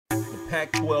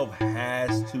Pac-12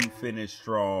 has to finish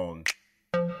strong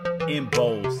in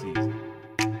bowl season.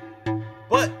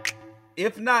 But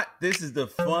if not, this is the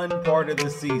fun part of the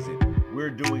season. We're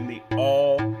doing the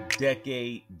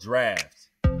all-decade draft.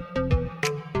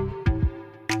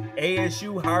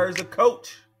 ASU hires a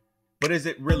coach, but is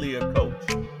it really a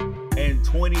coach? And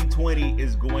 2020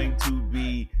 is going to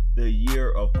be the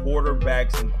year of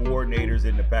quarterbacks and coordinators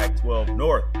in the Pac-12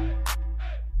 North.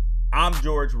 I'm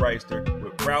George Reister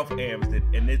with Ralph Amsden,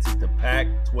 and this is the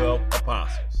Pac-12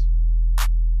 Apostles.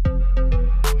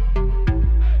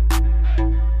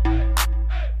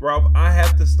 Ralph, I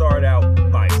have to start out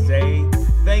by saying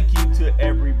thank you to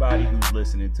everybody who's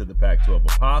listening to the Pac-12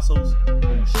 Apostles,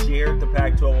 who shared the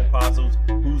Pac-12 Apostles,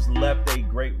 who's left a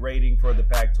great rating for the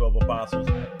Pac-12 Apostles.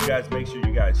 You guys make sure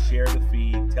you guys share the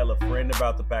feed, tell a friend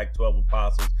about the Pac-12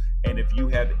 Apostles, and if you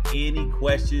have any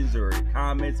questions or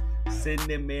comments, send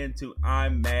them in to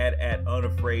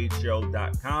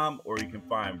I'mMad@unafraidshow.com, or you can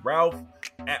find Ralph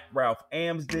at Ralph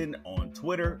Amsden on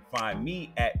Twitter. Find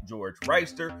me at George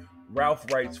Reister.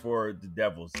 Ralph writes for the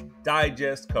Devil's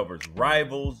Digest, covers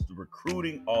rivals,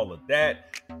 recruiting, all of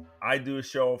that. I do a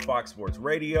show on Fox Sports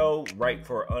Radio, write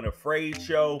for Unafraid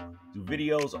Show, do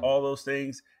videos, all those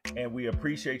things. And we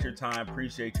appreciate your time,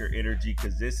 appreciate your energy,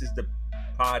 because this is the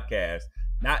podcast,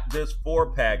 not just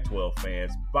for Pac-12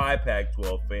 fans, by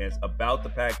Pac-12 fans, about the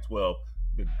Pac-12,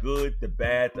 the good, the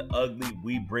bad, the ugly.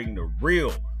 We bring the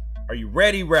real. Are you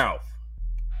ready, Ralph?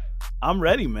 I'm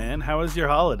ready, man. How was your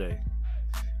holiday?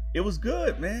 It was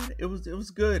good, man. It was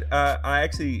good. I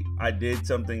did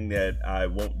something that I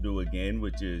won't do again,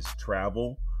 which is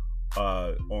travel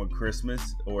on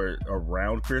Christmas or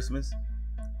around Christmas.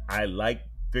 I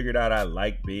figured out I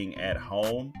like being at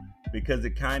home because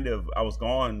I was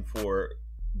gone for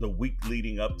the week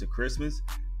leading up to Christmas,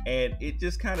 and it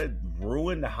just kind of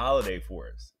ruined the holiday for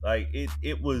us. Like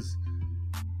it was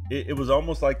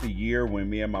almost like the year when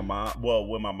when my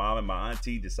mom and my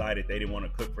auntie decided they didn't want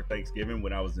to cook for Thanksgiving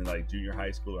when I was in like junior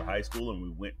high school or high school, and we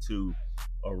went to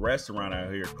a restaurant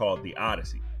out here called the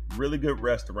Odyssey. Really good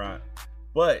restaurant,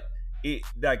 but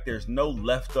there's no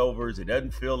leftovers. It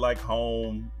doesn't feel like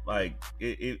home. Like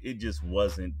it just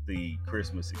wasn't the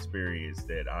Christmas experience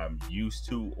that I'm used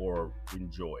to or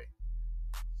enjoy.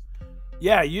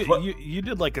 Yeah, you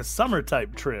did like a summer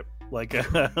type trip. Like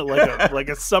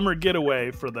a summer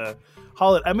getaway for the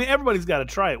holiday. I mean, everybody's got to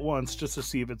try it once just to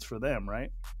see if it's for them,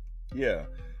 right? Yeah.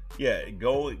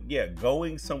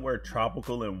 Going somewhere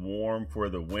tropical and warm for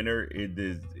the winter, it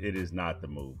is not the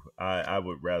move. I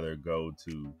would rather go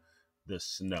to the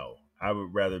snow. I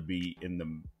would rather be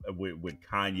in with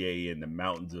Kanye in the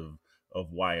mountains of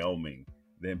Wyoming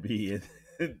than be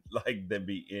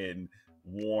in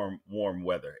warm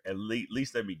weather. At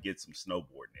least let me get some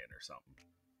snowboarding in or something.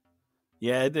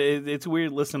 Yeah, it's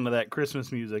weird listening to that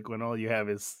Christmas music when all you have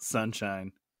is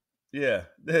sunshine. Yeah,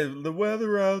 the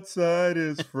weather outside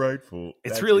is frightful.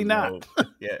 It's really not.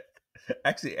 Yeah,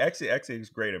 actually, it's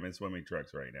great. I'm in swimming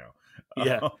trunks right now.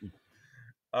 Yeah.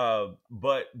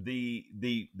 But the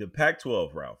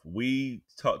Pac-12, Ralph, we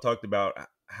talked about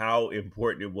how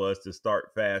important it was to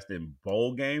start fast in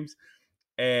bowl games,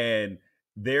 and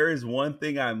there is one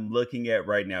thing I'm looking at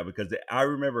right now, because I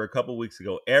remember a couple weeks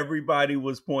ago, everybody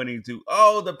was pointing to,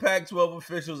 the Pac-12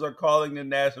 officials are calling the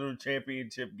national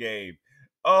championship game.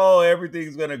 Oh,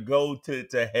 everything's going to go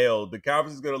to hell. The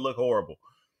conference is going to look horrible.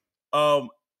 I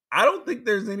don't think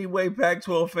there's any way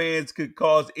Pac-12 fans could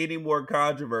cause any more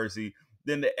controversy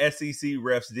than the SEC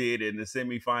refs did in the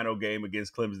semifinal game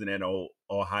against Clemson and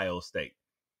Ohio State.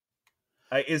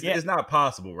 It's not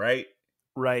possible, right?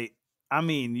 Right. I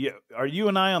mean, are you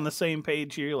and I on the same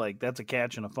page here? Like, that's a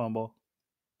catch and a fumble?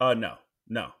 No.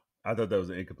 I thought that was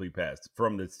an incomplete pass.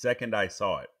 From the second I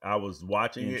saw it, I was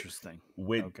watching it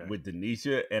with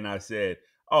Denisha, and I said,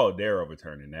 they're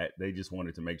overturning that. They just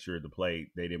wanted to make sure they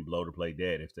didn't blow the play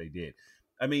dead if they did.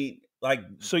 I mean, like,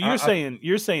 so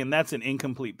you're saying that's an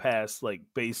incomplete pass, like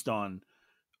based on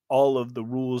all of the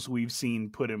rules we've seen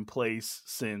put in place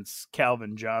since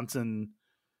Calvin Johnson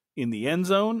in the end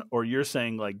zone, or you're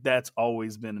saying like that's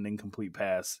always been an incomplete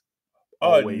pass?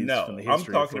 Oh, no. I'm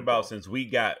talking about since we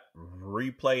got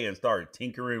replay and started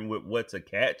tinkering with what's a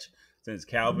catch, since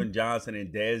Calvin Johnson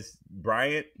and Dez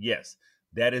Bryant, yes,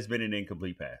 that has been an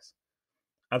incomplete pass.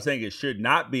 I'm saying it should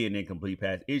not be an incomplete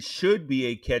pass. It should be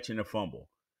a catch and a fumble.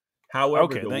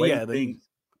 However, you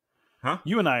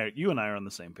and I are on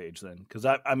the same page then, because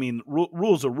I mean,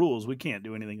 rules are rules. We can't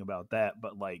do anything about that,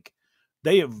 but like,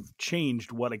 they have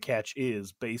changed what a catch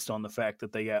is based on the fact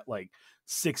that they got like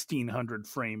 1,600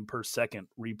 frame per second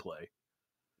replay.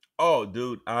 Oh,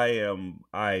 dude,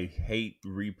 I hate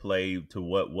replay to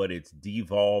what it's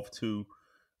devolved to.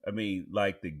 I mean,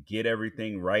 like the get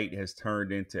everything right has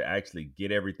turned into actually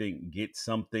get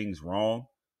some things wrong.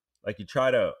 Like you try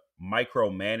to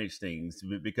micromanage things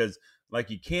because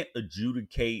like you can't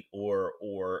adjudicate or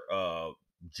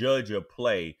judge a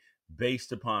play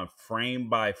based upon frame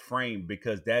by frame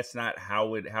because that's not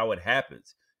how it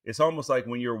happens. It's almost like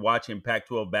when you're watching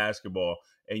Pac-12 basketball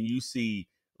and you see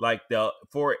like the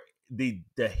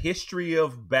history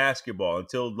of basketball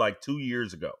until like 2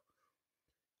 years ago.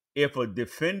 If a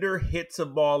defender hits a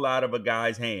ball out of a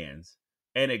guy's hands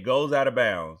and it goes out of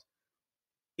bounds,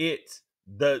 it's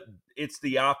the it's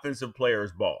the offensive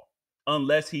player's ball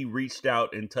unless he reached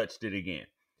out and touched it again.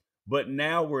 But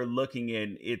now we're looking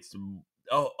and it's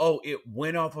it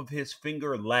went off of his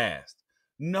finger last.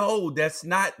 No, that's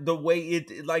not the way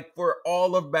it like for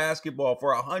all of basketball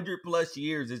for 100 plus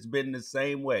years it's been the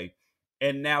same way.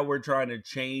 And now we're trying to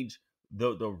change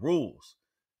the rules.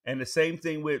 And the same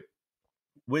thing with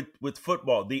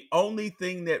football. The only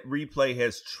thing that replay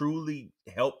has truly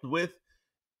helped with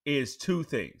is two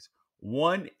things.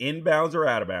 One, inbounds or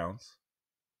out of bounds.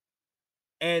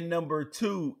 And number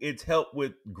two, it's helped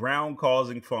with ground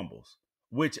causing fumbles,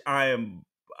 which I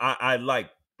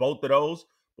like both of those.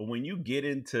 But when you get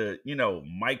into,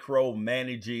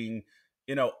 micromanaging,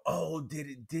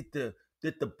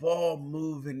 did the ball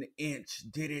move an inch?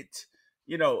 Did it,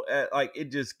 like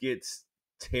it just gets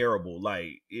terrible.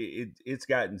 Like it's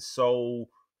gotten so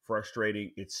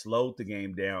frustrating. It slowed the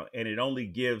game down and it only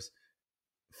gives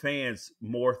fans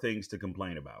more things to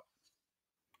complain about.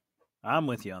 I'm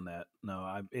with you on that.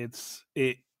 No, it's,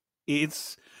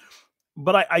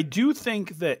 but I do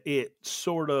think that it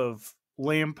sort of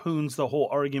lampoons the whole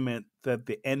argument that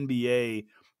the NBA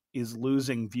is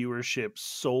losing viewership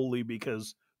solely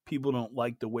because people don't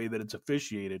like the way that it's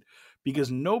officiated,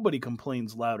 because nobody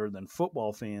complains louder than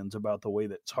football fans about the way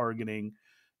that targeting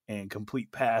and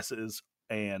complete passes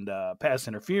and pass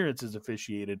interference is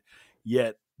officiated,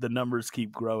 yet the numbers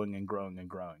keep growing and growing and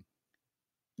growing.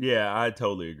 Yeah, I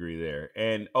totally agree there.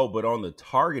 And but on the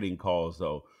targeting calls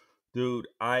though, dude,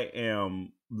 I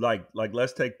am like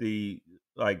let's take the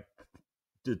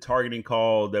targeting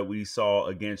call that we saw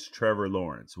against Trevor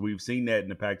Lawrence. We've seen that in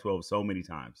the Pac-12 so many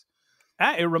times.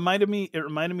 It reminded me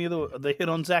of the hit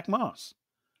on Zach Moss.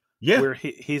 Yeah. Where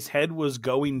his head was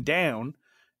going down,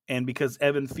 and because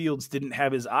Evan Fields didn't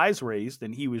have his eyes raised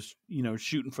and he was,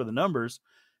 shooting for the numbers,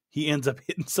 he ends up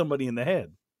hitting somebody in the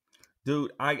head.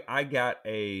 Dude, I got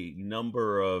a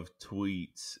number of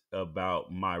tweets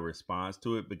about my response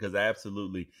to it because I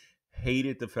absolutely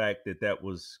hated the fact that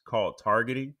was called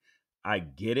targeting. I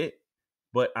get it,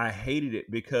 but I hated it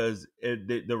because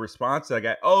the response I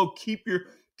got, keep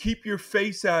your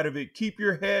face out of it, keep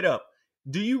your head up.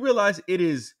 Do you realize it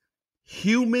is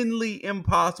humanly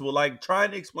impossible? Like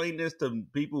trying to explain this to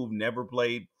people who've never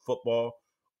played football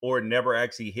or never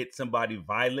actually hit somebody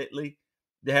violently,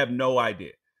 they have no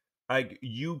idea. Like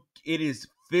it is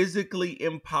physically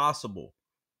impossible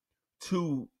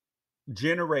to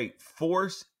generate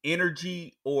force,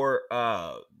 energy, or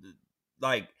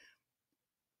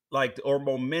or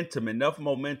momentum, enough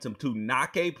momentum to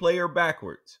knock a player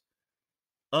backwards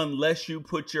unless you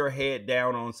put your head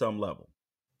down on some level.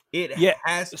 It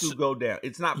has to go down.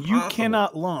 It's not possible. You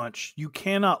cannot launch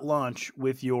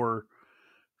with your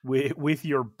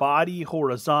body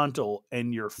horizontal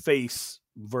and your face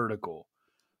vertical.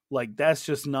 Like that's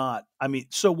just not,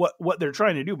 so what they're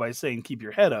trying to do by saying keep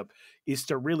your head up is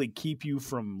to really keep you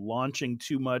from launching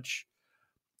too much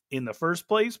in the first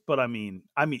place. But I mean,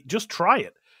 just try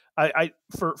it.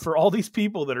 For all these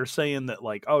people that are saying that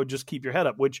like, just keep your head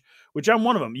up, which I'm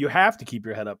one of them. You have to keep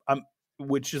your head up.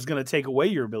 Which is going to take away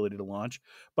your ability to launch.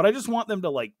 But I just want them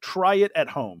to like try it at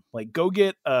home. Like go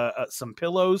get some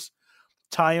pillows,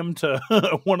 tie them to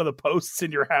one of the posts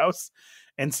in your house,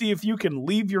 and see if you can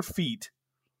leave your feet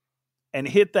and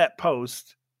hit that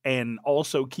post and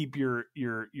also keep your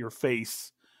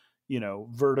face,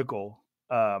 vertical.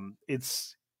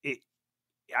 It's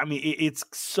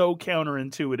so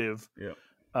counterintuitive. Yeah.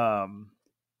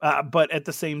 But at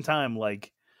the same time,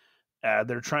 like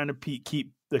they're trying to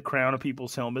keep the crown of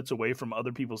people's helmets away from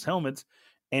other people's helmets,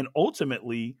 and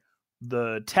ultimately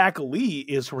the tacklee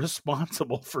is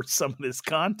responsible for some of this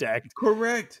contact.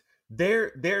 Correct.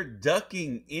 They're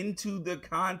ducking into the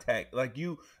contact. Like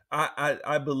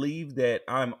I believe that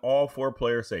I'm all for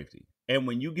player safety. And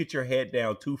when you get your head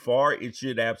down too far, it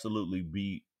should absolutely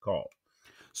be called.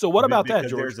 So what about that,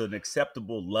 George? There's an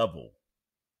acceptable level.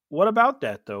 What about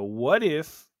that though? What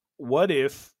if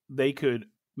they could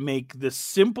make this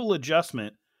simple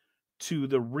adjustment to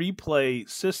the replay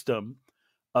system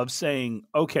of saying,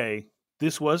 okay,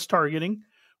 this was targeting.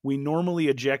 We normally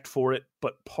eject for it,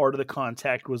 but part of the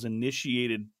contact was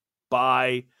initiated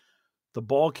by the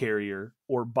ball carrier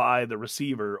or by the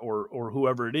receiver or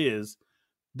whoever it is.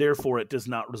 Therefore, it does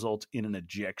not result in an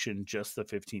ejection, just the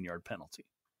 15-yard penalty.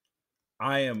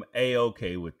 I am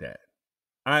A-OK with that.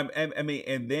 I mean,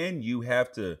 and then you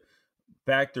have to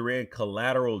factor in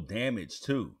collateral damage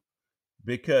too,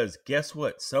 because guess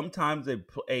what? Sometimes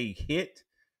a hit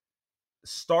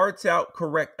starts out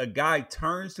correct. A guy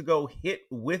turns to go hit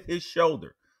with his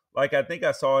shoulder. Like I think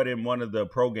I saw it in one of the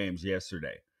pro games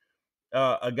yesterday.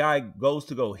 A guy goes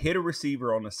to go hit a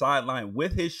receiver on the sideline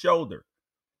with his shoulder.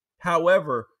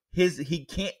 However, he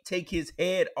can't take his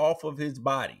head off of his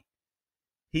body.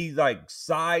 He's like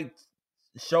side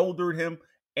shouldered him,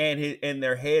 and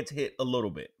their heads hit a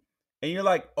little bit. And you're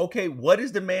like, okay, what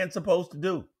is the man supposed to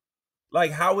do?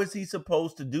 Like, how is he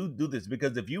supposed to do this?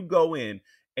 Because if you go in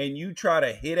and you try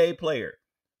to hit a player,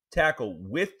 tackle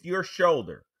with your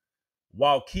shoulder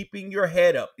while keeping your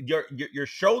head up, your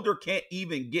shoulder can't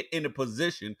even get in a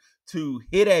position to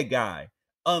hit a guy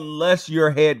unless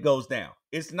your head goes down.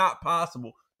 It's not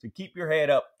possible to keep your head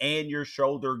up and your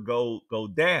shoulder go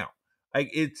down. Like,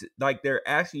 it's like they're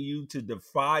asking you to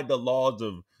defy the laws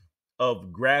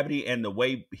of gravity and the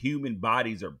way human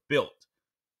bodies are built.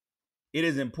 It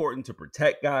is important to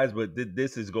protect guys, but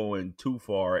this is going too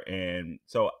far. And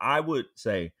so I would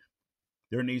say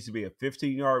there needs to be a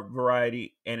 15-yard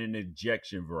variety and an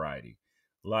ejection variety,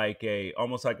 like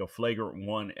almost like a flagrant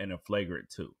 1 and a flagrant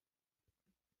 2.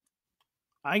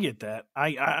 I get that.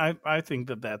 I think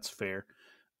that that's fair.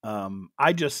 I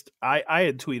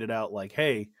had tweeted out like,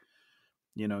 hey,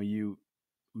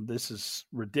 this is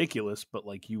ridiculous, but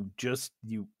like you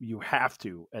have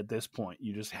to, at this point,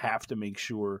 you just have to make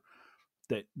sure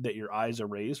that your eyes are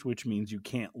raised, which means you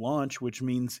can't launch, which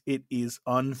means it is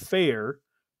unfair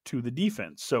to the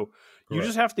defense. So correct. You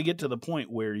just have to get to the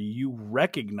point where you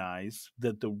recognize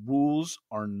that the rules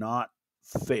are not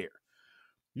fair.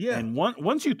 Yeah. And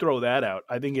once you throw that out,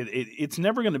 I think it's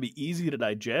never going to be easy to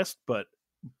digest, but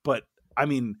I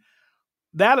mean,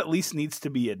 that at least needs to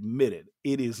be admitted.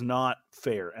 It is not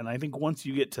fair. And I think once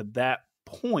you get to that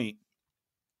point,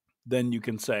 then you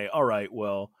can say, all right,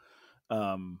 well,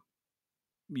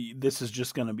 this is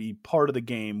just going to be part of the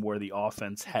game where the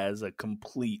offense has a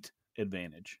complete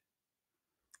advantage.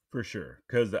 For sure.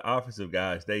 Because the offensive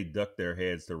guys, they duck their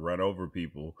heads to run over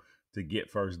people to get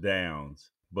first downs.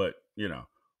 But,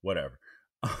 whatever.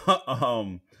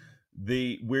 We're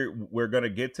going to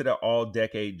get to the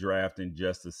all-decade draft in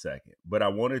just a second. But I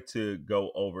wanted to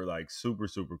go over like super,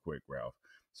 super quick, Ralph.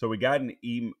 So we got an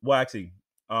email. Well, actually,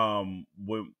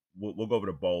 we'll go over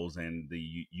the bowls and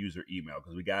the user email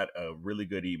because we got a really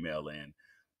good email in,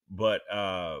 but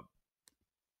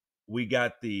we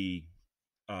got the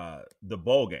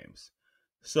bowl games.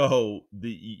 So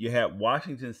you had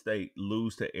Washington State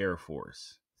lose to Air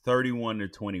Force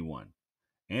 31-21.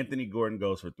 Anthony Gordon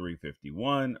goes for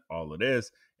 351, all of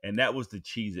this, and that was the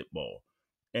Cheez-It Bowl.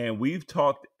 And we've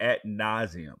talked ad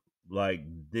nauseum like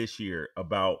this year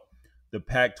about the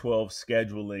Pac-12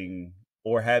 scheduling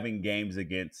or having games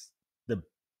against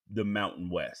the Mountain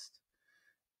West.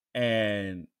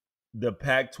 And the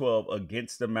Pac-12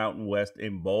 against the Mountain West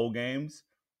in bowl games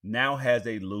now has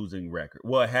a losing record.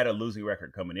 Well, it had a losing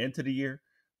record coming into the year,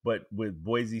 but with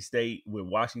Boise State, with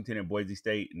Washington and Boise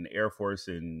State and Air Force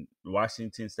and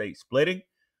Washington State splitting,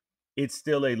 it's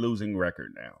still a losing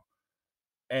record now.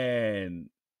 And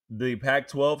the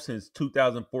Pac-12 since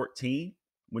 2014,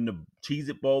 when the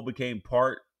Cheez-It Bowl became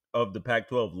part of the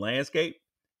Pac-12 landscape,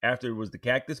 after it was the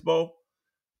Cactus Bowl,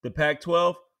 the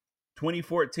Pac-12,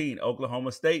 2014,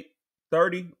 Oklahoma State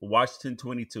 30, Washington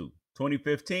 22.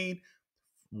 2015,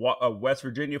 West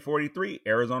Virginia 43,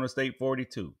 Arizona State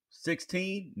 42.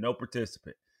 16, no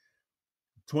participant.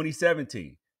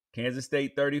 2017, Kansas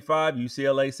State 35,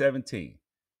 UCLA 17.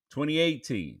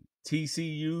 2018,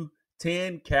 TCU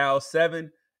 10, Cal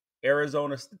 7,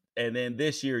 Arizona. And then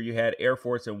this year you had Air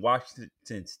Force and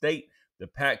Washington State. The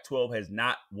Pac-12 has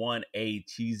not won a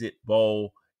Cheez-It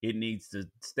Bowl. It needs to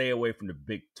stay away from the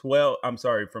Big 12. I'm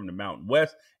sorry, from the Mountain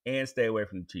West, and stay away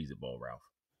from the Cheez-It Bowl, Ralph.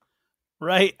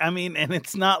 Right. I mean, and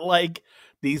it's not like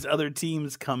these other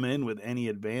teams come in with any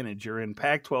advantage. You're in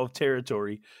Pac-12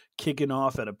 territory, kicking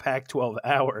off at a Pac-12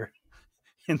 hour,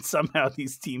 and somehow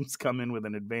these teams come in with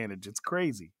an advantage. It's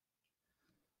crazy.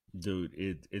 Dude,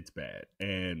 it's bad.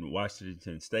 And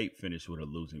Washington State finished with a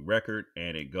losing record,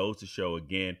 and it goes to show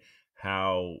again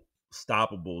how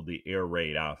stoppable the air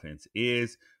raid offense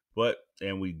is.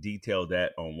 And we detailed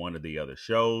that on one of the other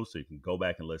shows, so you can go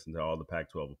back and listen to all the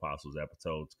Pac-12 Apostles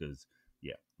episodes because,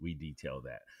 yeah, we detail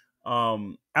that.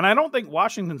 And I don't think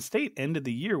Washington State ended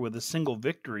the year with a single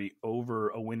victory over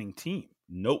a winning team.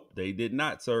 Nope, they did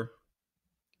not, sir.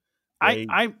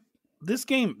 This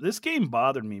game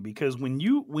bothered me because when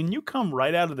you come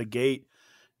right out of the gate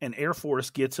and Air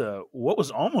Force gets a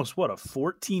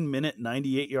 14-minute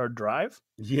 98-yard drive.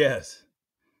 Yes,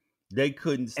 they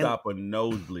couldn't stop a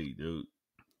nosebleed, dude.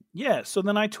 Yeah, so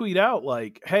then I tweet out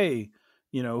like, "Hey,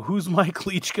 who's Mike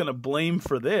Leach going to blame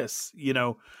for this?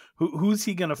 Who's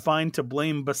he going to find to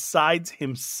blame besides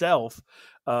himself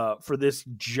for this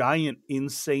giant,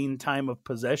 insane time of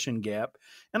possession gap?"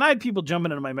 And I had people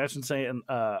jumping into my message saying,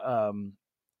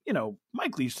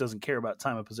 Mike Leach doesn't care about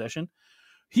time of possession.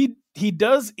 He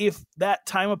does if that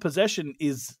time of possession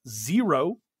is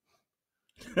 0.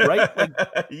 Right? Like,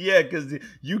 yeah, because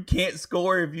you can't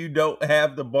score if you don't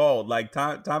have the ball. Like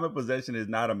time of possession is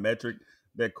not a metric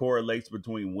that correlates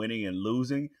between winning and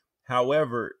losing.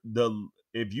 However,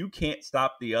 if you can't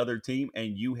stop the other team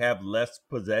and you have less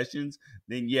possessions,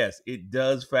 then yes, it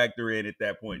does factor in at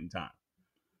that point in time.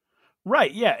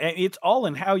 Right, yeah, and it's all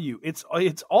in how it's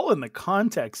all in the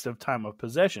context of time of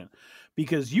possession,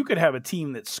 because you could have a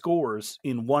team that scores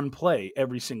in one play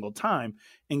every single time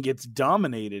and gets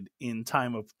dominated in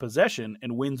time of possession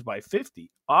and wins by 50,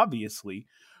 obviously.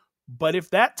 But if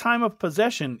that time of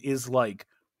possession is like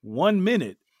 1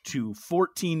 minute to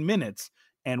 14 minutes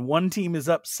and one team is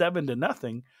up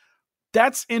 7-0,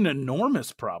 that's an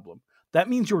enormous problem. That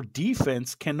means your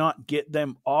defense cannot get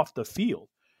them off the field.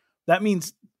 That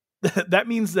means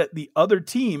that the other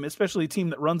team, especially a team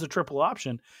that runs a triple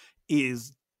option,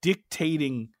 is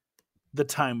dictating the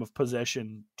time of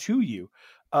possession to you.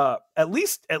 At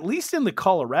least in the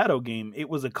Colorado game, it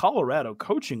was a Colorado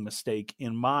coaching mistake,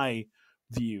 in my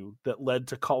view, that led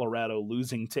to Colorado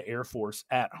losing to Air Force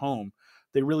at home.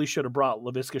 They really should have brought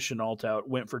Laviska Shenault out,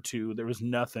 went for 2. There was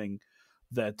nothing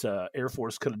that Air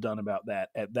Force could have done about that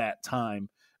at that time.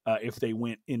 If they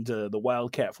went into the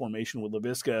Wildcat formation with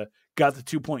Laviska, got the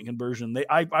 2-point conversion,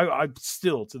 I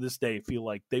still to this day feel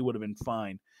like they would have been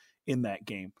fine in that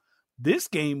game. This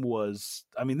game was,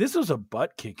 this was a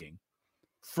butt kicking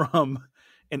from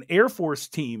an Air Force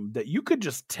team that you could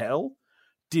just tell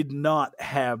did not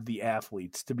have the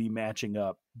athletes to be matching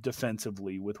up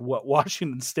defensively with what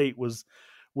Washington State was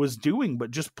doing,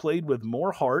 but just played with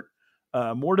more heart,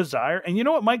 more desire. And you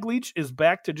know what? Mike Leach is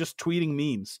back to just tweeting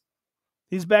memes.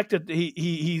 He's back to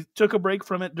he took a break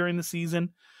from it during the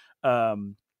season.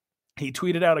 He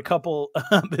tweeted out a couple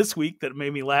this week that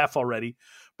made me laugh already,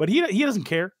 but he doesn't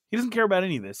care. He doesn't care about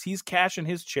any of this. He's cashing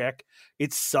his check.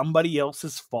 It's somebody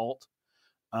else's fault.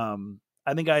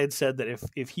 I think I had said that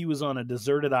if he was on a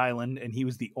deserted island and he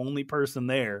was the only person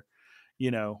there,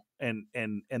 and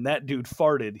that dude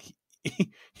farted,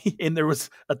 and there was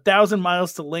 1,000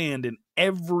 miles to land in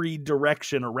every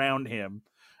direction around him,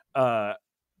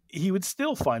 he would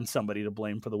still find somebody to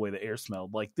blame for the way the air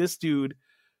smelled. Like, this dude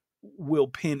will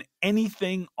pin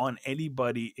anything on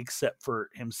anybody except for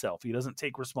himself. He doesn't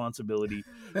take responsibility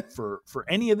for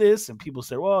any of this. And people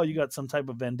say, well, you got some type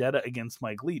of vendetta against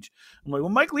Mike Leach. I'm like, well,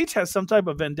 Mike Leach has some type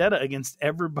of vendetta against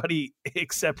everybody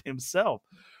except himself,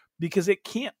 because it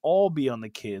can't all be on the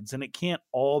kids and it can't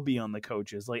all be on the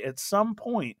coaches. Like, at some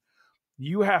point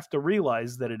you have to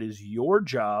realize that it is your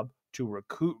job to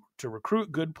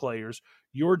recruit good players,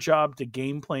 your job to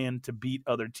game plan to beat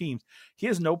other teams. He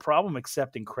has no problem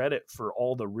accepting credit for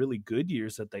all the really good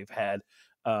years that they've had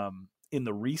in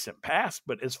the recent past.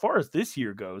 But as far as this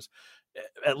year goes,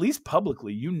 at least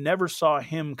publicly, you never saw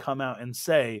him come out and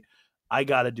say, I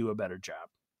got to do a better job.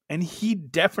 And he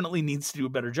definitely needs to do a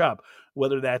better job,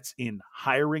 whether that's in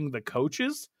hiring the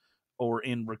coaches or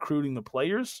in recruiting the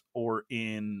players or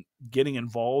in getting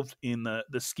involved in the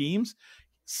schemes.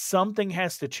 Something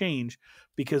has to change,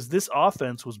 because this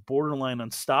offense was borderline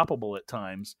unstoppable at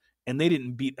times, and they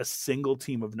didn't beat a single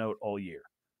team of note all year.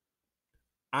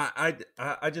 I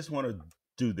just want to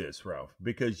do this, Ralph,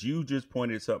 because you just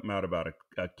pointed something out about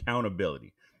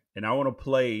accountability, and I want to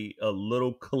play a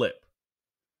little clip.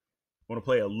 I want to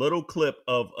play a little clip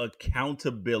of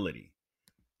accountability,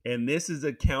 and this is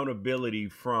accountability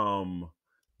from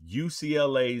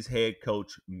UCLA's head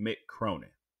coach, Mick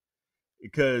Cronin.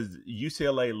 Because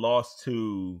UCLA lost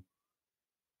to,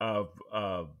 oh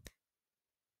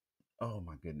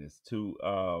my goodness,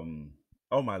 oh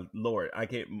my Lord, I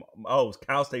can't. Oh, it was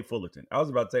Cal State Fullerton. I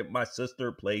was about to say my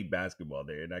sister played basketball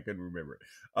there, and I couldn't remember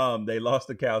it. They lost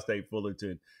to Cal State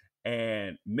Fullerton,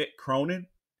 and Mick Cronin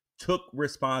took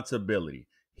responsibility.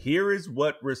 Here is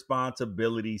what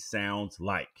responsibility sounds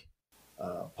like.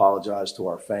 Apologize to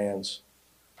our fans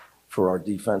for our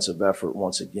defensive effort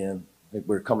once again. I think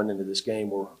we're coming into this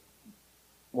game.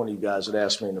 one of you guys had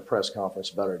asked me in the press conference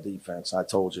about our defense. I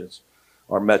told you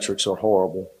our metrics are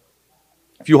horrible.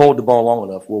 If you hold the ball long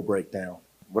enough, we'll break down.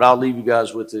 What I'll leave you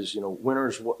guys with is,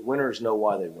 winners know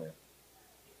why they win.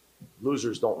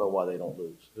 Losers don't know why they don't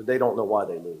lose. They don't know why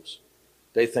they lose.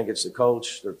 They think it's the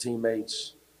coach, their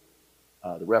teammates,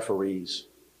 the referees.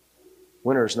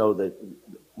 Winners know that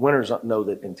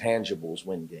intangibles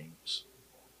win games.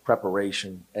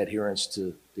 Preparation, adherence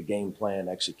to the game plan,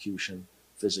 execution,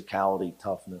 physicality,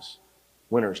 toughness.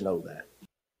 Winners know that.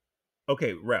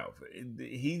 Okay, Ralph,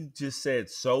 he just said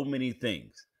so many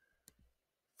things.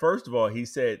 First of all, he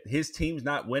said his team's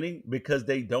not winning because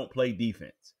they don't play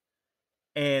defense,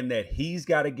 and that he's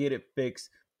got to get it fixed.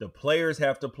 The players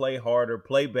have to play harder,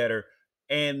 play better,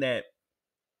 and that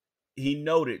he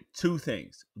noted two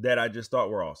things that I just thought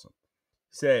were awesome.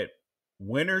 Said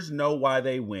winners know why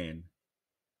they win,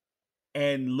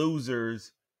 and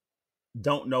losers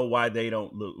don't know why they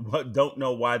don't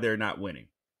know why they're not winning.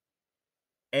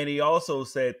 And he also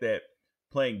said that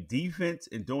playing defense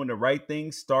and doing the right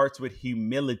thing starts with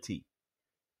humility.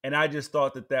 And I just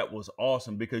thought that was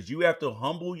awesome, because you have to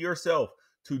humble yourself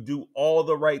to do all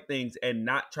the right things and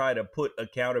not try to put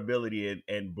accountability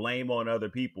and blame on other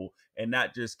people and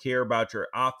not just care about your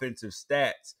offensive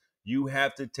stats. You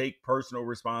have to take personal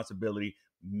responsibility.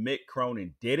 Mick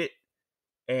Cronin did it.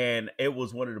 And it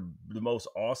was one of the most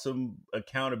awesome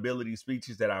accountability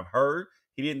speeches that I've heard.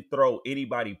 He didn't throw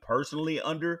anybody personally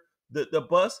under the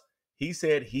bus. He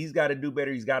said he's got to do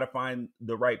better. He's got to find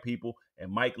the right people.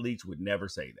 And Mike Leach would never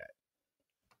say that.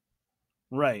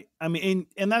 Right. I mean,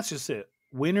 and that's just it.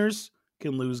 Winners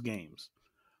can lose games.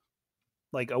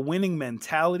 Like a winning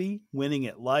mentality, winning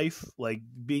at life, like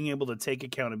being able to take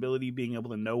accountability, being able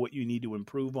to know what you need to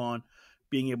improve on,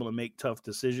 being able to make tough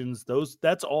decisions.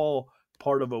 That's all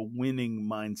part of a winning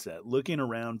mindset. Looking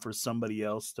around for somebody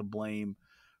else to blame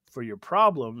for your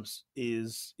problems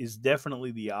is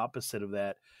definitely the opposite of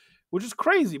that, which is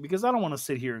crazy, because I don't want to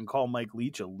sit here and call Mike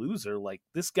Leach a loser. Like,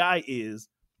 this guy is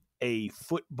a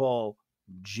football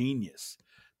genius.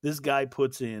 This guy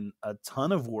puts in a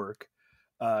ton of work.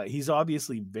 He's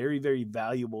obviously very, very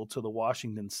valuable to the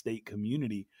Washington State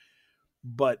community,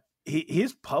 but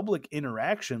his public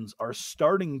interactions are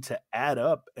starting to add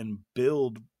up and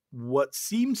build what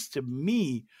seems to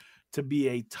me to be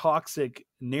a toxic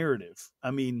narrative.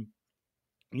 I mean,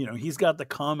 he's got the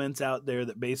comments out there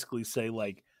that basically say,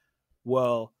 like,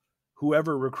 well,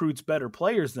 whoever recruits better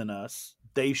players than us,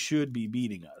 they should be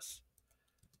beating us.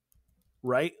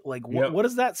 Right? Like, Yep. What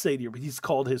does that say to you? He's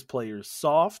called his players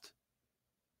soft.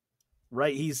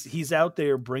 Right? He's out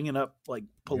there bringing up like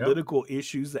political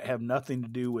issues that have nothing to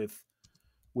do with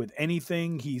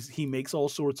anything. He makes all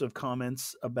sorts of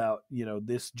comments about,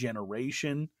 this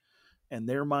generation and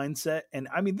their mindset. And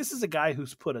I mean, this is a guy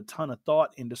who's put a ton of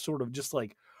thought into sort of just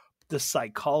like the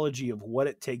psychology of what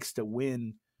it takes to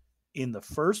win in the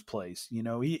first place.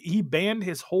 He banned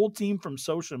his whole team from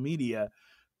social media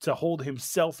to hold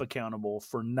himself accountable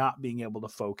for not being able to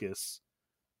focus.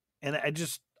 And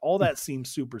all that seems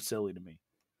super silly to me.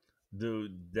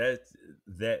 Dude,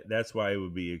 that's why it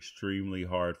would be extremely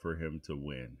hard for him to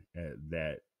win at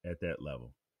that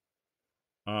level.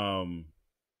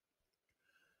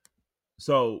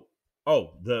 So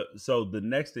the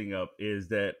next thing up is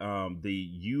that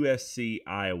the USC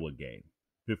Iowa game.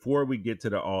 Before we get to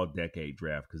the all-decade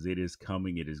draft, because it is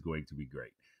coming, it is going to be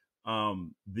great.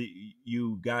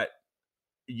 You got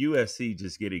USC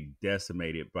just getting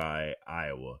decimated by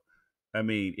Iowa. I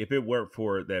mean, if it weren't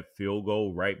for that field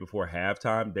goal right before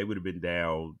halftime, they would have been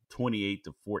down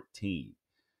 28-14.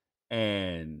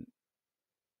 And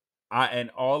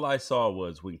all I saw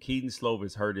was when Keaton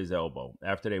Slovis hurt his elbow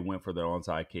after they went for the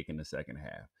onside kick in the second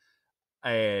half,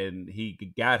 and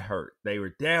he got hurt. They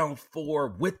were down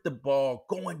 4 with the ball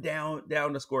going down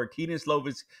to score. Keaton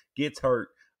Slovis gets hurt.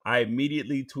 I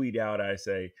immediately tweet out, I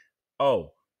say,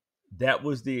 oh, that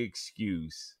was the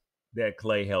excuse that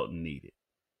Clay Helton needed.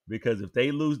 Because if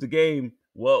they lose the game,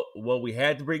 well, we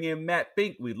had to bring in Matt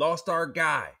Fink. We lost our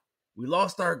guy.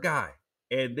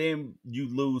 And then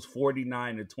you lose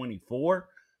 49-24.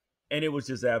 And it was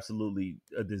just absolutely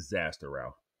a disaster,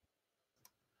 Ralph.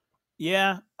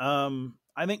 Yeah.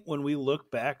 I think when we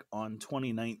look back on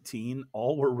 2019,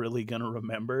 all we're really going to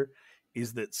remember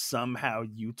is that somehow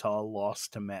Utah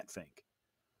lost to Matt Fink.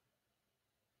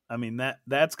 I mean,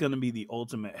 that's going to be the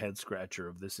ultimate head scratcher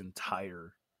of this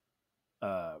entire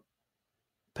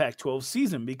Pac-12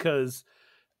 season, because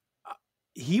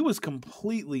he was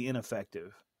completely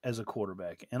ineffective as a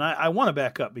quarterback. And I want to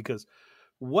back up, because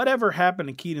whatever happened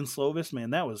to Keaton Slovis,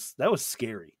 man, that was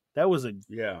scary. That was that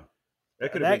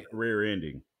could have been career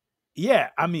ending. Yeah,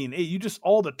 I mean, you just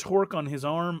all the torque on his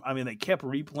arm. I mean, they kept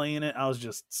replaying it. I was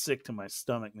just sick to my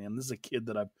stomach, man. This is a kid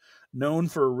that I've known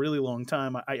for a really long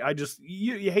time. I just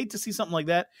you hate to see something like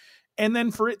that, and then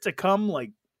for it to come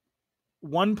like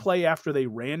one play after they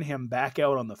ran him back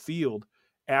out on the field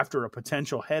after a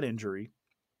potential head injury.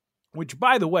 Which,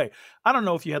 by the way, I don't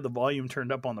know if you had the volume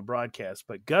turned up on the broadcast,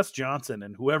 but Gus Johnson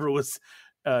and whoever was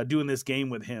doing this game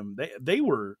with him, they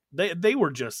were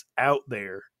just out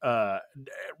there.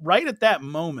 Right at that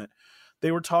moment,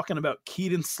 they were talking about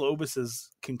Kedon Slovis's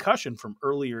concussion from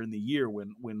earlier in the year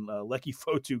when Leki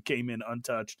Fotu came in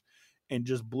untouched and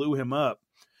just blew him up.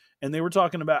 And they were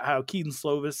talking about how Kedon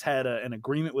Slovis had an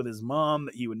agreement with his mom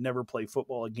that he would never play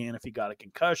football again if he got a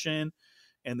concussion.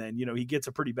 And then, he gets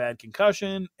a pretty bad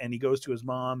concussion and he goes to his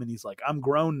mom and he's like, I'm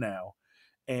grown now.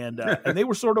 And they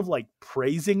were sort of like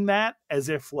praising that as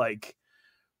if like,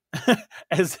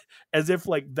 as if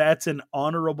like that's an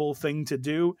honorable thing to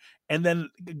do. And then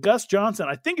Gus Johnson,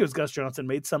 I think it was Gus Johnson,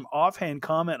 made some offhand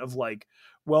comment of like,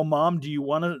 well, Mom, do you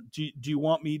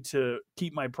want me to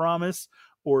keep my promise,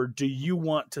 or do you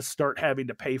want to start having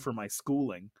to pay for my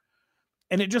schooling?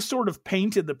 And it just sort of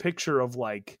painted the picture of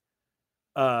like,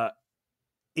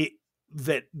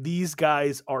 that these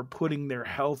guys are putting their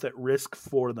health at risk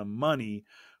for the money,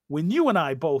 when you and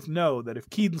I both know that if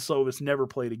Kedon Slovis never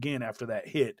played again after that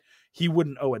hit, he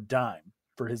wouldn't owe a dime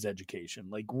for his education.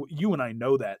 Like you and I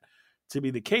know that to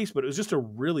be the case, but it was just a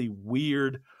really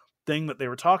weird thing that they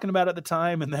were talking about at the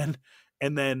time. And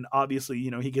then obviously,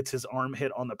 he gets his arm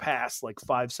hit on the pass like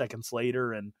 5 seconds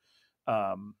later. And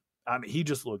I mean, he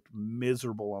just looked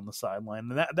miserable on the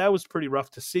sideline, and that was pretty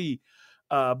rough to see.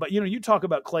 But, you talk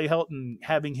about Clay Helton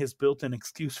having his built-in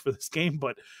excuse for this game,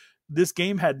 but this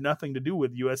game had nothing to do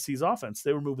with USC's offense.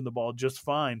 They were moving the ball just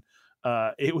fine.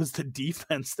 It was the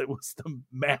defense that was the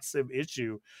massive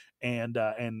issue, and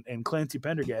Clancy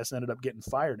Pendergast ended up getting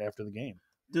fired after the game.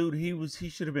 Dude, he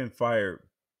should have been fired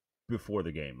before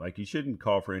the game. Like, you shouldn't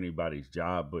call for anybody's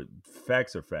job, but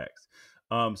facts are facts.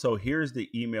 So here's the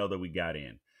email that we got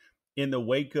in. In the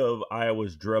wake of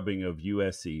Iowa's drubbing of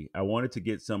USC, I wanted to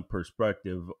get some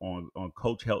perspective on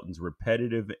Coach Helton's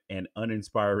repetitive and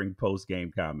uninspiring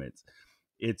post-game comments.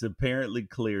 It's apparently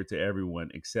clear to everyone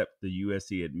except the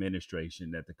USC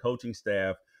administration that the coaching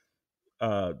staff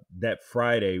that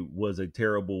Friday was a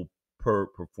terrible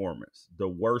performance. The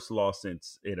worst loss in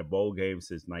a bowl game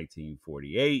since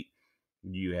 1948.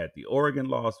 You had the Oregon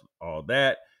loss, all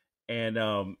that. And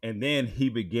then he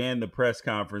began the press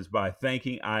conference by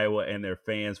thanking Iowa and their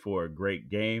fans for a great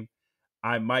game.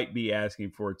 I might be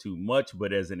asking for too much,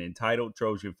 but as an entitled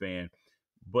Trojan fan,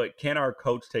 but can our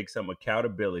coach take some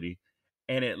accountability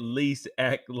and at least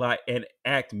act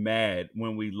mad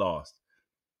when we lost?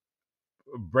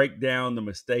 Break down the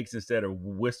mistakes instead of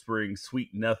whispering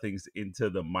sweet nothings into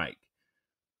the mic.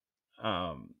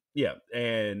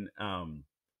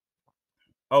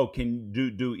 Can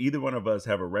do either one of us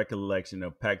have a recollection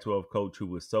of Pac-12 coach who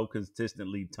was so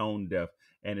consistently tone deaf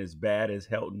and as bad as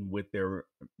Helton with their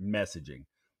messaging?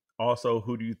 Also,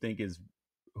 who do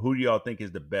y'all think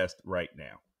is the best right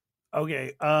now?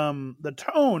 Okay, the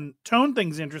tone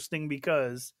thing's interesting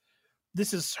because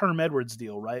this is Herm Edwards'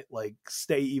 deal, right? Like,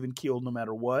 stay even keeled no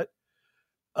matter what.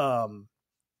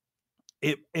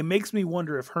 It makes me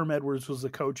wonder if Herm Edwards was the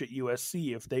coach at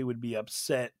USC, if they would be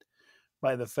upset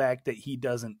by the fact that he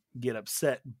doesn't get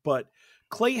upset. But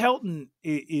Clay Helton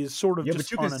is sort of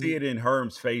but you can see it in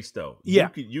Herm's face, though. Yeah,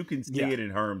 you can see it in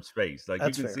Herm's face. Like,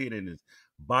 that's you can see it in his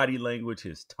body language,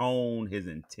 his tone, his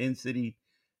intensity,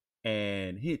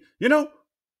 and he,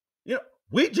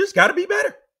 we just got to be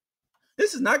better.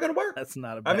 This is not going to work. That's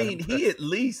not a bad impression. He at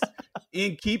least,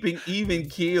 in keeping even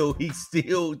keel, he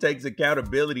still takes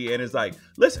accountability and is like,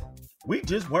 listen, we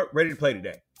just weren't ready to play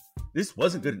today. This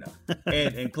wasn't good enough.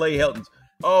 And Clay Helton's,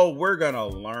 we're going to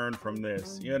learn from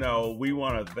this. We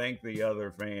want to thank the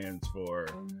other fans for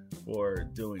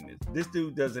doing this. This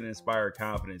dude doesn't inspire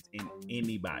confidence in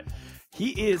anybody. He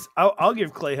is, I'll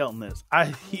give Clay Helton this.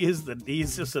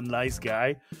 He's just a nice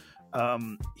guy.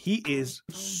 He is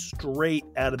straight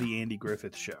out of the Andy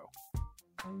Griffith Show.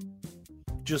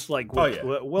 Just like,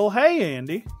 well, hey,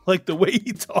 Andy. Like, the way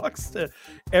he talks to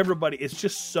everybody, it's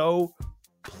just so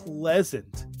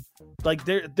pleasant. Like,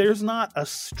 there's not a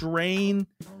strain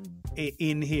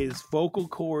in his vocal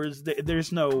cords.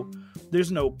 There's no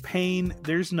pain.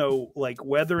 There's no like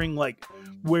weathering. Like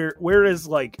whereas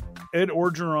like Ed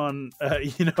Orgeron,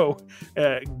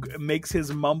 makes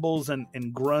his mumbles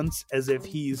and grunts as if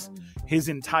his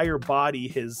entire body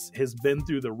has been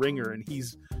through the ringer and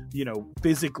he's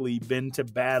physically been to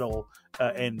battle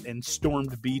and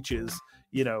stormed beaches.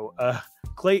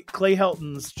 Clay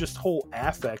Helton's just whole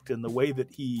affect and the way that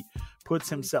he puts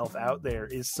himself out there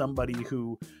is somebody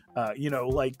who,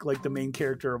 like the main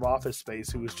character of Office Space,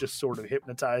 who was just sort of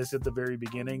hypnotized at the very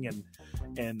beginning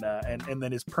and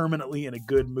then is permanently in a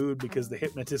good mood because the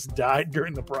hypnotist died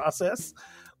during the process.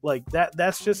 Like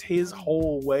that's just his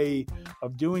whole way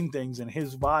of doing things and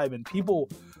his vibe. And people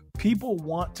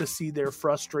want to see their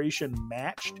frustration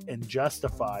matched and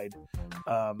justified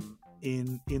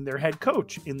in their head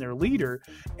coach, in their leader,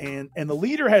 and the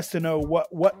leader has to know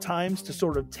what times to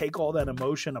sort of take all that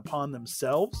emotion upon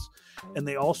themselves, and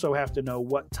they also have to know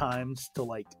what times to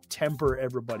like temper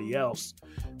everybody else.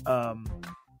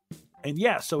 And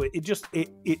yeah, so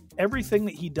it everything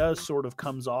that he does sort of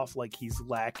comes off like he's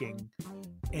lacking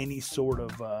any sort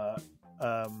of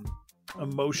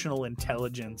emotional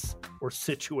intelligence or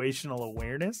situational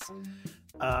awareness.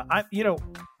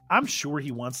 I'm sure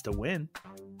he wants to win.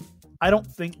 I don't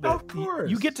think that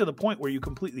you get to the point where you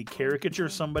completely caricature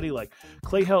somebody like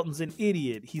Clay Helton's an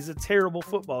idiot. He's a terrible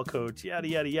football coach. Yada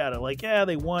yada yada. Like, yeah,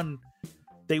 they won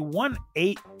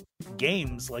 8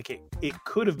 games. Like it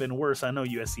could have been worse. I know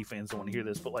USC fans don't want to hear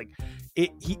this, but like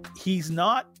he's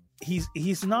not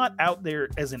out there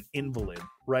as an invalid,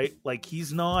 right? Like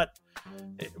he's not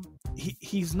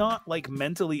like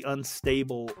mentally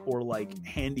unstable or like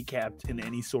handicapped in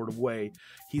any sort of way.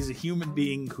 He's a human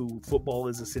being who football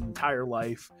is his entire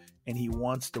life and he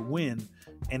wants to win.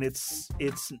 And it's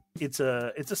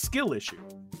a skill issue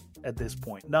at this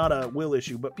point, not a will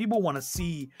issue, but people want to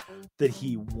see that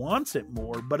he wants it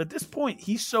more. But at this point,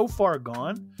 he's so far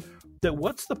gone that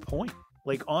what's the point?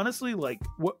 Like, honestly, like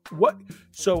what?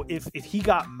 So if he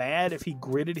got mad, if he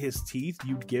gritted his teeth,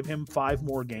 you'd give him 5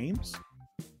 more games?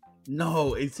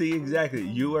 No, see, exactly.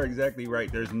 You are exactly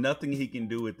right. There's nothing he can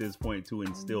do at this point to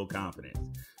instill confidence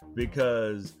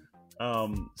because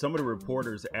some of the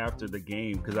reporters after the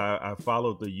game, because I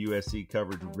followed the USC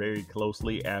coverage very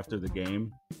closely after the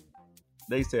game,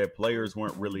 they said players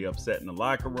weren't really upset in the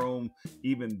locker room.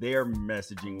 Even their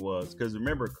messaging was, because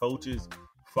remember, coaches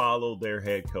follow their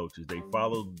head coaches. They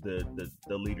follow the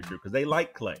leadership because they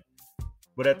like Clay.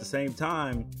 But at the same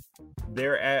time,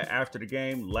 they're after the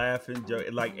game laughing,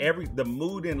 like the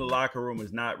mood in the locker room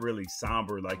is not really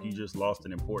somber, like you just lost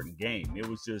an important game. It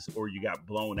was just, or you got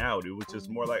blown out. It was just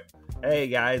more like, hey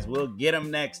guys, we'll get them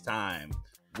next time.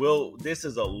 This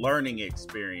is a learning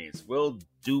experience. We'll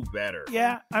do better.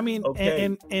 Yeah, I mean, okay.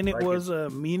 and it was a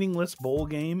meaningless bowl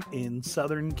game in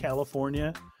Southern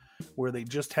California where they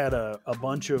just had a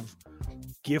bunch of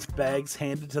gift bags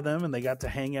handed to them and they got to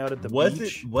hang out at the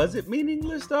beach. Was it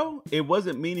meaningless though? It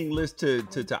wasn't meaningless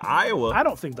to Iowa. I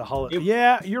don't think the holiday.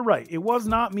 Yeah, you're right. It was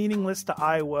not meaningless to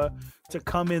Iowa to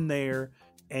come in there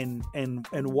and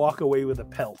walk away with a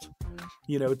pelt.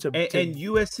 And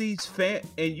USC's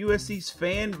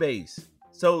fan base.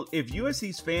 So if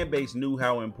USC's fan base knew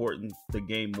how important the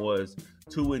game was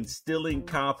to instilling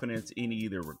confidence in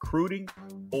either recruiting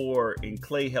or in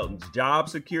Clay Helton's job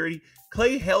security,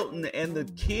 Clay Helton and the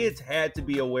kids had to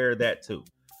be aware of that too.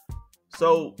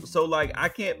 So like, I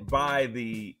can't buy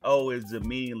it's a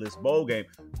meaningless bowl game.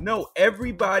 No,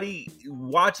 everybody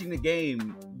watching the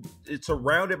game, it's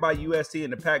surrounded by USC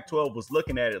and the Pac-12 was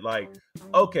looking at it like,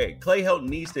 okay, Clay Helton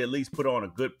needs to at least put on a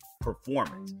good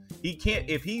performance. He can't,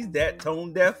 if he's that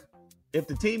tone deaf, if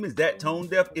the team is that tone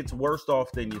deaf, it's worse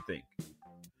off than you think.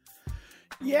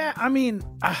 Yeah, I mean,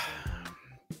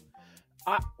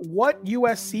 what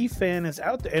USC fan is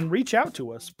out there, and reach out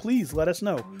to us, please let us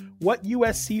know what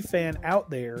USC fan out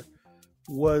there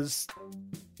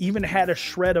had a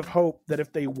shred of hope that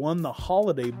if they won the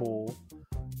Holiday Bowl,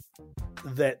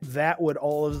 that would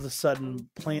all of a sudden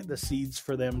plant the seeds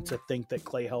for them to think that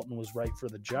Clay Helton was right for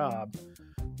the job.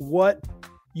 What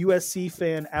USC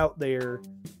fan out there,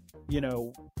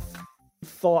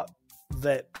 thought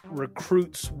that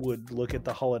recruits would look at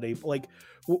the Holiday, like,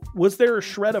 was there a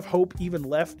shred of hope even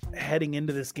left heading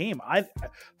into this game?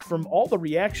 From all the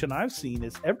reaction I've seen,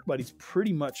 is everybody's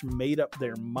pretty much made up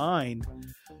their mind,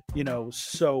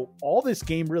 so all this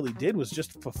game really did was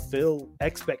just fulfill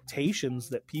expectations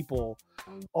that people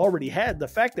already had. The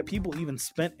fact that people even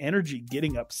spent energy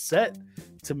getting upset,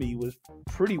 to me, was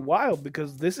pretty wild,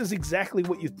 because this is exactly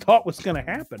what you thought was going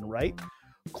to happen, right?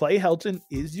 Clay Helton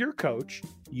is your coach.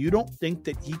 You don't think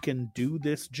that he can do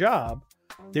this job.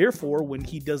 Therefore, when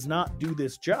he does not do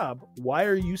this job, why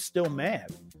are you still mad?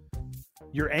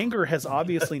 Your anger has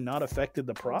obviously not affected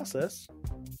the process.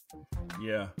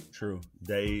 Yeah, true.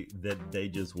 They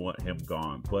just want him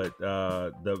gone. But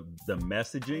the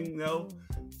messaging, though,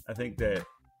 I think that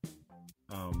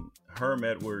Herm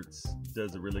Edwards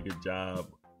does a really good job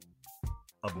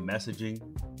of messaging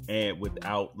and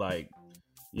without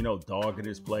dogging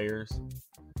his players.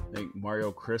 I think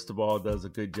Mario Cristobal does a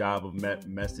good job of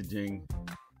messaging,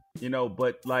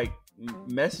 but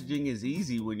messaging is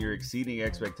easy when you're exceeding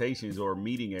expectations or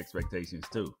meeting expectations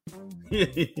too.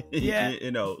 Yeah.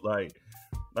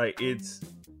 It's,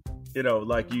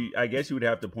 I guess you would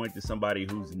have to point to somebody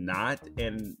who's not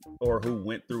or who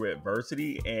went through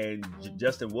adversity. And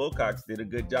Justin Wilcox did a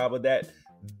good job of that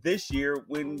this year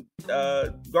when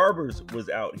Garbers was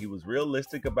out. He was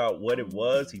realistic about what it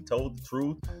was. He told the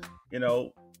truth.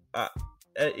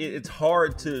 It's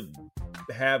hard to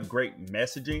have great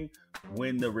messaging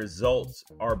when the results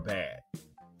are bad.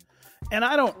 And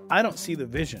I don't see the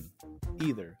vision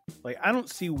either. I don't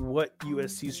see what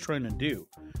USC is trying to do.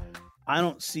 I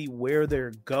don't see where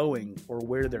they're going or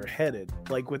where they're headed.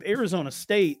 With Arizona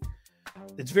State,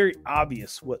 it's very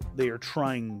obvious what they are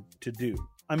trying to do.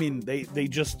 I mean, they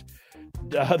just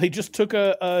took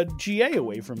a GA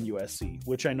away from USC,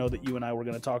 which I know that you and I were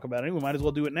going to talk about. We might as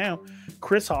well do it now.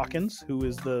 Chris Hawkins, who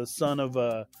is the son of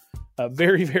a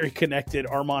very, very connected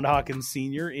Armand Hawkins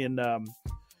Sr.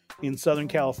 in Southern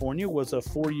California, was a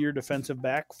 4-year defensive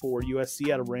back for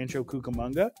USC out of Rancho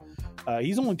Cucamonga.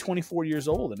 He's only 24 years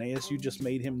old, and ASU just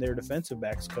made him their defensive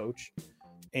backs coach.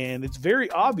 And it's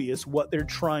very obvious what they're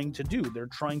trying to do. They're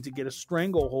trying to get a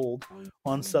stranglehold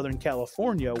on Southern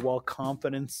California while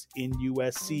confidence in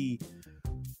USC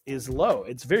is low.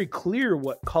 It's very clear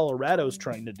what Colorado's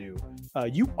trying to do.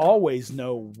 You always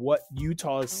know what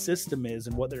Utah's system is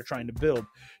and what they're trying to build.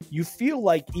 You feel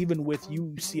like even with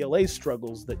UCLA's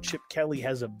struggles that Chip Kelly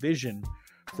has a vision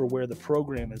for where the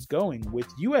program is going. With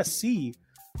USC,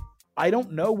 I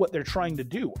don't know what they're trying to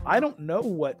do. I don't know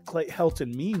what Clay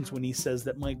Helton means when he says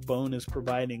that Mike Bohn is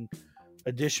providing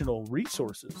additional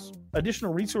resources.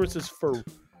 Additional resources for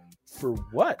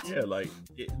what?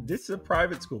 Yeah, this is a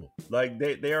private school.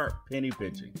 They aren't penny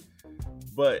pinching.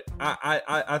 But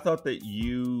I thought that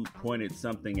you pointed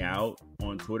something out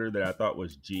on Twitter that I thought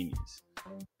was genius,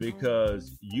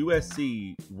 because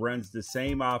USC runs the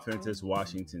same offense as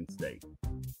Washington State.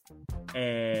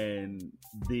 And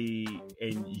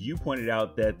you pointed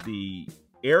out that the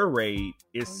air raid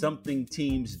is something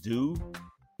teams do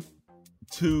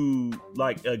to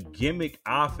a gimmick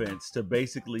offense to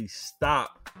basically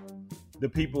stop the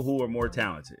people who are more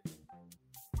talented,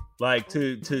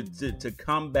 to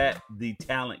combat the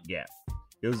talent gap.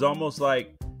 It was almost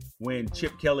like when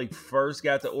Chip Kelly first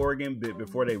got to Oregon,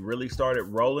 before they really started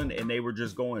rolling, and they were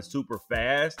just going super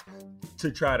fast to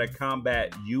try to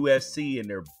combat USC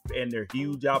and their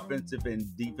huge offensive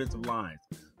and defensive lines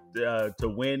to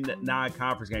win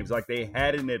non-conference games. They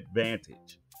had an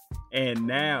advantage. And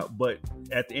now, but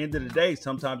at the end of the day,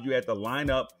 sometimes you had to line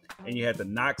up and you had to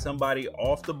knock somebody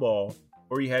off the ball,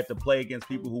 or you had to play against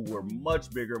people who were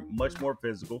much bigger, much more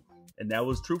physical. And that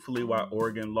was truthfully why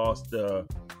Oregon lost the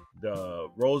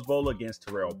Rose Bowl against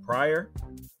Terrell Pryor.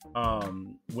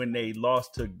 When they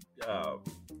lost to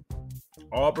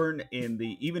Auburn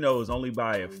even though it was only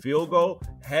by a field goal,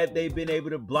 had they been able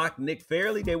to block Nick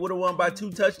Fairley, they would have won by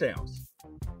 2 touchdowns.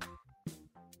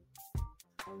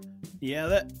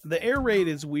 Yeah, the air raid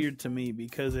is weird to me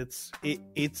because it's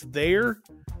there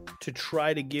to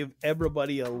try to give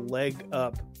everybody a leg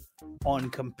up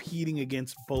on competing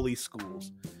against bully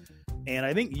schools. And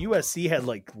I think USC had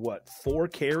 4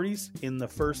 carries in the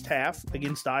first half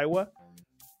against Iowa.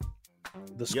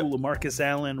 The school of Marcus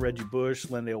Allen, Reggie Bush,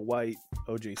 Lendale White,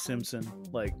 OJ Simpson,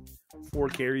 4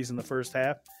 carries in the first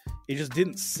half. It just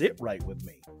didn't sit right with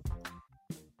me.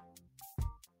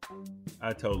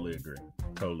 I totally agree.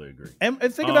 And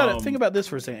think about it. Think about this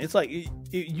for a second. It's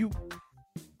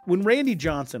when Randy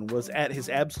Johnson was at his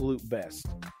absolute best,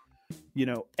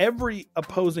 every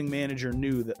opposing manager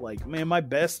knew that, my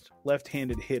best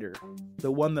left-handed hitter,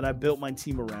 the one that I built my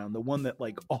team around, the one that,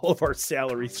 all of our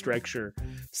salary structure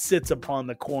sits upon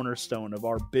the cornerstone of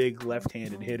our big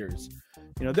left-handed hitters,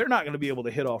 they're not going to be able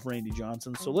to hit off Randy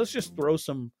Johnson. So let's just throw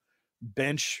some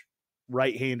bench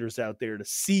right-handers out there to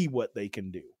see what they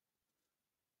can do.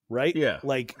 Right? Yeah.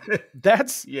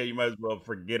 That's... Yeah, you might as well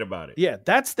forget about it. Yeah,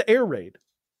 that's the air raid.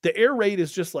 The air raid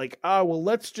is just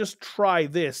let's just try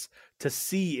this to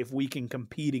see if we can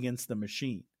compete against the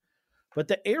machine. But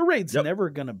the air raid's never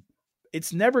gonna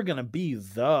be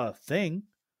the thing.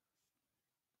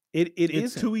 It's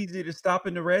isn't. Too easy to stop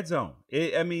in the red zone.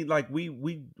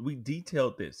 We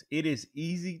detailed this. It is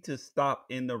easy to stop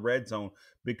in the red zone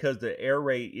because the air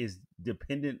raid is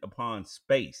dependent upon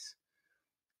space.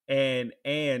 And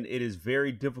it is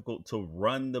very difficult to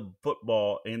run the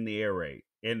football in the air raid.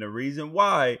 And the reason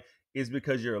why is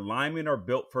because your linemen are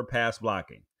built for pass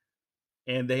blocking.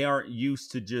 and they aren't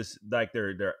used to just like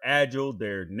they're agile,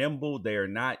 they're nimble, they are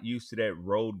not used to that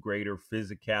road grader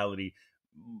physicality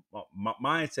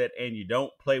mindset, and you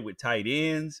don't play with tight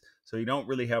ends, so you don't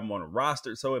really have them on a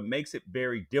roster, so it makes it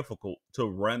very difficult to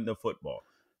run the football.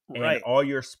 Right. And all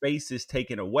your space is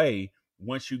taken away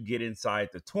once you get inside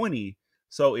the 20.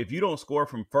 So if you don't score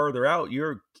from further out,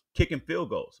 you're kicking field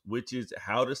goals, which is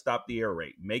how to stop the air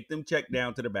raid. Make them check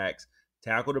down to the backs,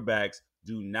 tackle the backs,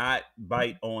 do not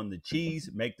bite on the cheese,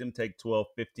 make them take 12,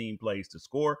 15 plays to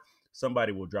score.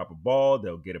 Somebody will drop a ball,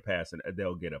 they'll get a pass, and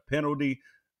they'll get a penalty,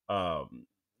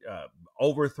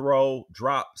 overthrow,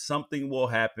 drop. Something will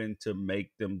happen to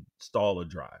make them stall a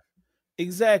drive.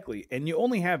 Exactly. And you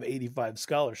only have 85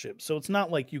 scholarships. So it's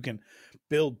not like you can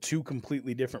build two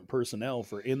completely different personnel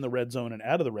for in the red zone and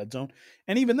out of the red zone.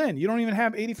 And even then, you don't even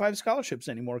have 85 scholarships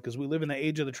anymore because we live in the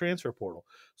age of the transfer portal.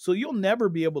 So you'll never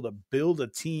be able to build a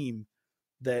team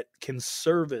that can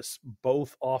service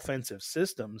both offensive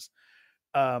systems.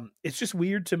 It's just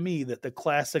weird to me that the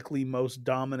classically most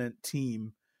dominant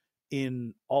team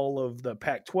in all of the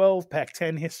Pac-12,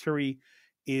 Pac-10 history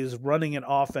is running an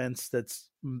offense that's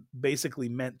basically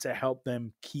meant to help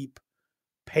them keep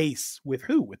pace with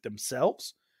who? With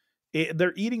themselves.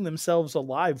 They're eating themselves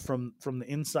alive from the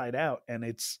inside out. And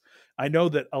I know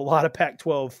that a lot of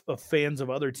Pac-12 fans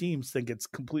of other teams think it's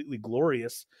completely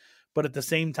glorious, but at the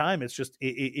same time, it's just,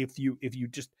 if you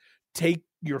just take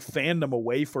your fandom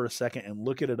away for a second and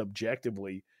look at it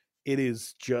objectively, it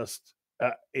is just,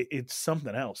 it's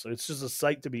something else. It's just a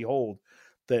sight to behold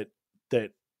that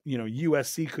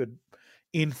USC could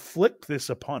inflict this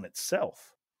upon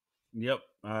itself. Yep,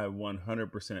 I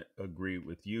 100% agree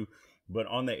with you. But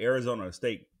on the Arizona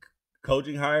State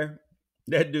coaching hire,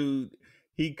 that dude,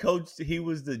 he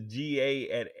was the GA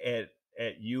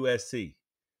at USC,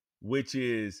 which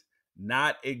is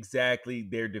not exactly,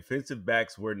 their defensive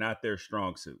backs were not their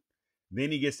strong suit.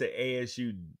 Then he gets the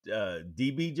ASU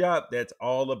DB job. That's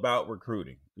all about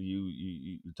recruiting.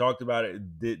 You talked about it.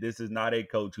 This is not a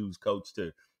coach who's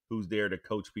there to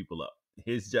coach people up.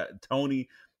 His job,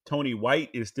 Tony White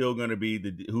is still going to be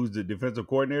who's the defensive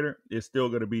coordinator, is still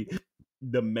going to be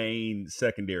the main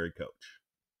secondary coach.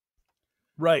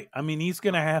 Right. I mean, he's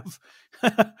going to have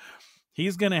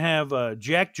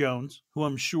Jack Jones, who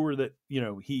I'm sure that,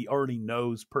 he already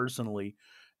knows personally,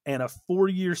 and a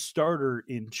 4-year starter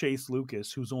in Chase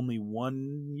Lucas, who's only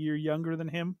 1 year younger than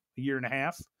him, a year and a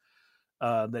half,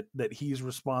 that he's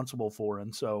responsible for.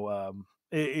 And so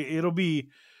it'll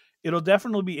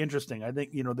definitely be interesting. I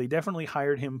think, they definitely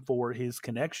hired him for his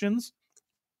connections,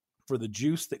 for the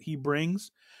juice that he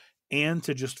brings, and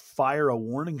to just fire a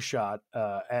warning shot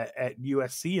at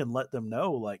USC and let them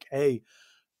know, like, hey,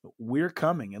 we're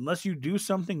coming. Unless you do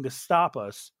something to stop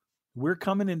us, we're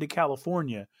coming into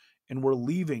California, and we're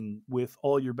leaving with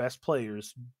all your best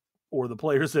players, or the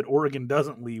players that Oregon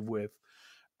doesn't leave with.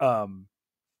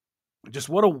 Just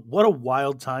what a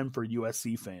wild time for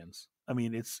USC fans. I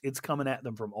mean, it's coming at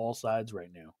them from all sides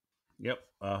right now. Yep,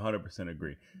 100%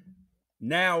 agree.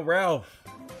 Now, Ralph,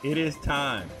 it is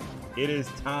time. It is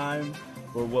time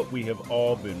for what we have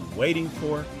all been waiting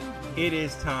for. It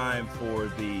is time for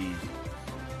the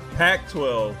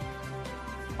Pac-12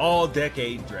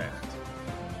 All-Decade Draft.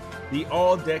 The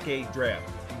All-Decade Draft.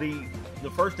 The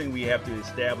first thing we have to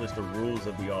establish the rules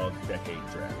of the All-Decade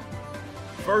Draft.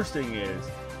 First thing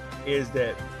is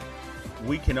that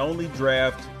we cannot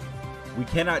draft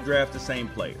the same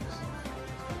players.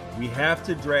 We have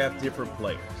to draft different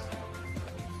players.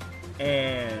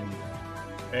 And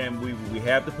we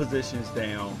have the positions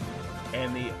down.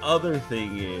 And the other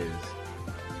thing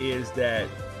is that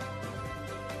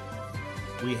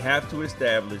we have to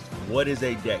establish what is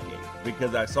a decade.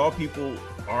 Because I saw people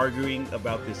arguing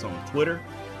about this on Twitter,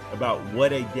 about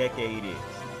what a decade is.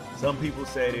 Some people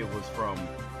said it was from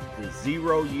the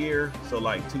 0 year, so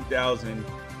like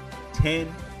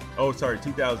 2010 to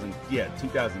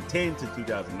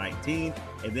 2019.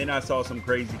 And then I saw some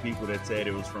crazy people that said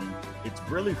it's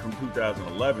really from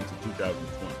 2011 to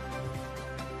 2020.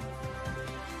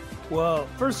 Well,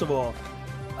 first of all,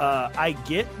 I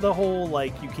get the whole,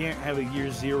 like, you can't have a year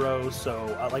 0,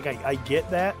 so I get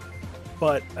that.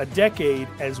 But a decade,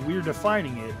 as we're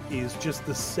defining it, is just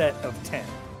the set of 10,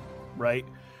 right?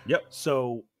 Yep.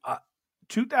 So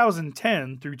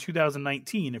 2010 through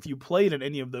 2019, if you played in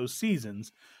any of those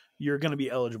seasons, you're going to be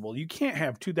eligible. You can't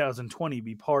have 2020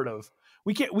 be part of.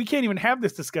 We can't even have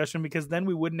this discussion, because then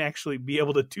we wouldn't actually be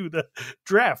able to do the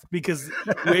draft, because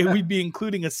we'd be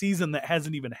including a season that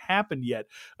hasn't even happened yet,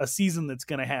 a season that's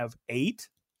going to have 8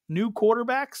 new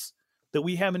quarterbacks that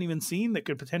we haven't even seen, that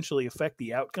could potentially affect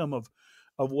the outcome of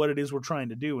of what it is we're trying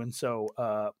to do. And so,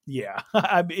 yeah,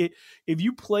 if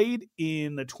you played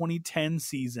in the 2010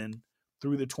 season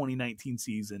through the 2019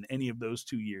 season, any of those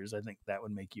 2 years, I think that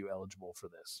would make you eligible for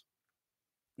this.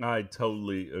 I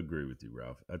totally agree with you,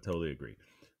 Ralph. I totally agree.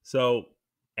 So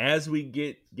as we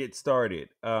get started,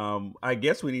 I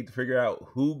guess we need to figure out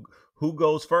who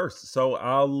goes first. So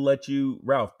I'll let you,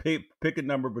 Ralph, pick a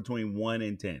number between 1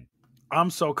 and 10. I'm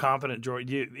so confident,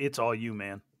 Jordan. It's all you,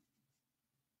 man.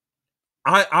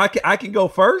 I can go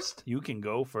first. You can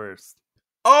go first.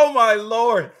 Oh my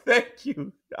Lord! Thank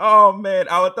you. Oh man,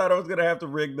 I thought I was gonna have to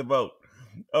rig the vote.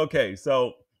 Okay,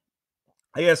 so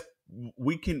I guess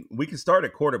we can start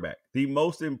at quarterback, the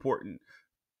most important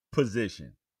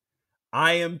position.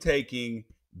 I am taking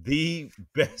the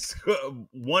best,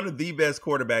 one of the best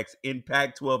quarterbacks in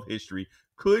Pac-12 history,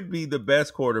 could be the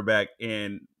best quarterback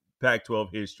in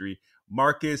Pac-12 history,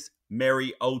 Marcus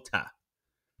Mariota.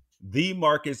 The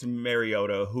Marcus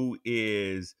Mariota, who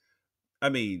is, I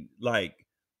mean, like,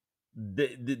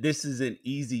 this is an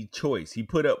easy choice. He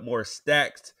put up more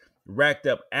stacks, racked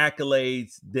up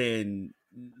accolades than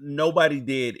nobody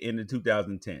did in the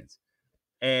 2010s.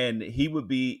 And he would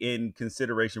be in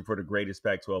consideration for the greatest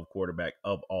Pac-12 quarterback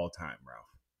of all time,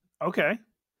 Ralph.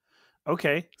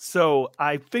 Okay. So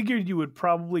I figured you would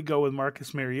probably go with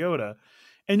Marcus Mariota,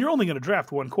 and you're only going to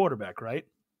draft one quarterback, right?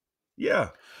 Yeah.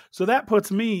 So that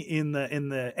puts me in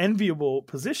the enviable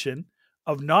position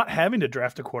of not having to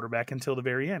draft a quarterback until the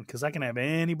very end, because I can have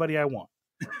anybody I want.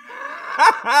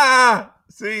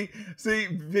 see,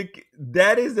 Vic,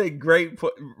 that is a great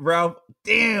point, Ralph.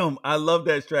 Damn, I love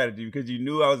that strategy because you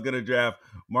knew I was going to draft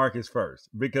Marcus first,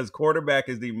 because quarterback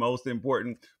is the most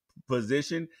important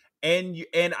position. And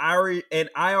I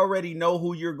already know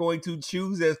who you're going to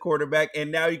choose as quarterback,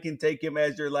 and now you can take him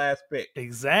as your last pick.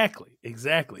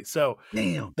 Exactly. So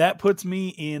damn, that puts me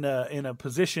in a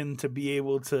position to be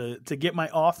able to get my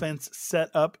offense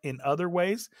set up in other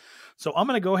ways. So I'm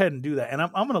going to go ahead and do that, and I'm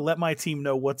going to let my team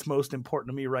know what's most important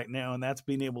to me right now, and that's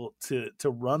being able to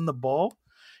run the ball.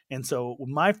 And so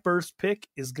my first pick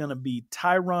is going to be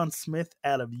Tyron Smith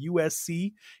out of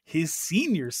USC. His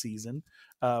senior season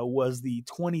was the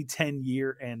 2010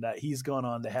 year, and he's gone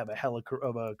on to have a hell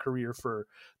of a career for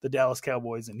the Dallas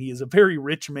Cowboys, and he is a very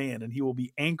rich man, and he will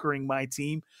be anchoring my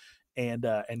team, and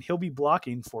he'll be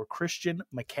blocking for Christian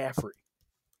McCaffrey.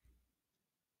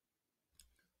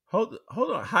 Hold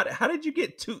on. How did you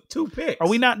get two picks? Are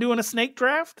we not doing a snake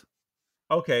draft?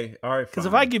 Okay, all right. Because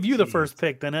if I give you the first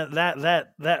pick, then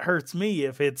that hurts me.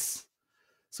 If it's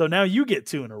so, now you get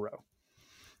 2 in a row.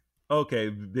 Okay,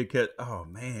 because oh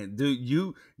man, dude,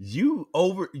 you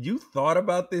thought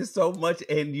about this so much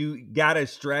and you got a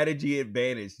strategy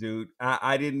advantage, dude.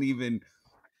 I didn't even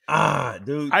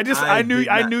dude. I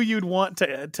knew you'd want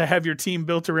to have your team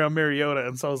built around Mariota,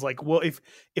 and so I was like, well,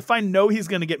 if I know he's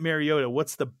going to get Mariota,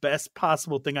 what's the best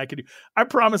possible thing I could do? I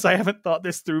promise I haven't thought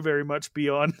this through very much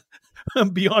beyond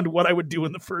what I would do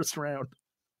in the first round.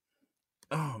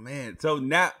 Oh man. So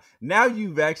now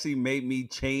you've actually made me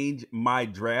change my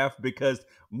draft, because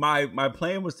my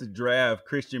plan was to draft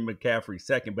Christian McCaffrey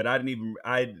second, but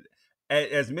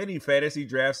as many fantasy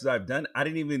drafts as I've done, I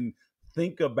didn't even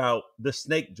think about the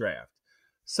snake draft.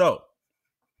 So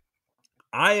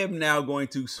I am now going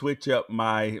to switch up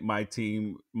my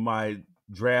team, my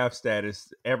draft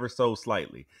status ever so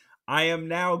slightly. I am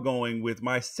now going with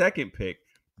my second pick,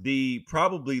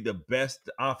 probably the best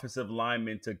offensive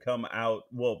lineman to come out.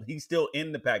 Well, he's still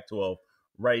in the Pac-12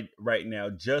 right now.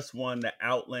 Just won the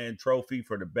Outland Trophy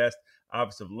for the best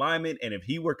offensive lineman, and if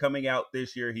he were coming out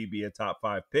this year, he'd be a top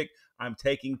 5 pick. I'm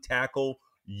taking tackle.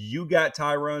 You got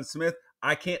Tyron Smith.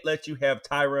 I can't let you have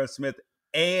Tyron Smith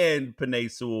and Penei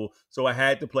Sewell, so I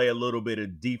had to play a little bit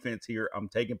of defense here. I'm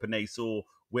taking Penei Sewell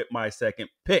with my second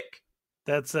pick.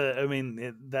 That's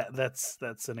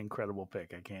that's an incredible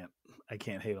pick. I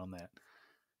can't hate on that.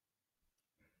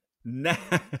 Now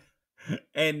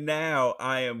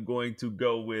I am going to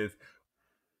go with,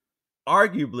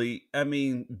 arguably,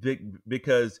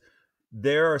 because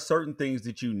there are certain things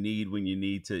that you need when you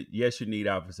need to. Yes, you need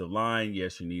offensive line.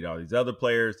 Yes, you need all these other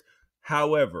players.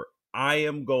 However, I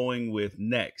am going with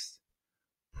next,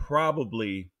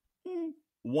 probably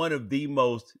one of the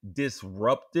most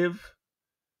disruptive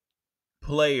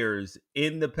players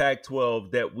in the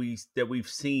Pac-12 that we've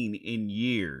seen in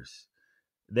years,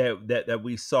 that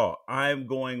we saw. I'm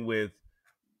going with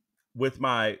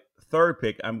my third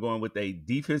pick. I'm going with a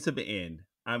defensive end.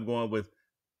 I'm going with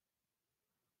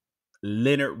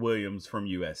Leonard Williams from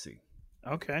USC.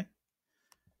 Okay.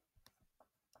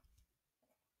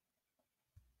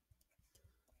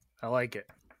 I like it.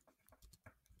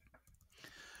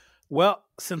 Well,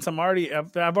 since I've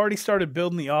already started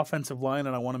building the offensive line,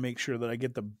 and I want to make sure that I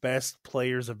get the best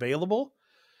players available.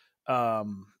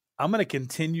 I'm going to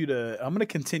continue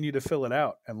to fill it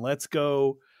out, and let's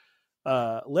go.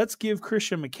 Let's give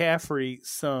Christian McCaffrey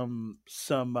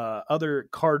some other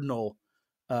Cardinal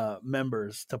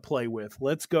members to play with.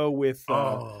 Let's go with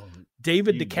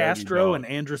David DeCastro and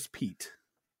Andrus Peat.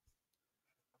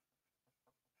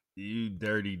 You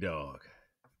dirty dog.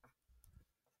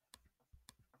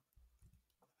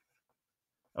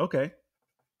 Okay.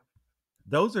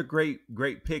 Those are great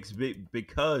picks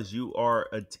because you are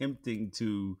attempting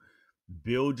to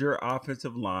build your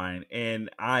offensive line. And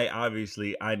I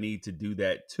need to do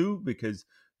that too, because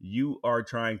you are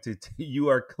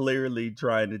clearly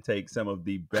trying to take some of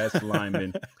the best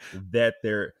linemen that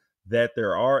there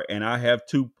are. And I have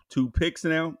two picks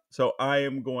now. So I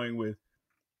am going with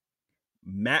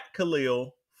Matt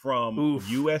Khalil from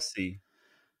USC.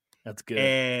 That's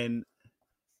good.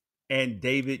 And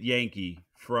David Yankee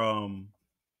from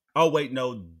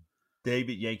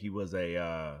David Yankee was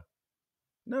a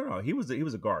he was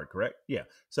a guard, correct? Yeah.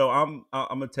 So I'm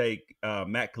gonna take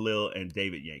Matt Khalil and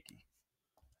David Yankee.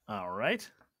 All right.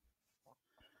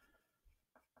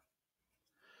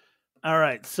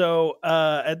 So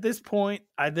at this point,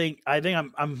 I think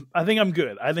I'm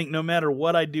good. I think no matter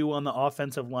what I do on the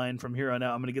offensive line from here on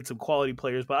out, I'm going to get some quality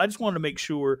players. But I just wanted to make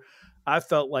sure I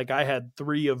felt like I had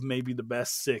 3 of maybe the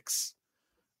best 6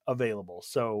 available.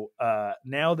 So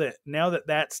now that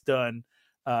that's done,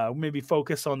 maybe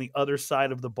focus on the other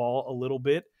side of the ball a little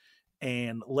bit,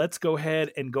 and let's go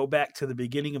ahead and go back to the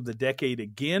beginning of the decade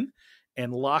again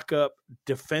and lock up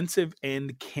defensive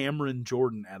end Cameron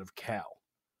Jordan out of Cal.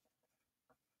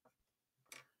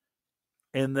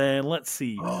 And then let's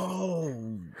see.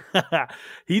 Oh,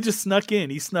 he just snuck in.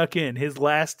 He snuck in. His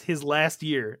last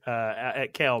year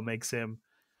at Cal makes him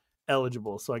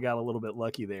eligible. So I got a little bit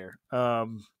lucky there.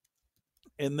 And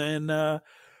then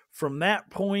from that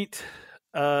point,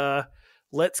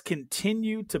 let's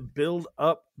continue to build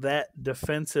up that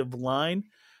defensive line.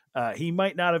 He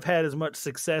might not have had as much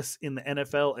success in the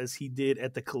NFL as he did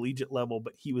at the collegiate level,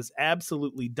 but he was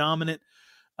absolutely dominant.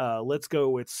 Let's go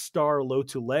with Star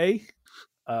Lotulelei,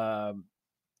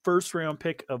 first round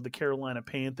pick of the Carolina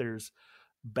Panthers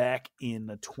back in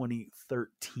the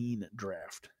 2013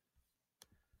 draft.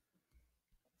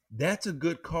 That's a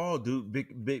good call, dude,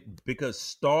 because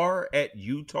Star at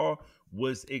Utah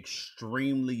was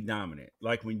extremely dominant.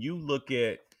 Like when you look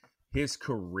at his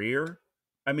career,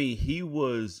 I mean, he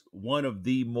was one of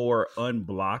the more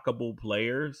unblockable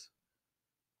players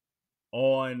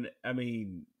on, I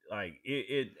mean, like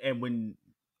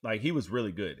he was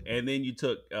really good. And then you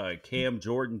took Cam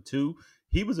Jordan too.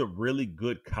 He was a really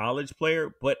good college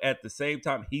player, but at the same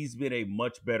time, he's been a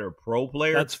much better pro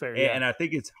player. That's fair. Yeah. And I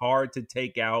think it's hard to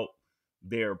take out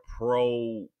their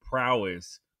pro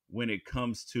prowess when it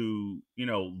comes to,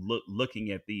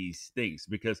 looking at these things,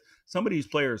 because some of these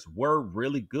players were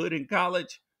really good in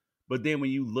college, but then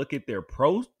when you look at their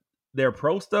pro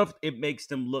stuff, it makes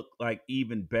them look like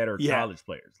even better college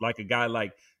players. Like a guy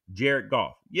like Jared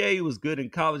Goff. Yeah, he was good in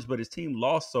college, but his team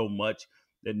lost so much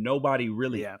that nobody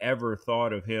really ever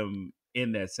thought of him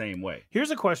in that same way.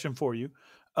 Here's a question for you,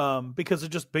 because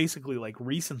it's just basically like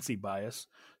recency bias.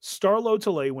 Star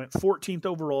Lotulelei went 14th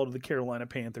overall to the Carolina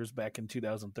Panthers back in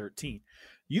 2013.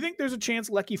 You think there's a chance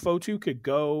Leki Fotu could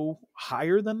go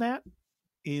higher than that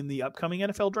in the upcoming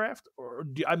NFL draft? Or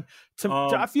I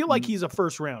feel like he's a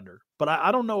first rounder, but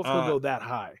I don't know if he'll go that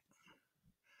high.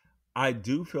 I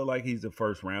do feel like he's a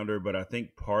first rounder, but I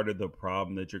think part of the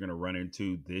problem that you're going to run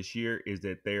into this year is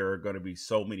that there are going to be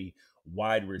so many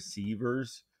wide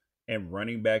receivers and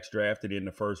running backs drafted in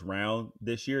the first round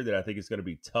this year that I think it's going to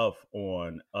be tough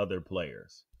on other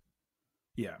players.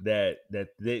 Yeah.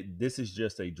 This is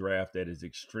just a draft that is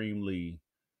extremely,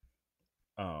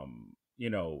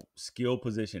 skill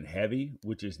position heavy,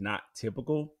 which is not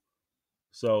typical.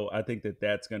 So I think that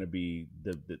that's going to be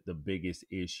the biggest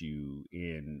issue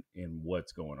in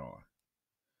what's going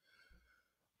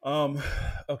on.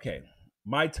 Okay,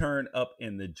 my turn up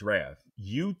in the draft.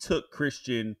 You took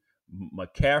Christian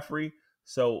McCaffrey,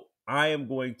 so I am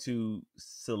going to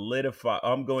solidify.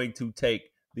 I'm going to take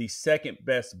the second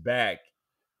best back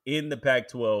in the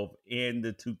Pac-12 in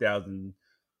the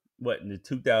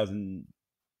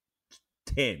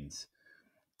 2010s,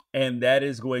 and that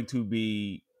is going to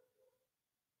be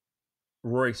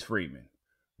Royce Freeman.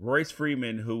 Royce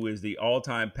Freeman, who is the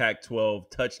all-time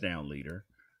Pac-12 touchdown leader.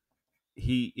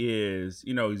 He is,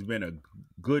 he's been a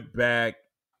good back.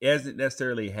 Hasn't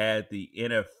necessarily had the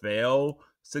NFL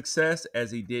success as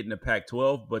he did in the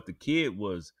Pac-12, but the kid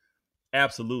was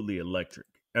absolutely electric.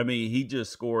 I mean, he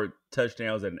just scored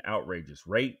touchdowns at an outrageous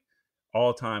rate.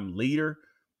 All-time leader.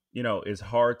 It's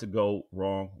hard to go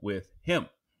wrong with him.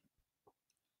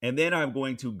 And then I'm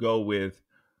going to go with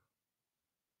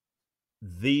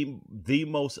the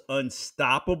most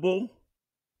unstoppable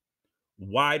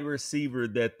wide receiver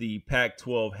that the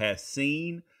Pac-12 has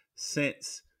seen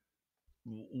since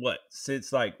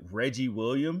like Reggie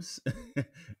Williams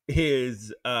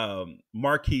is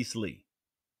Marquise Lee.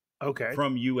 Okay.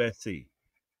 From USC.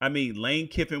 I mean, Lane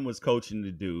Kiffin was coaching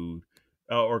the dude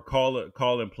or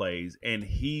calling plays, and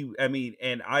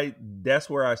that's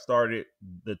where I started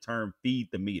the term feed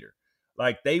the meter.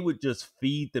 Like, they would just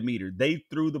feed the meter. They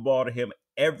threw the ball to him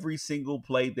every single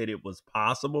play that it was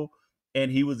possible, and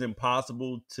he was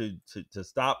impossible to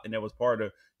stop. And that was part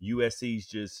of USC's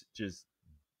just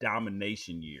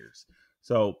domination years.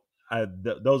 So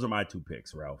those are my two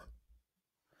picks, Ralph.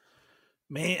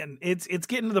 Man, it's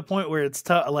getting to the point where it's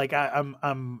tough. Like I'm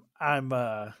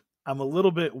a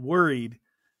little bit worried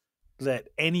that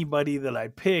anybody that I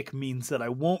pick means that I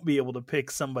won't be able to pick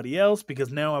somebody else,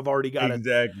 because now I've already got a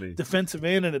defensive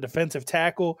end and a defensive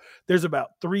tackle. There's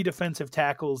about 3 defensive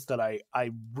tackles that I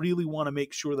really want to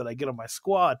make sure that I get on my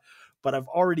squad, but I've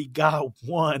already got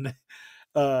one.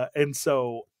 And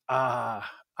so I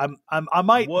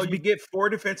might. Well, you get 4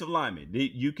 defensive linemen.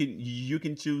 You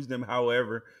can choose them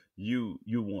however you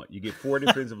want. You get 4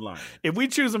 defensive linemen. If we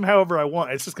choose them however I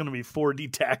want, it's just going to be 4 D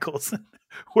tackles.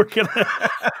 We're going to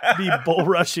be bull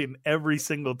rushing every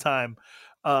single time.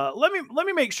 Let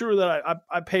me make sure that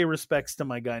I pay respects to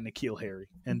my guy N'Keal Harry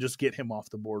and just get him off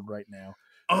the board right now.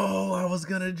 Oh, I was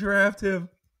going to draft him.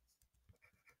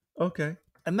 Okay.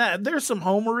 And that there's some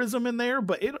homerism in there,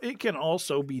 but it can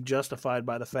also be justified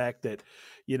by the fact that,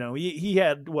 he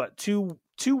had two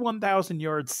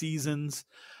 1,000-yard seasons.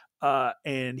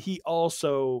 And he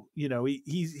also,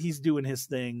 he's doing his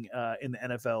thing in the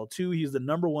NFL too. He's the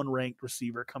number 1 ranked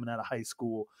receiver coming out of high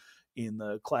school in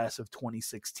the class of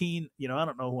 2016. I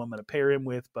don't know who I'm going to pair him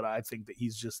with, but I think that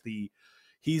he's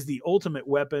the ultimate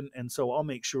weapon. And so I'll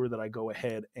make sure that I go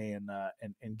ahead and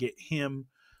get him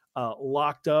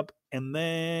locked up. And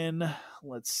then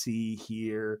let's see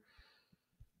here.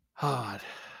 God,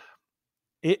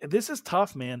 this is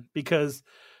tough, man, because,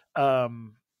 all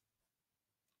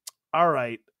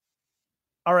right.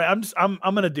 I'm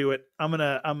going to do it. I'm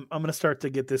going to start to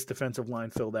get this defensive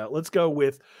line filled out. Let's go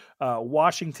with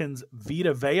Washington's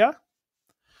Vita Vea,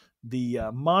 the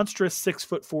monstrous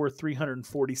 6'4",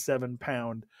 347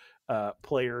 pound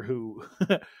player who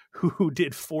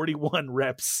did 41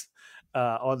 reps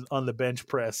on the bench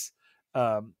press.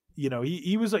 He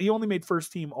only made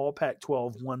first team all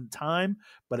Pac-12 one time,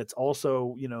 but it's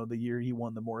also, the year he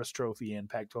won the Morris Trophy and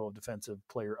Pac-12 Defensive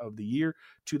Player of the Year.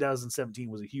 2017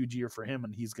 was a huge year for him,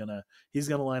 and he's gonna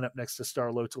line up next to Star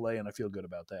Lotulelei, and I feel good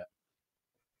about that.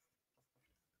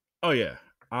 Oh yeah,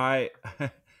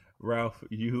 Ralph,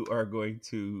 you are going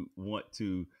to want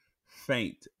to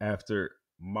faint after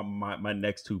my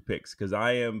next 2 picks, because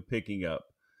I am picking up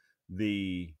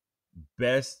the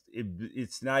best.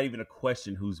 It's not even a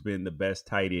question who's been the best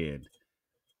tight end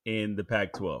in the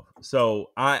Pac-12.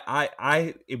 So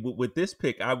with this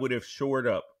pick, I would have shored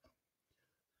up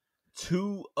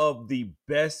 2 of the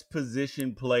best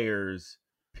position players,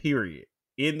 period,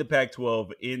 in the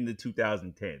Pac-12 in the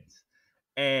 2010s.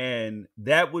 And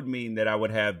that would mean that I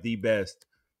would have the best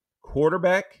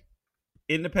quarterback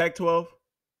in the Pac-12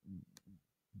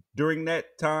 during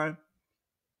that time,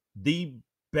 the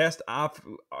best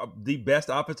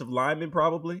offensive lineman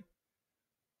probably,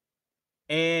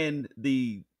 and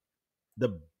the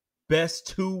best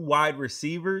 2 wide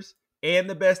receivers and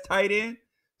the best tight end.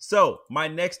 So my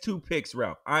next 2 picks,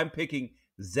 Ralph, I'm picking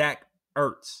Zach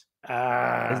Ertz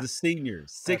as a senior,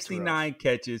 69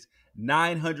 catches,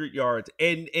 900 yards,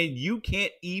 and you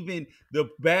can't even the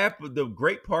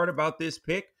great part about this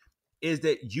pick is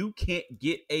that you can't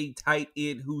get a tight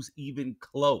end who's even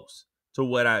close to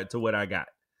what I got.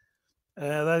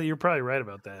 You're probably right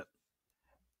about that.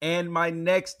 And my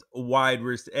next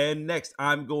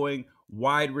I'm going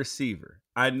wide receiver.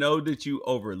 I know that you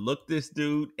overlooked this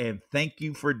dude, and thank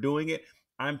you for doing it.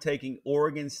 I'm taking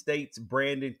Oregon State's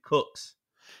Brandon Cooks.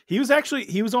 He was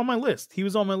on my list.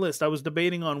 I was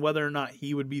debating on whether or not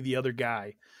he would be the other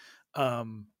guy.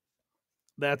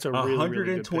 That's a really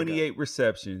 128 really good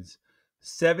receptions,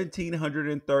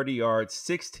 1,730 yards,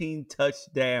 16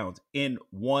 touchdowns in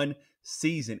one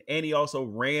season. And he also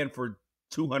ran for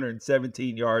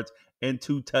 217 yards and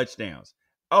 2 touchdowns.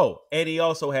 Oh, and he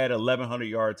also had 1,100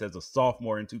 yards as a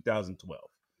sophomore in 2012.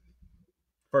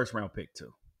 First round pick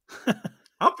too.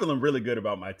 I'm feeling really good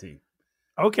about my team.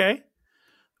 Okay.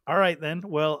 All right then.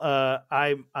 Well,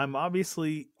 I'm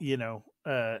obviously,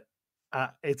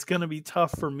 it's going to be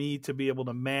tough for me to be able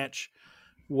to match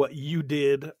what you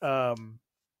did at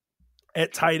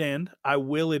tight end. I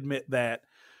will admit that.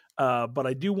 But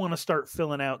I do want to start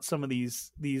filling out some of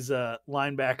these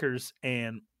linebackers,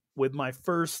 and with my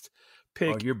first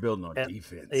pick, you're building on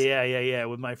defense. Yeah.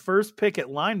 With my first pick at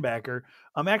linebacker,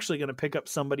 I'm actually going to pick up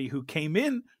somebody who came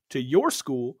in to your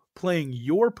school playing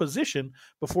your position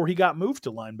before he got moved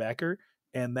to linebacker,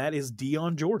 and that is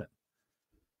Dion Jordan.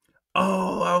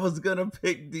 Oh, I was gonna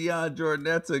pick Dion Jordan.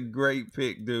 That's a great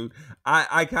pick, dude.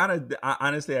 I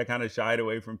honestly shied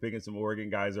away from picking some Oregon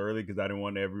guys early because I didn't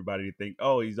want everybody to think,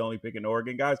 oh, he's only picking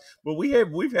Oregon guys. But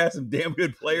we've had some damn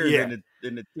good players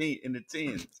in the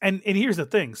teams. And here's the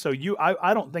thing. So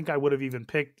I don't think I would have even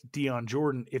picked Dion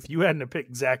Jordan if you hadn't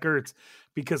picked Zach Ertz,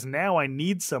 because now I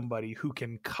need somebody who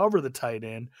can cover the tight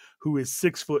end, who is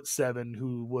 6'7",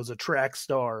 who was a track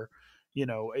star.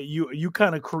 You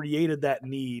kind of created that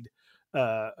need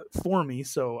for me,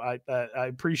 so I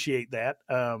appreciate that.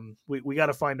 We got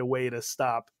to find a way to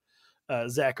stop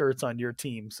Zach Ertz on your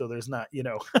team, so there's not,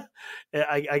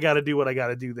 I got to do what I got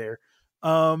to do there.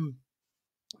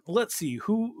 Let's see,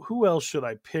 who else should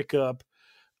I pick up?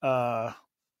 I'm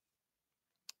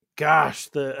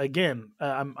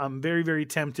very, very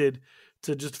tempted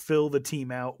to just fill the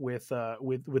team out with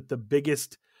the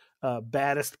biggest,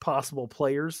 baddest possible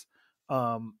players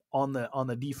on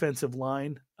the defensive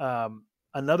line.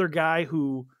 Another guy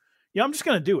who, I'm just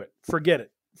going to do it. Forget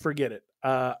it.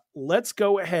 Let's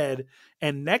go ahead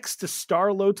and next to Star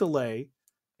Lotulelei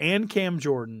and Cam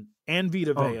Jordan and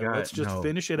Vita Vea, let's just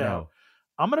finish it out.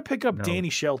 I'm going to pick up Danny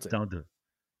Shelton. Don't do it.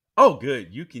 Oh,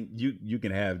 good. You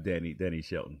can have Danny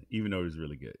Shelton, even though he was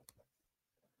really good.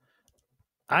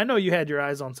 I know you had your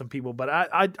eyes on some people, but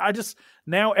I just,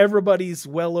 now everybody's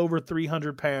well over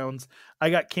 300 pounds. I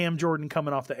got Cam Jordan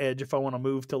coming off the edge if I want to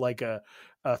move to like a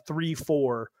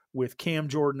 3-4 with Cam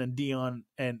Jordan and Dion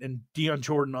and Dion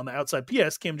Jordan on the outside.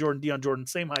 P.S. Cam Jordan, Dion Jordan,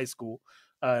 same high school.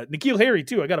 N'Keal Harry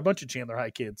too. I got a bunch of Chandler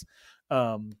High kids.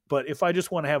 But if I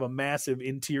just want to have a massive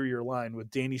interior line with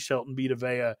Danny Shelton, Vita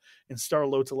Vea, and Star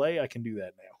Lotulelei, I can do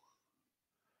that now.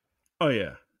 Oh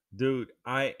yeah, dude,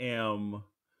 I am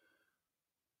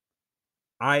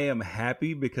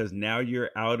happy because now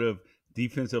you're out of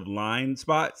defensive line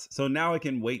spots. So now I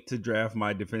can wait to draft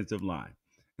my defensive line.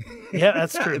 Yeah,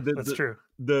 that's true. That's true.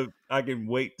 I can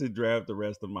wait to draft the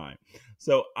rest of mine.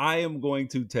 So I am going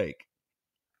to take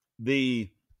the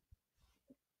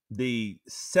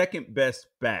second best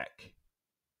back.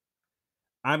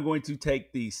 I'm going to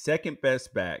take the second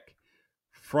best back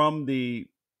from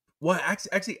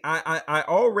actually I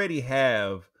already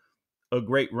have a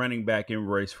great running back in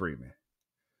Royce Freeman.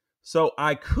 So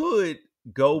I could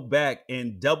go back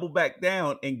and double back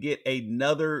down and get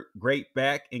another great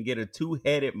back and get a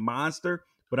two-headed monster,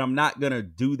 but I'm not going to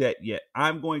do that yet.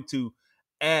 I'm going to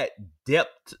add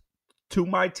depth to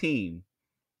my team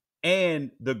and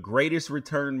the greatest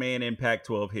return man in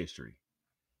Pac-12 history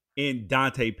in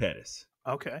Dante Pettis.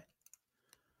 Okay.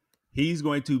 He's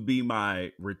going to be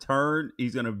my return.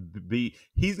 He's going to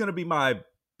be my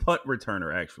punt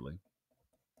returner, actually.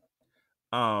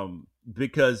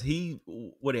 Because he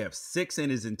would have 6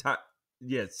 in his entire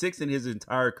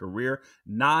career,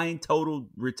 9 total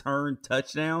return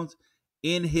touchdowns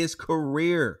in his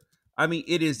career. I mean,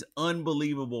 it is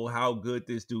unbelievable how good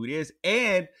this dude is.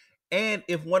 And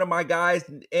if one of my guys,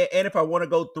 and if I want to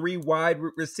go 3 wide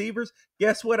receivers,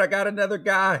 guess what? I got another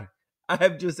guy. I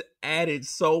have just added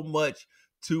so much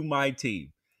to my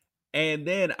team. And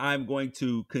then I'm going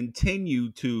to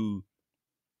continue to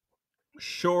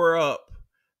shore up.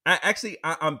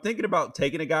 I'm thinking about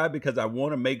taking a guy because I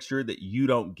want to make sure that you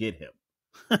don't get him.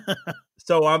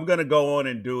 So I'm going to go on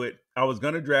and do it. I was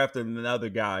going to draft another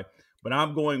guy, but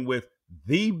I'm going with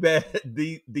the best,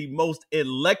 the most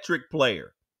electric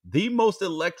player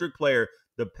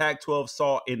the Pac-12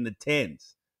 saw in the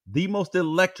 10s. The most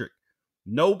electric.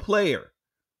 No player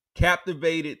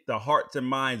captivated the hearts and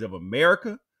minds of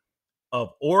America,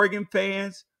 of Oregon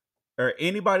fans, or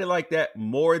anybody like that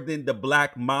more than the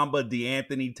Black Mamba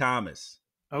DeAnthony Thomas.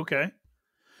 Okay.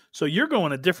 So you're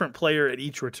going a different player at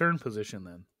each return position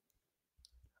then?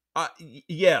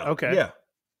 Yeah. Okay. Yeah.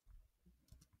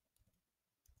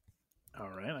 All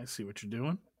right. I see what you're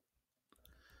doing.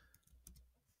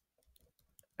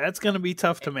 That's going to be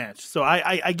tough to match. So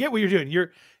I get what you're doing.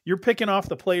 You're picking off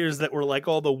the players that were like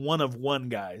all the one-of-one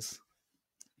guys.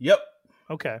 Yep.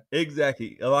 Okay.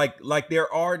 Exactly. Like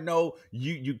there are no,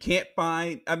 you can't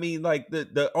find, I mean, like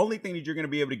the only thing that you're going to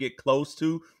be able to get close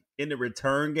to in the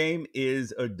return game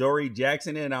is Adoree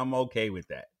Jackson, and I'm okay with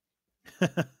that.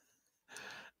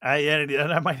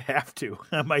 I might have to.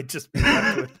 I might just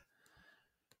have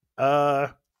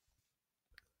to.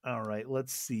 All right,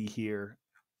 let's see here.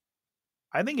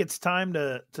 I think it's time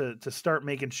to start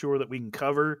making sure that we can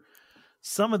cover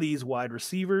some of these wide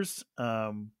receivers.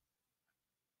 And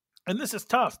this is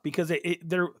tough because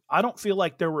I don't feel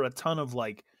like there were a ton of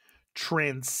like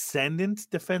transcendent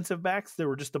defensive backs. There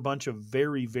were just a bunch of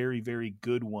very, very, very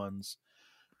good ones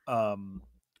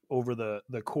over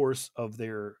the course of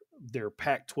their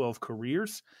Pac-12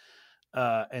 careers.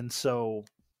 And so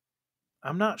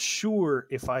I'm not sure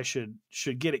if I should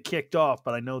get it kicked off,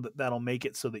 but I know that that'll make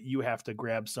it so that you have to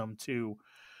grab some too.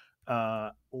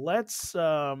 Let's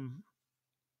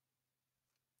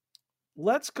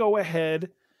go ahead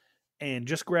and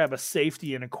just grab a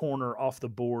safety and a corner off the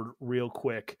board real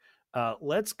quick.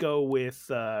 Let's go with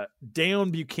Deone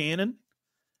Bucannon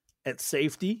at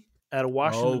safety out of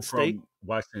Washington State.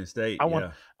 Washington State. I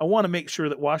want to make sure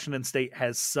that Washington State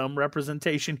has some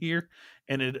representation here,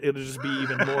 and it'll just be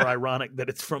even more ironic that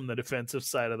it's from the defensive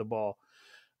side of the ball.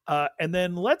 And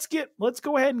then let's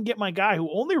go ahead and get my guy who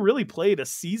only really played a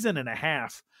season and a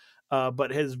half,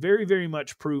 but has very, very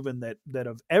much proven that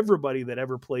of everybody that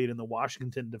ever played in the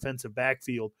Washington defensive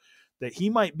backfield, that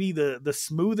he might be the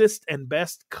smoothest and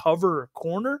best cover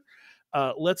corner.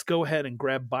 Let's go ahead and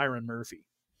grab Byron Murphy.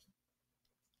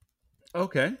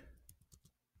 Okay.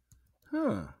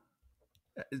 Huh.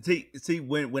 See,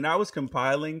 when I was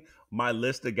compiling my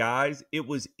list of guys, it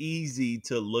was easy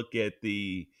to look at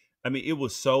it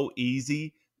was so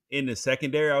easy in the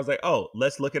secondary. I was like, oh,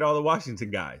 let's look at all the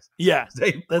Washington guys. Yeah,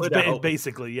 that's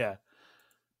basically, yeah.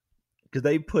 Because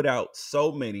they put out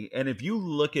so many. And if you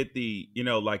look at the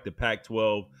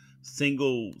Pac-12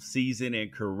 single season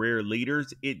and career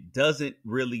leaders, it doesn't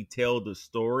really tell the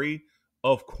story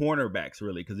of cornerbacks,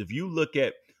 really. Because if you look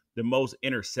at the most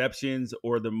interceptions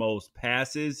or the most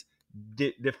passes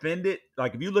defended,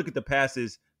 like if you look at the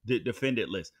passes defended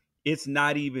list, it's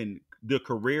not even the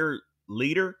career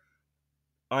leader.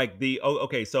 Like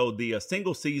so the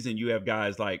single season, you have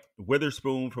guys like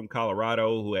Witherspoon from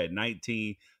Colorado who had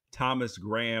 19, Thomas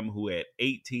Graham who had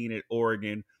 18 at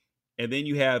Oregon, and then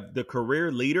you have the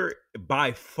career leader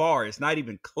by far, it's not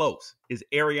even close, is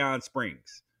Arion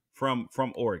Springs from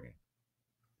Oregon.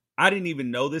 I didn't even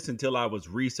know this until I was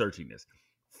researching this.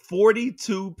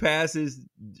 42 passes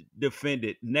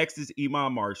defended. Next is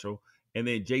Iman Marshall, and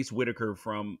then Jace Whitaker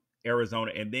from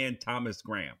Arizona, and then Thomas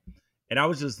Graham. And I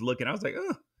was just looking. I was like,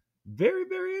 oh, very,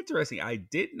 very interesting. I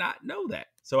did not know that.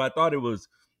 So I thought it was,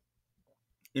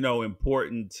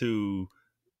 important to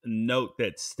note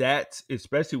that stats,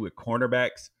 especially with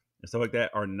cornerbacks and stuff like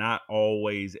that, are not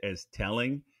always as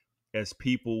telling as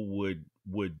people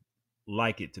would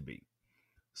like it to be.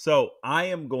 So I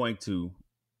am going to,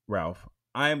 Ralph,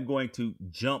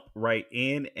 jump right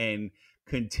in and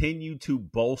continue to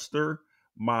bolster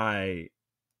my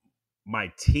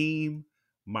team,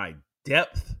 my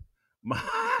depth,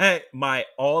 my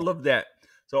all of that.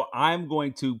 So I'm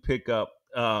going to pick up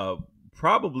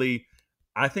probably,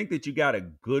 I think that you got a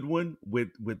good one with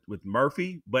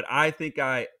Murphy, but I think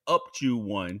I upped you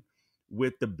one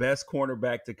with the best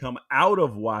cornerback to come out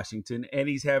of Washington, and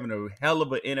he's having a hell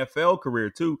of an NFL career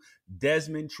too,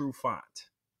 Desmond Trufant.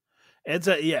 That's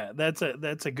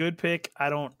a good pick. I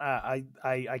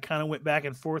kind of went back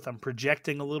and forth. I'm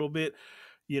projecting a little bit.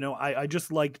 I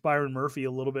just liked Byron Murphy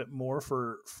a little bit more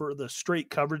for the straight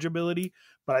coverage ability,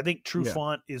 but I think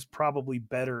Trufant is probably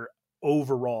better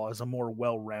overall as a more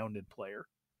well-rounded player.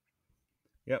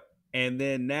 Yep. And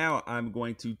then now I'm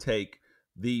going to take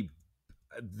this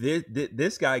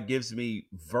guy gives me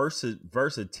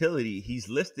versatility. He's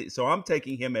listed, so I'm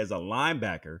taking him as a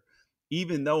linebacker.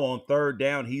 Even though on third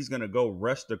down he's going to go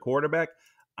rush the quarterback,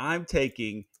 I'm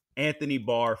taking Anthony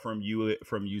Barr from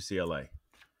UCLA.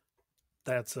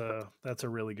 That's a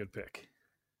really good pick.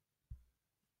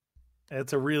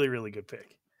 It's a really, really good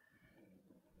pick.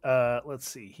 Let's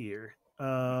see here.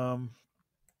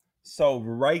 So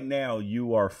right now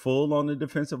you are full on the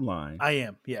defensive line. I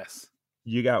am, yes.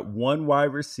 You got one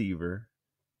wide receiver,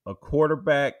 a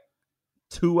quarterback,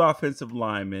 2 offensive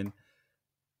linemen.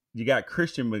 You got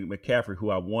Christian McCaffrey, who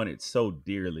I wanted so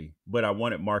dearly, but I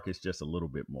wanted Marcus just a little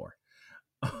bit more.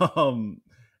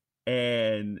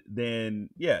 And then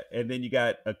you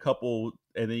got a couple,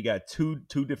 and then you got two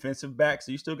defensive backs.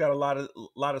 So you still got a lot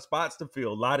of spots to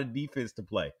fill, a lot of defense to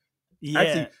play. Yeah,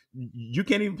 actually, you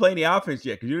can't even play any offense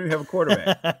yet because you don't even have a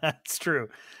quarterback. That's true.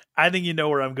 I think you know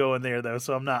where I'm going there, though.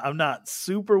 So I'm not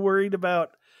super worried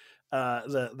about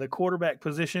the quarterback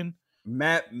position.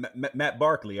 Matt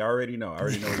Barkley. I already know. Where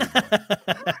you're going.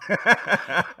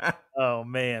 Oh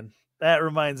man, that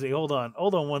reminds me. Hold on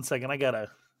 1 second. I gotta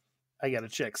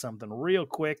check something real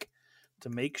quick to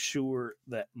make sure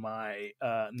that my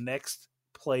next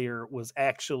player was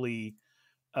actually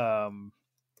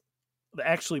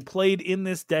played in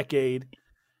this decade.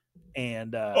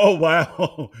 And oh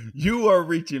wow, you are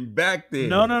reaching back there.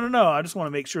 No. I just want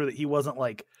to make sure that he wasn't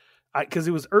like, because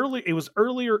it was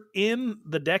earlier in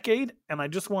the decade, and I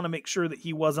just want to make sure that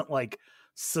he wasn't like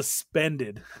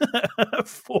suspended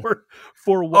for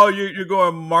what? Oh, you're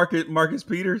going Marcus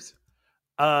Peters?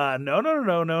 No,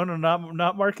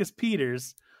 not Marcus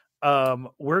Peters.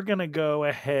 We're gonna go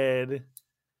ahead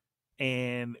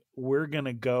and we're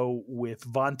gonna go with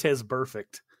Vontaze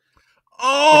Burfict.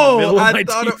 Oh, I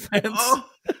thought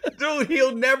dude,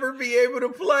 he'll never be able to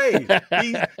play.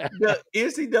 He's the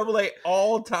NCAA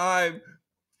all-time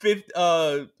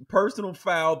personal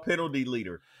foul penalty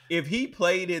leader. If he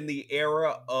played in the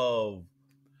era of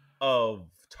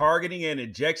targeting and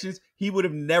ejections, he would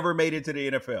have never made it to the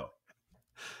NFL.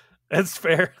 That's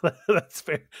fair. That's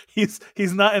fair. He's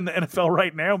not in the NFL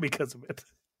right now because of it.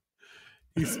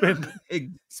 He spent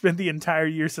the entire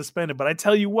year suspended. But I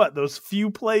tell you what, those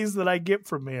few plays that I get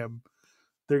from him,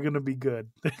 they're going to be good.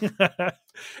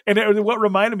 And what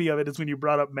reminded me of it is when you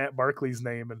brought up Matt Barkley's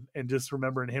name and just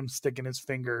remembering him sticking his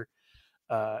finger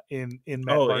in Matt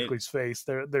Barkley's face.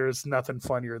 There's nothing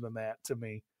funnier than that to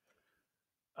me.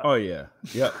 Oh, yeah.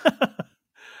 Yep.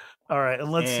 All right.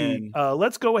 And let's see.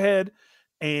 Let's go ahead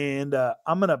and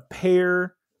I'm going to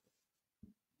pair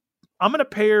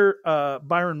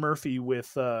Byron Murphy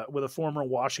with a former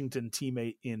Washington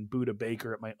teammate in Budda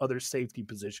Baker at my other safety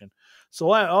position. So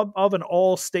I'll have an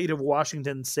all state of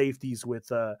Washington safeties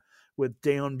with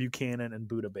Deion Buchanan and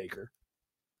Budda Baker.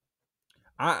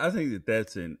 I think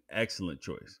that's an excellent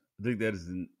choice. I think that is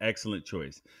an excellent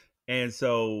choice. And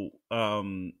so,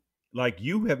 like,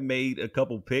 you have made a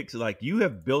couple picks. Like, you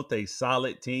have built a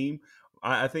solid team.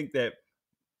 I think that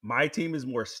my team is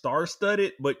more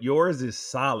star-studded, but yours is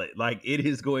solid. Like, it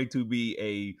is going to be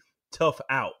a tough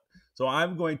out. So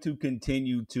I'm going to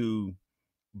continue to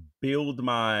build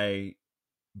my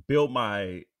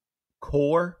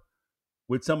core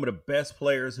with some of the best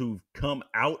players who've come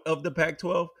out of the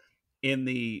Pac-12 in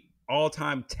the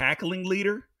all-time tackling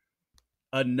leader.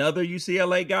 Another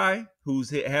UCLA guy who's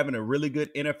having a really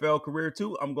good NFL career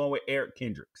too. I'm going with Eric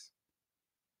Kendricks.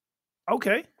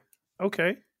 Okay.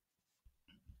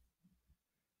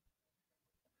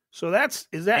 So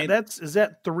is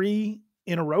that 3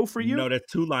 in a row for you? No, that's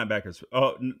 2 linebackers.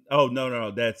 Oh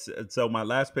no. That's so my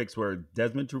last picks were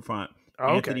Desmond Trufant,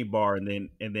 Anthony Barr, and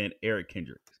then Eric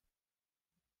Kendricks.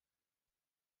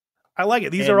 I like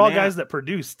it. These are all guys that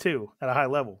produce too at a high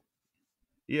level.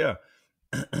 Yeah.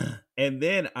 And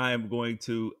then I'm going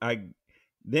to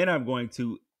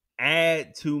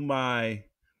add to my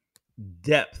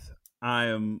depth. I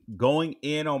am going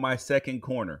in on my second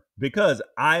corner because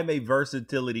I'm a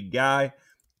versatility guy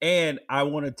and I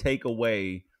want to take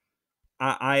away.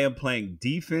 I am playing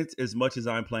defense as much as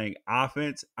I'm playing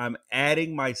offense. I'm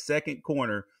adding my second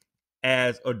corner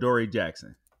as Adoree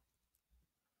Jackson.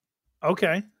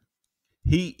 Okay.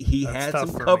 He had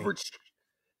some coverage.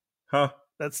 Huh?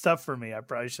 That's tough for me. I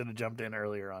probably should have jumped in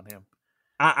earlier on him.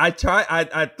 I tried.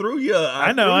 I threw you.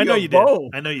 I know you did.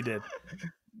 I know you did.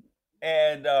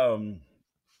 And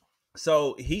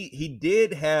so he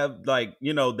did have, like,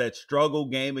 that struggle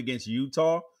game against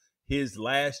Utah his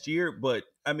last year. But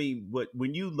I mean,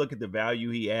 when you look at the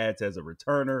value he adds as a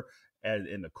returner, as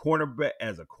a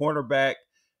cornerback,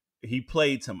 he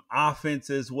played some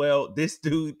offense as well. This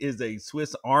dude is a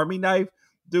Swiss Army knife,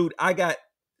 dude.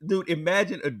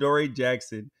 Imagine Adoree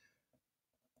Jackson,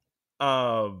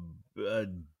 DeAnthony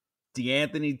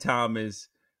Thomas,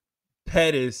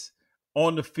 Pettis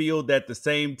on the field at the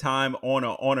same time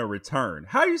on a return.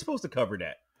 How are you supposed to cover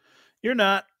that? You're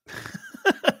not.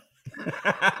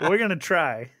 We're gonna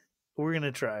try,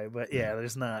 but yeah,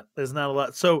 there's not a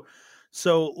lot. So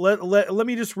let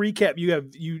me just recap.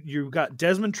 You've got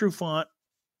Desmond Trufant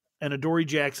and Adoree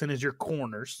Jackson as your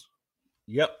corners.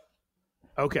 Yep.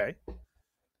 Okay.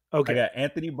 I got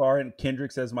Anthony Barr and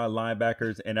Kendricks as my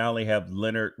linebackers, and I only have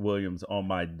Leonard Williams on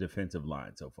my defensive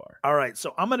line so far. All right,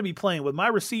 so I'm going to be playing with my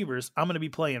receivers. I'm going to be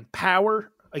playing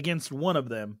power against one of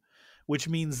them, which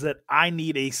means that I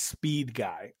need a speed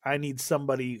guy. I need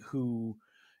somebody who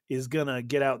is going to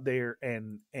get out there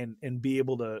and be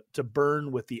able to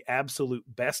burn with the absolute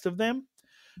best of them,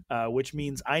 which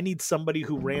means I need somebody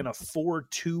who ran a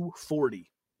 4.2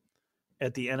 40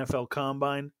 at the NFL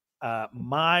Combine. John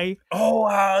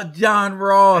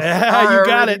Ross. Yeah, you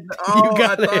got it.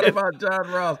 I thought about John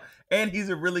Ross, and he's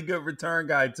a really good return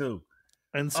guy too.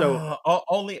 And so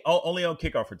only on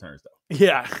kickoff returns though.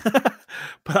 Yeah.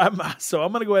 But I'm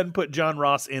going to go ahead and put John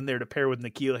Ross in there to pair with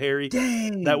N'Keal Harry.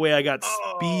 Dang. That way I got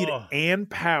speed and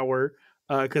power,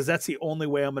 because that's the only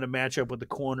way I'm going to match up with the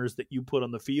corners that you put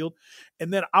on the field.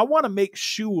 And then I want to make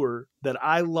sure that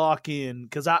I lock in,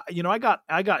 because I got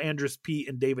Andrus Peat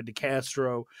and David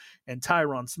DeCastro and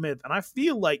Tyron Smith, and I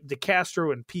feel like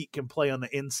DeCastro and Peat can play on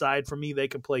the inside for me. They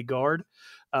can play guard,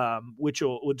 which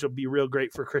will be real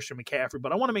great for Christian McCaffrey.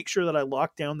 But I want to make sure that I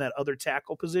lock down that other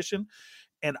tackle position,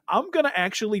 and I'm going to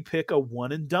actually pick a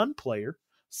one and done player,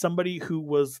 somebody who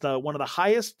was one of the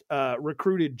highest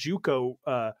recruited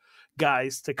JUCO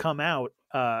guys to come out,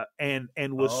 and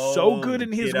was so good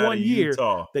in his 1 year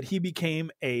that he became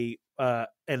an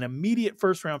immediate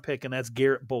first round pick, and that's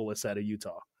Garrett Bolles out of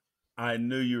Utah. I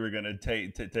knew you were going to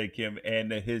take him,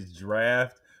 and his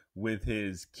draft with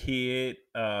his kid,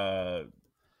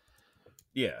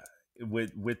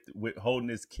 with holding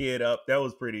his kid up, that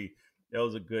was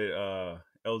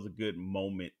a good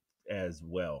moment as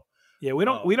well. Yeah, we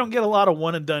don't get a lot of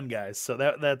one and done guys, so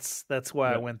that's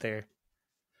why I went there.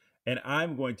 And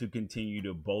I'm going to continue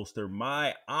to bolster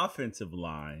my offensive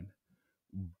line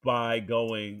by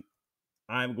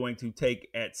I'm going to take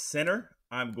at center,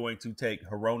 I'm going to take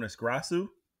Hronis Grasu.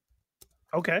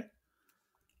 Okay.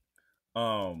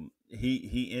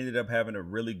 He ended up having a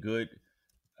really good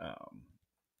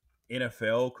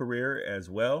NFL career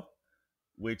as well,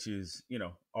 which is,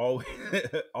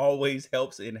 always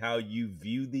helps in how you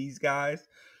view these guys.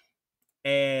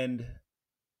 And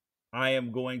I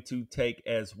am going to take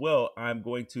as well, I'm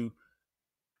going to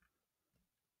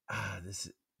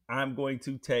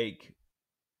take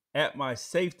at my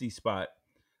safety spot,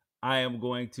 I am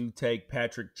going to take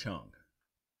Patrick Chung.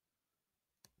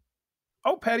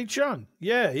 Oh, Patty Chung.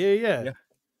 Yeah.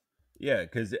 Yeah,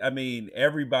 because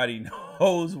everybody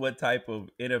knows what type of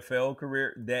NFL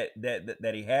career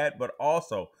that he had, but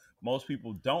also most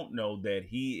people don't know that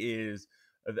he is,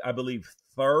 I believe,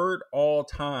 third all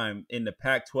time in the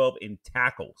Pac-12 in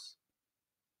tackles,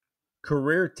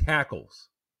 career tackles,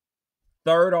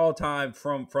 third all time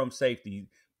from safety.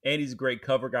 And he's a great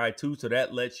cover guy too, so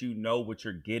that lets you know what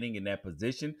you're getting in that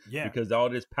position. Yeah. Because all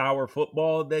this power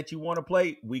football that you want to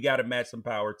play, we got to match some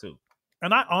power too.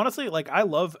 And I honestly, I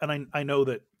love, and I know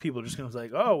that people are just going to say,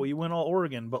 oh, well, you went all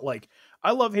Oregon, but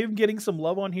I love him getting some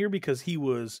love on here because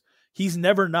he's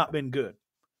never not been good,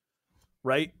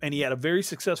 right? And he had a very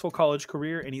successful college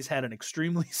career, and he's had an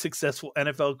extremely successful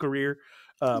NFL career,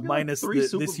 minus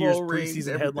this year's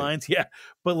preseason headlines. Yeah,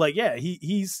 but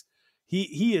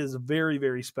he is very,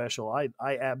 very special.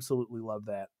 I absolutely love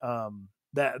that.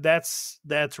 That's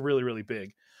really, really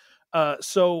big.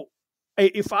 So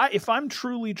if I'm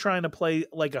truly trying to play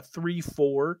like a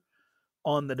 3-4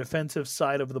 on the defensive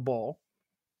side of the ball,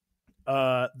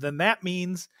 then that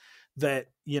means that,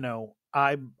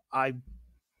 I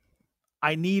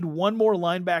need one more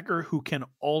linebacker who can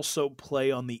also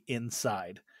play on the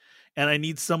inside. And I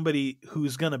need somebody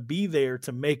who's going to be there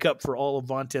to make up for all of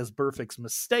Vontaze Burfict's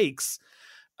mistakes,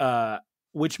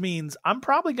 which means I'm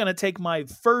probably going to take my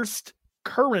first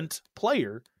current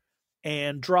player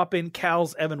and drop in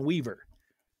Cal's Evan Weaver.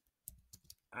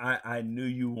 I knew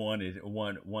you wanted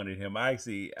him. I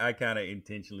kind of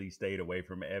intentionally stayed away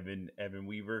from Evan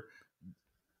Weaver,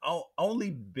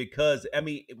 only because,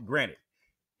 granted,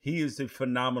 he is a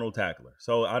phenomenal tackler,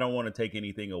 so I don't want to take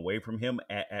anything away from him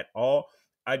at all.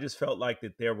 I just felt like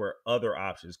that there were other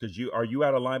options, because are you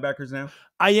out of linebackers now?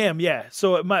 I am, yeah.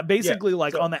 So on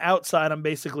the outside, I'm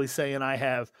basically saying I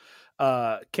have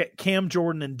Cam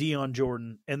Jordan and Dion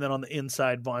Jordan, and then on the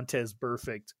inside, Vontaze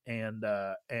Burfict and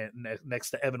next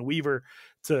to Evan Weaver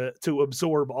to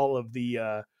absorb all of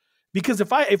the because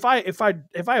if I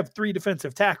have three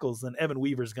defensive tackles, then Evan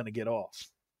Weaver's going to get off.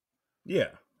 Yeah.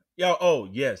 Yeah. Oh,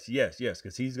 yes.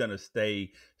 Because he's going to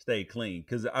stay clean.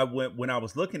 Because when I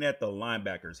was looking at the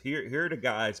linebackers, here are the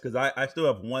guys. Because I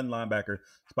still have one linebacker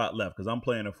spot left because I'm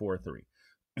playing a 4-3.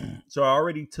 So I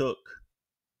already took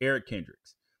Eric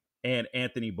Kendricks and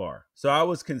Anthony Barr. So I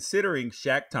was considering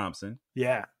Shaq Thompson.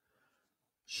 Yeah.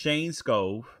 Shane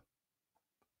Scove,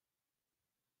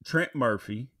 Trent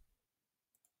Murphy,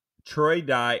 Troy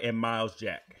Dye, and Miles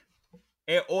Jack.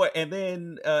 And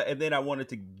then I wanted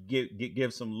to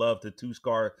give some love to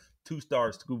two-star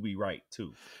Scooby Wright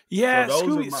too. Yeah,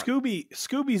 so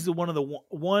Scooby's one of the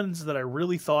ones that I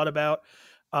really thought about.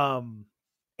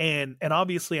 And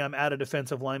obviously I'm out of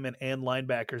defensive linemen and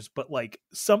linebackers, but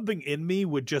something in me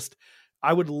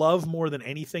I would love more than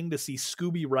anything to see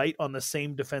Scooby Wright on the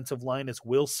same defensive line as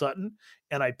Will Sutton,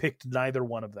 and I picked neither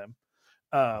one of them.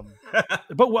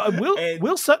 But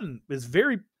Will Sutton is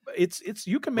very it's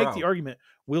you can make the Ralph. argument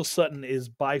Will Sutton is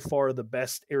by far the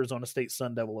best Arizona State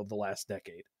Sun Devil of the last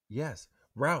decade. Yes,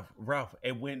 Ralph.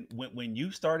 And when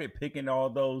you started picking all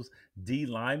those D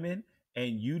linemen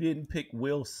and you didn't pick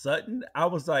Will Sutton, I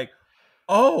was like,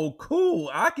 oh, cool.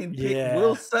 I can pick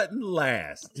Will Sutton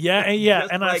last. Yeah,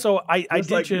 and I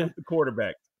did like you with the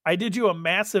quarterback. I did you a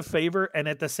massive favor, and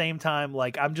at the same time,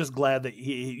 like I'm just glad that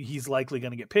he's likely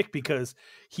going to get picked because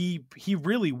he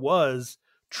really was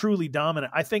truly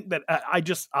dominant. I think that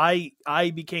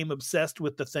I became obsessed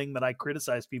with the thing that I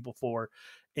criticize people for.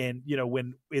 And,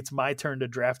 when it's my turn to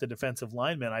draft a defensive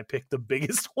lineman, I pick the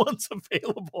biggest ones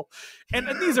available. And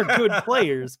these are good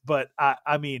players, but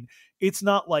I mean, it's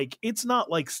not like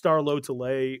Star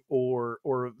Lotulelei or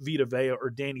Vita Vea or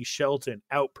Danny Shelton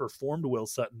outperformed Will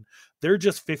Sutton. They're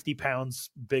just 50 pounds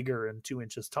bigger and 2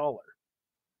 inches taller.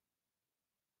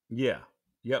 Yeah.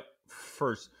 Yep.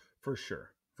 For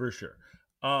sure.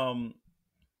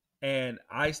 And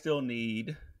I still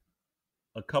need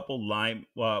a couple line.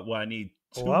 Well, I need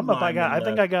two. Well, I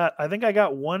think I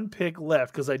got one pick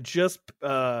left because I just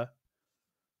I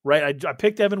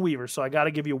picked Evan Weaver, so I got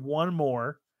to give you one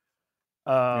more.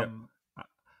 And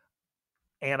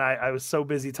I was so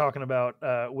busy talking about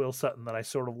Will Sutton that I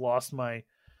sort of lost my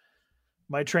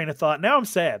train of thought. Now I'm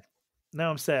sad.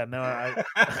 Now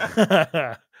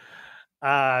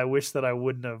I wish that I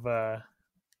wouldn't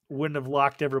have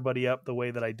locked everybody up the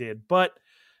way that I did, but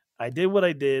I did what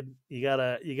I did. You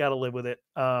gotta live with it.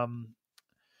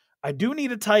 I do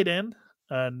need a tight end.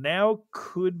 Now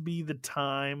could be the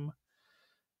time,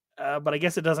 but I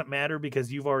guess it doesn't matter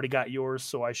because you've already got yours,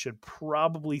 so I should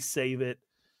probably save it.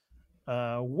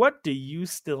 What do you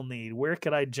still need? Where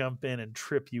could I jump in and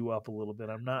trip you up a little bit?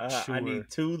 I'm not sure.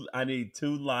 I need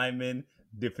two linemen,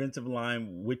 defensive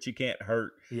line, which you can't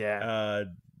hurt. Yeah.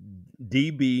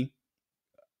 DB.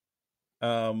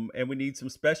 And we need some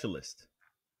specialists.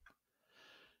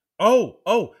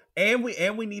 Oh, and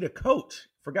we need a coach.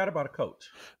 Forgot about a coach.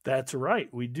 That's right.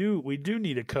 We do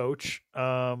need a coach.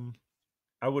 I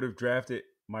would have drafted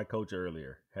my coach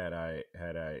earlier had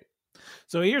I.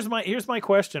 So here's my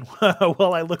question.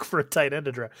 While I look for a tight end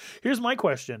to draft, here's my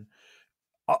question: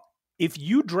 if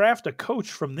you draft a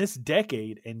coach from this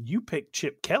decade and you pick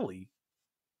Chip Kelly,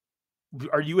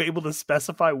 are you able to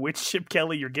specify which Chip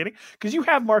Kelly you're getting? Because you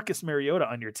have Marcus Mariota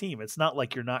on your team. It's not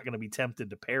like you're not going to be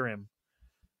tempted to pair him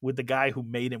with the guy who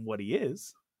made him what he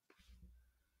is.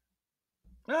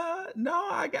 No,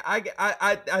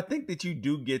 I think that you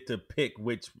do get to pick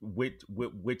which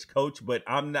coach, but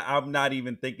I'm not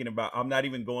even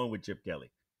going with Chip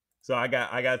Kelly. So I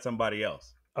got somebody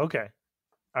else. Okay.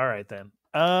 All right then.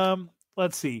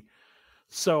 Let's see.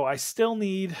 So I still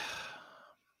need.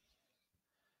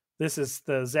 This is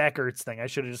the Zach Ertz thing. I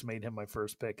should have just made him my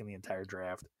first pick in the entire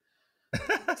draft,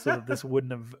 so that this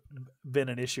wouldn't have been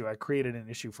an issue. I created an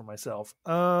issue for myself.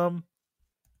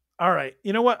 All right.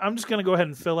 You know what? I'm just going to go ahead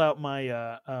and fill out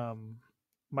my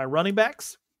my running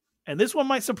backs. And this one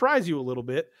might surprise you a little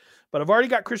bit, but I've already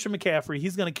got Christian McCaffrey.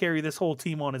 He's going to carry this whole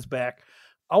team on his back.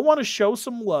 I want to show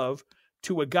some love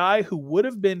to a guy who would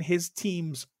have been his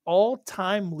team's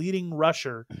all-time leading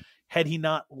rusher had he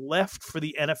not left for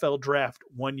the NFL draft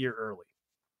 1 year early.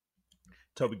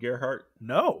 Toby Gerhart?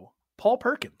 No. Paul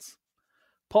Perkins.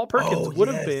 Paul Perkins would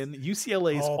have been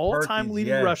UCLA's all-time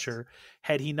leading rusher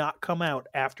had he not come out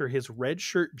after his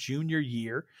redshirt junior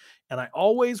year. And I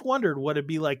always wondered what it'd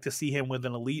be like to see him with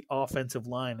an elite offensive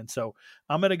line. And so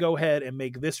I'm going to go ahead and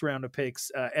make this round of picks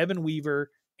Evan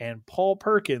Weaver and Paul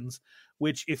Perkins,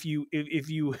 which if you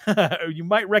you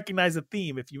might recognize a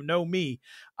theme. If you know me,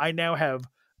 I now have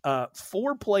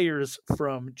 4 players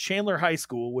from Chandler High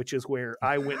School, which is where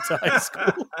I went to high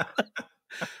school.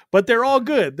 But they're all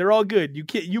good. They're all good.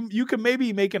 You can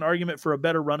maybe make an argument for a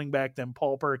better running back than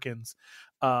Paul Perkins.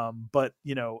 But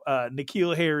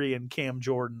N'Keal Harry and Cam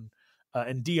Jordan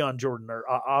and Deion Jordan are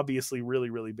obviously really,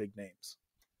 really big names.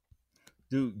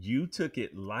 Dude, you took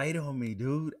it light on me,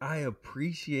 dude. I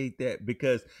appreciate that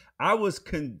because I was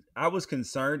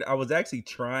concerned. I was actually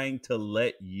trying to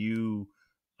let you.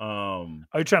 Are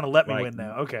you trying to let me win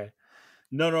now? Okay.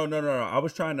 No. I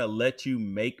was trying to let you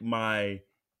make my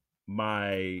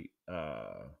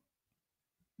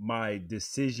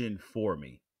decision for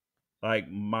me, like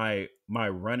my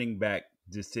running back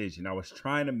decision. I was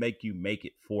trying to make you make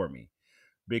it for me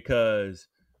because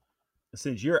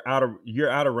since you're out of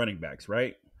running backs,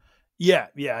 right? Yeah.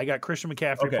 I got Christian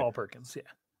McCaffrey, Paul Perkins.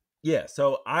 Yeah.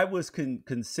 So I was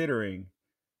considering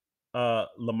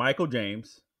LaMichael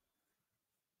James,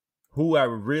 who I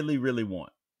really, really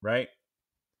want, right?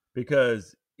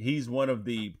 Because he's one of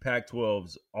the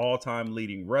Pac-12's all-time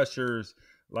leading rushers.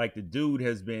 Like the dude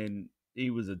has been He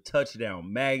was a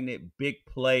touchdown magnet, big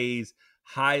plays,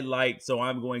 highlights. So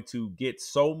I'm going to get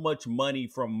so much money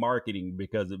from marketing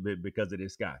because of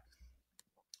this guy.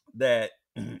 That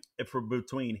for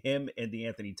between him and the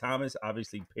Anthony Thomas,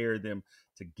 obviously paired them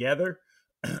together.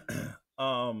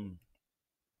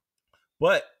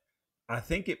 But I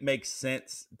think it makes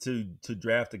sense to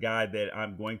draft a guy that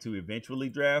I'm going to eventually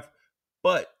draft.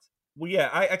 But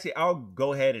I'll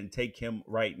go ahead and take him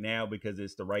right now because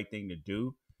it's the right thing to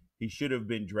do. He should have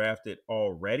been drafted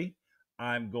already.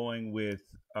 I'm going with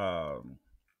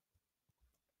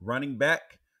running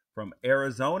back from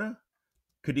Arizona,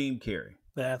 Kadeem Carey.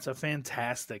 That's a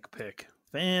fantastic pick.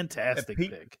 Fantastic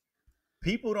pick.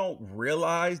 People don't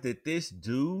realize that this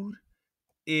dude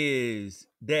is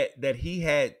that he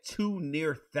had 2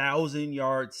 near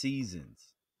 1,000-yard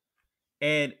seasons,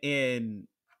 and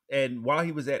while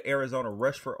he was at Arizona,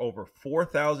 rushed for over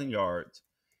 4,000 yards.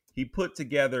 He put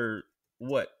together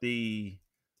the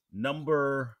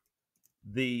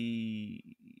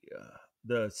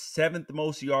 7th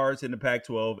most yards in the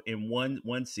Pac-12 in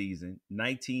one season,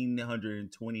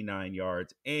 1,929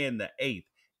 yards, and the 8th,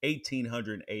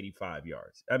 1,885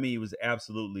 yards. I mean, it was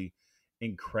absolutely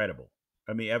incredible.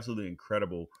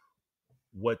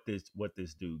 What this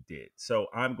dude did. So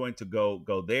I'm going to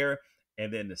go there.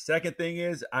 And then the second thing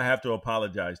is I have to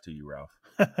apologize to you, Ralph.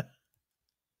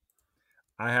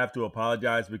 I have to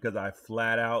apologize because I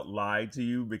flat out lied to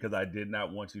you because I did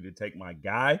not want you to take my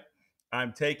guy.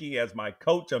 I'm taking as my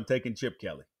coach, I'm taking Chip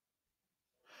Kelly.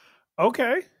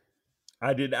 Okay.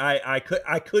 I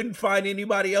couldn't find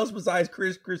anybody else besides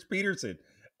Chris Peterson.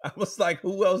 I was like,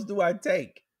 who else do I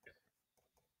take?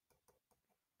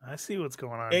 I see what's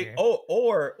going on here.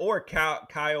 Or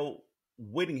Kyle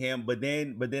Whittingham, but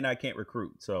then I can't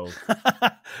recruit. So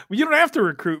well, you don't have to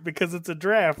recruit because it's a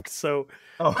draft. So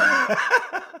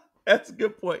that's a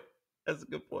good point.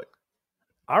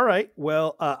 All right.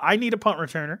 Well, I need a punt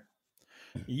returner.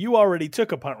 You already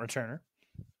took a punt returner.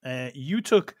 You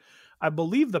took, I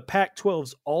believe, the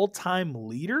Pac-12's all-time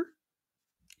leader.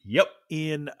 Yep.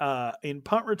 In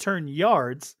punt return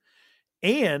yards,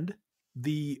 and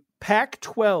the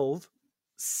Pac-12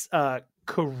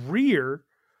 career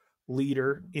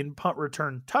leader in punt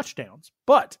return touchdowns.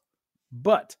 But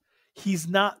he's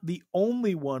not the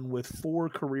only one with 4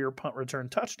 career punt return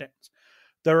touchdowns.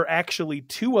 There are actually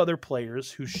 2 other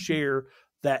players who share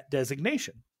that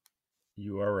designation.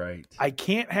 You are right. I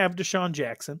can't have Deshaun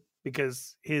Jackson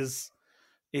because his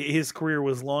career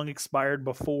was long expired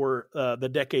before the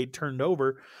decade turned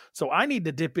over. So I need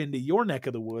to dip into your neck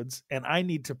of the woods, and I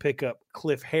need to pick up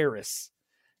Cliff Harris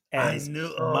as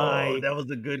that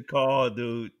was a good call,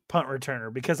 dude. Punt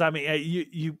returner, because I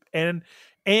mean and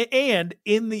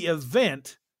in the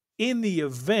event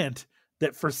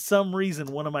that for some reason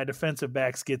one of my defensive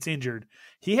backs gets injured,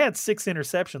 he had 6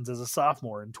 interceptions as a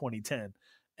sophomore in 2010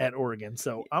 at Oregon.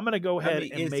 So I'm going to go ahead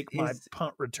and make my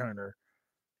punt returner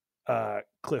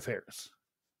Cliff Harris.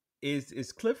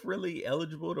 Is Cliff really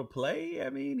eligible to play? I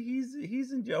mean,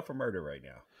 he's in jail for murder right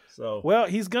now. So well,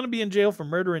 he's going to be in jail for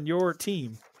murdering your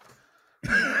team.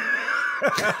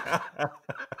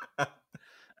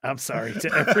 I'm sorry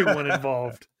to everyone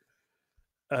involved.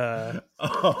 All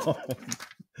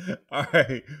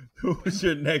right. Who was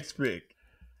your next pick?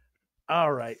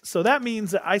 All right. So that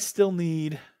means that I still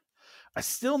need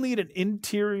an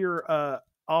interior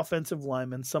offensive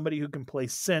lineman, somebody who can play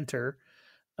center.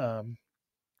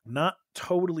 Not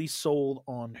totally sold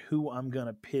on who I'm going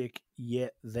to pick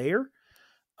yet there.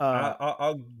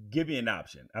 I'll give you an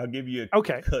option. I'll give you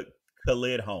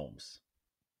Khalid Holmes.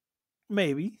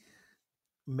 Maybe.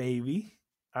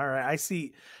 All right. I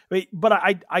see. But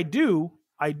I do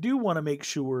want to make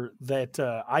sure that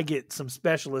I get some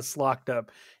specialists locked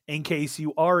up in case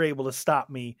you are able to stop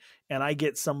me and I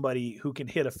get somebody who can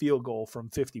hit a field goal from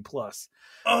 50 plus.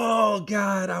 Oh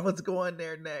God, I was going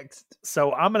there next.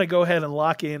 So I'm going to go ahead and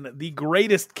lock in the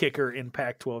greatest kicker in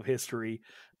Pac-12 history.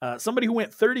 Somebody who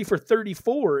went 30 for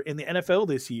 34 in the NFL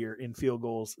this year in field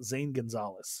goals, Zane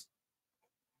Gonzalez.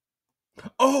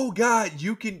 Oh God,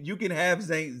 you can have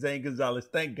Zane Gonzalez.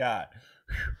 Thank God.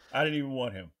 I didn't even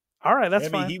want him. All right, that's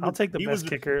fine. I'll take the best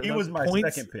kicker. He was my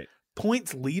second pick.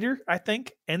 Points leader, I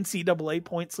think. NCAA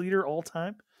points leader all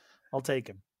time. I'll take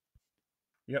him.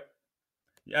 Yep.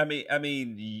 I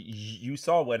mean, you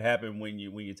saw what happened when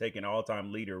you take an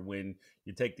all-time leader when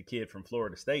you take the kid from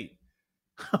Florida State.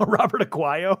 Robert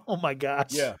Aguayo. Oh my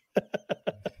gosh. Yeah.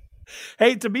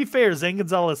 Hey, to be fair, Zane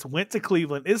Gonzalez went to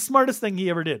Cleveland. It's the smartest thing he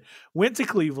ever did. Went to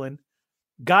Cleveland,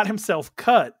 got himself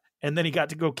cut, and then he got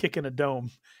to go kick in a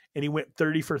dome. And he went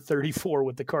 30 for 34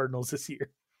 with the Cardinals this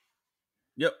year.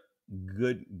 Yep.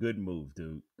 Good move,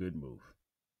 dude. Good move.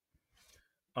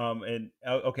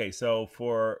 Okay, so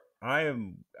I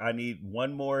need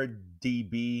one more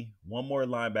DB, one more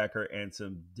linebacker, and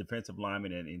some defensive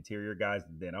linemen and interior guys,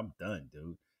 and then I'm done,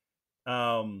 dude.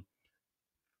 Um,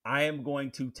 I am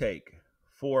going to take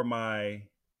for my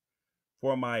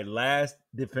last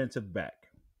defensive back.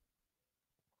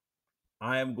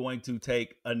 I am going to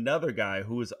take another guy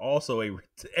who is also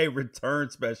a return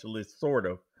specialist, sort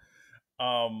of.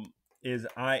 Is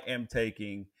I am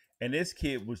taking, and this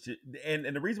kid was just, and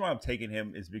the reason why I'm taking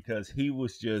him is because he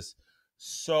was just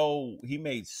he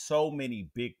made so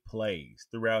many big plays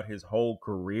throughout his whole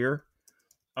career.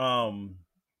 Um,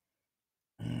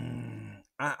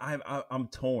 I'm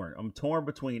torn. I'm torn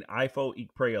between Ifo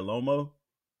Ikprealomo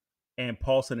and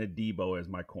Paulson Adebo as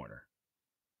my corner.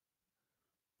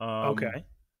 Okay.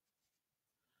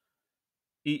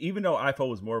 Even though Ifo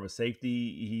was more of a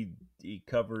safety, he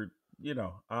covered.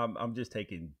 I'm just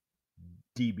taking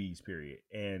DBs, period,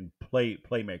 and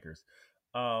playmakers.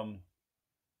 How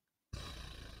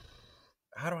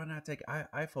do I not take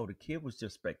Ifo? The kid was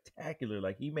just spectacular.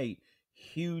 Like, he made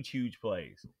huge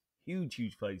plays,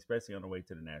 especially on the way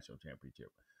to the national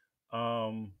championship.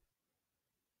 But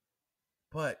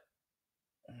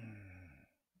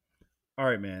all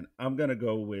right, man, I'm gonna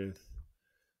go with.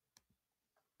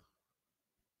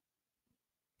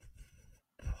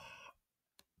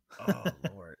 Oh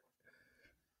Lord,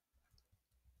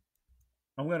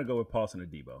 I'm gonna go with Paulson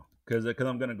Adebo because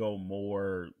I'm gonna go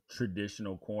more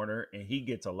traditional corner, and he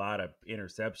gets a lot of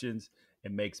interceptions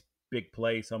and makes big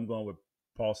plays. So I'm going with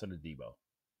Paulson Adebo.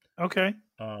 Okay.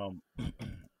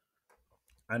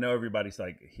 I know everybody's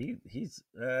like he's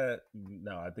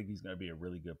no, I think he's gonna be a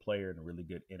really good player and a really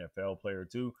good NFL player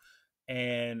too.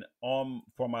 And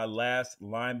for my last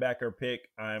linebacker pick,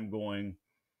 I'm going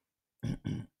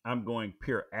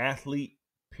pure athlete,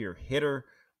 pure hitter,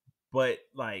 but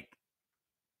like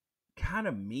kind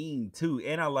of mean too.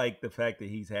 And I like the fact that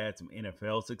he's had some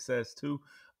NFL success too.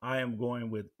 I am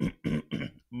going with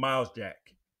Miles Jack.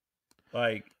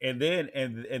 Like, and then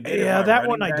yeah, that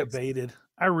one I debated.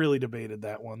 I really debated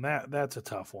that one. That's a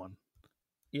tough one.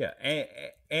 Yeah,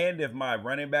 and if my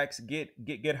running backs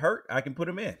get hurt, I can put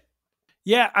him in.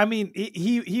 Yeah, I mean,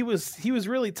 he was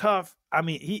really tough. I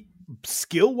mean, he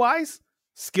skill wise,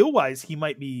 he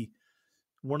might be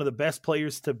one of the best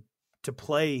players to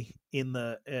play in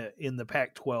the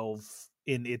Pac-12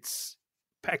 in its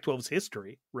Pac-12's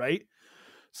history, right?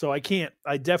 So I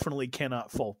definitely cannot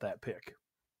fault that pick.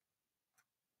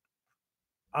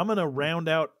 I'm gonna round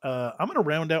out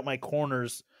my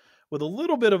corners with a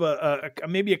little bit of a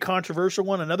maybe a controversial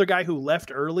one. Another guy who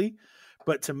left early,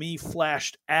 but to me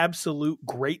flashed absolute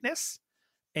greatness,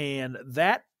 and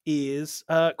that is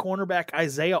cornerback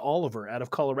Isaiah Oliver out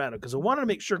of Colorado, because I wanted to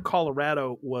make sure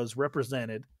Colorado was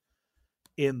represented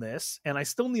in this, and I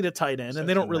still need a tight end, and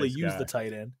they don't really use the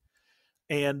tight end.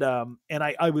 And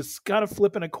I was kind of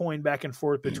flipping a coin back and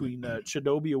forth between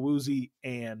Chidobe Awuzie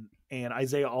and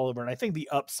Isaiah Oliver, and I think the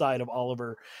upside of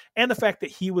Oliver and the fact that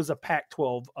he was a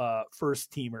Pac-12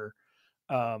 first teamer,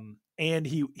 and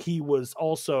he was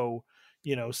also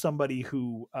somebody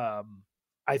who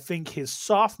I think his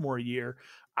sophomore year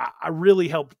I really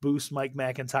helped boost Mike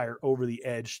McIntyre over the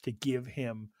edge to give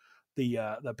him the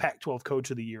Pac-12 Coach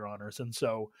of the Year honors, and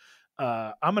so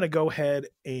I'm going to go ahead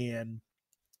and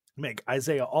make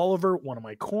Isaiah Oliver one of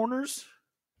my corners.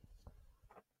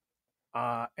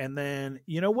 And then,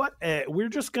 you know what? We're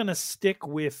just going to stick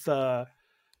with, we're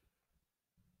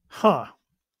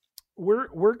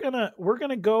going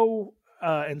to go,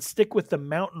 and stick with the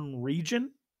mountain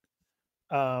region,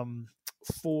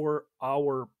 for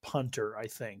our punter, I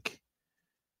think.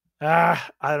 I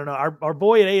don't know. Our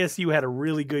boy at ASU had a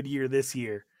really good year this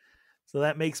year. So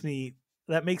that makes me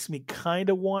kind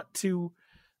of want to,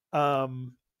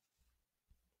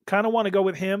 go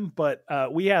with him, but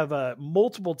we have a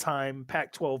multiple-time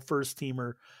Pac-12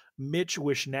 first-teamer Mitch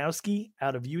Wishnowsky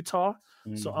out of Utah,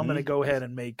 so I'm going to go ahead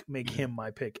and make him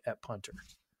my pick at punter.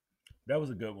 That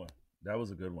was a good one.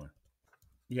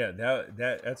 Yeah,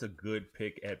 that's a good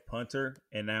pick at punter,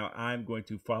 and now I'm going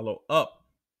to follow up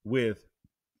with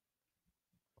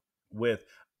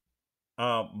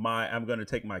I'm going to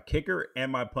take my kicker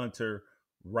and my punter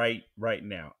right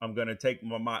now. I'm going to take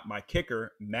my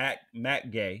kicker,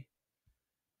 Matt Gay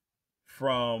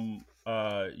from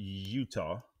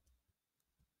Utah,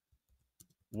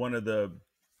 one of the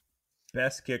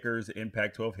best kickers in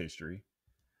Pac-12 history.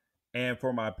 And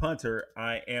for my punter,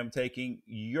 I am taking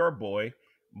your boy,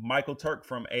 Michael Turk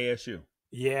from ASU.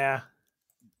 Yeah.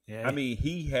 I mean,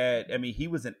 he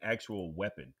was an actual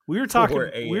weapon. We were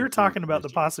talking about the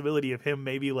possibility of him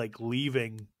maybe like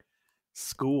leaving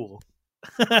school.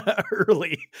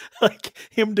 early, like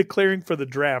him declaring for the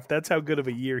draft. That's how good of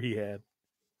a year he had.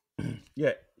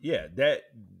 Yeah.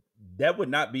 That would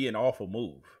not be an awful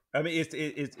move. I mean,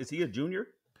 is he a junior?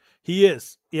 He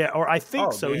is, yeah, or I think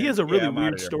Oh, so. He then has a yeah, really I'm out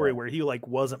weird of there, story bro. where he like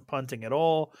wasn't punting at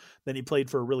all. Then he played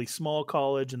for a really small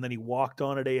college, and then he walked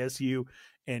on at ASU,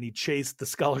 and he chased the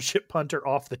scholarship punter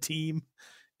off the team.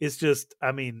 It's just,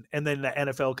 I mean, and then the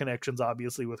NFL connections,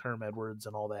 obviously, with Herm Edwards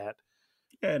and all that.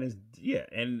 And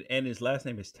his last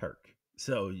name is Turk,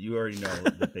 so you already know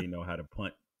that they know how to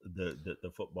punt the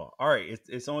football. All right,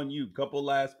 it's on you. Couple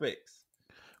last picks.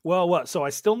 Well, what? So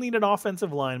I still need an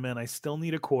offensive lineman. I still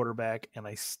need a quarterback, and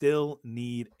I still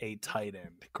need a tight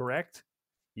end. Correct?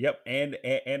 Yep, and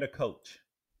a coach.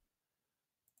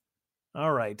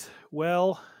 All right.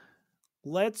 Well,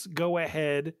 let's go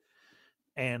ahead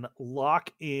and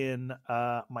lock in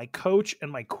my coach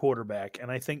and my quarterback,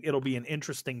 and I think it'll be an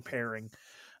interesting pairing.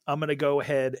 I'm going to go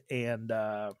ahead and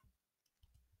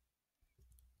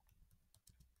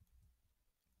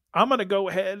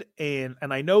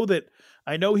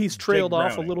I know he's trailed Jake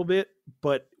off a Browning. little bit,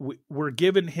 but we're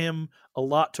giving him a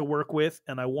lot to work with,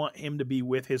 and I want him to be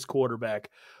with his quarterback.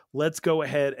 Let's go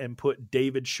ahead and put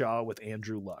David Shaw with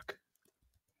Andrew Luck.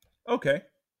 Okay,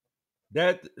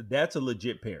 that's a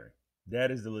legit pairing.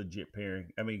 That is a legit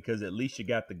pairing. I mean, because at least you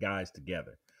got the guys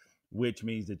together, which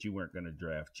means that you weren't going to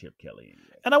draft Chip Kelly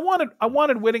anyway. And I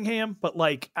wanted Whittingham, but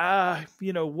like,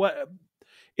 you know what?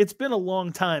 It's been a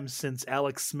long time since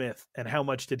Alex Smith, and how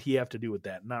much did he have to do with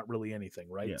that? Not really anything,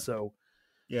 right? Yeah. So,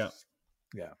 Yeah.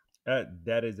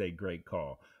 That is a great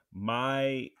call.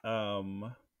 My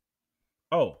now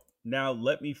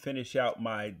let me finish out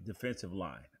my defensive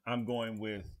line. I'm going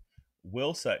with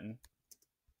Will Sutton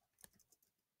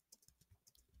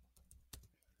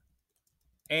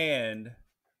and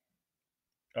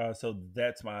so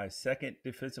that's my second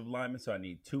defensive lineman. So I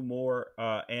need two more,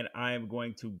 and I am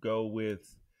going to go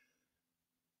with.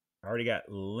 I already got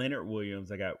Leonard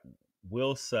Williams. I got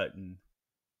Will Sutton.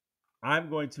 I'm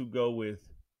going to go with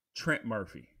Trent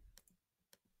Murphy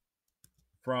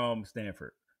from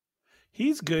Stanford.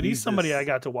 he's good. He's somebody just- I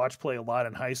got to watch play a lot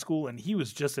in high school, and he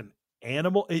was just an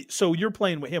animal. So you're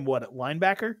playing with him, what, at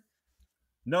linebacker?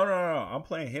 No. I'm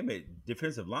playing him at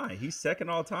defensive line. He's second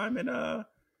all time in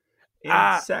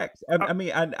sacks.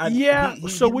 Yeah. So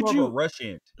he's would more you of a rush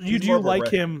end? do He's you more of a like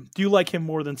rush him? Do you like him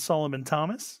more than Solomon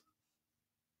Thomas?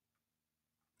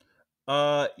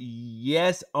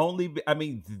 Yes. Only. I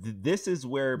mean, this is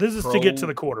where This is to get to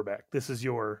the quarterback. This is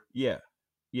your Yeah.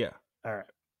 all right.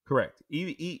 Correct.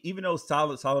 Even though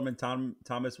Solomon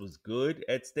Thomas was good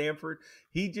at Stanford,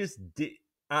 he just did.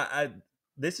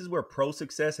 This is where pro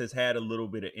success has had a little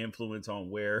bit of influence on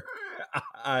where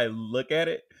I look at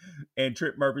it. And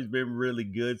Trent Murphy's been really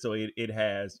good, so it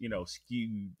has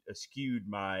skewed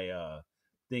my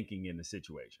thinking in the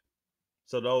situation.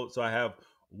 So I have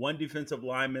one defensive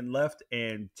lineman left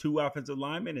and two offensive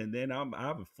linemen, and then I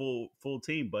have a full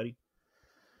team, buddy.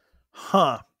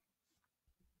 Huh.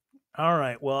 All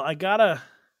right. Well, I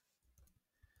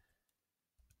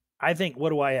think, what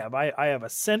do I have? I have a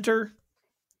center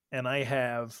and I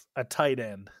have a tight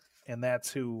end, and that's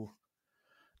who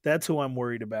I'm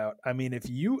worried about. I mean, if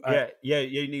you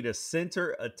you need a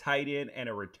center, a tight end, and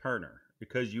a returner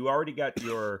because you already got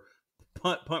your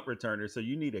punt returner, so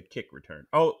you need a kick return.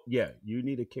 Oh yeah, you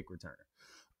need a kick returner.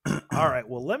 All right.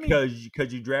 Well, let me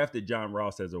because you drafted John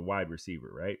Ross as a wide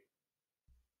receiver, right?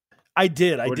 I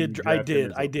did.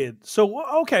 So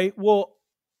okay. Well,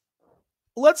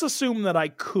 let's assume that I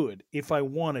could, if I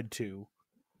wanted to.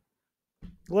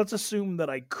 Let's assume that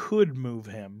I could move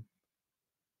him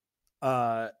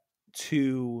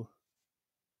to.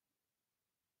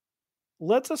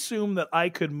 Let's assume that I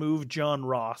could move John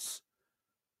Ross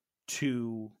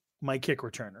to my kick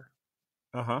returner.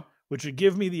 Which would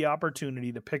give me the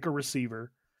opportunity to pick a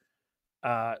receiver,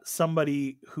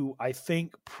 somebody who I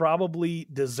think probably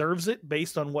deserves it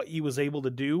based on what he was able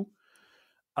to do.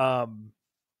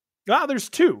 There's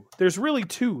two. There's really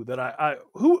two that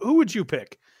who would you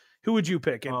pick? Who would you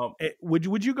pick? And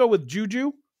would you go with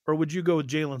Juju or would you go with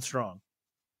Jalen Strong?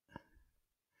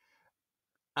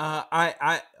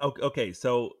 Okay.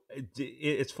 So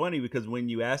it's funny because when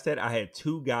you asked that, I had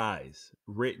two guys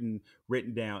written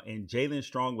down, and Jalen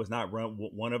Strong was not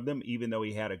one of them, even though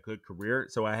he had a good career.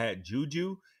 So I had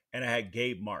Juju and I had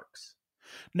Gabe Marks.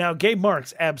 Now, Gabe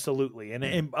Marks, absolutely,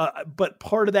 but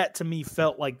part of that to me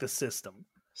felt like the system.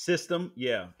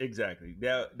 Yeah, exactly.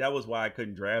 That was why I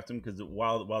couldn't draft him, because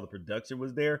while the production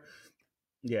was there.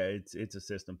 Yeah, it's a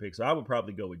system pick. So I would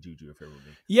probably go with Juju if it were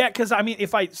me. Yeah, because I mean,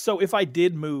 if I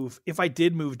did move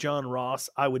John Ross,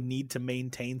 I would need to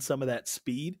maintain some of that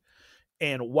speed.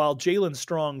 And while Jalen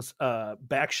Strong's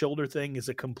back shoulder thing is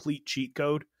a complete cheat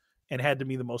code and had to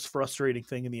be the most frustrating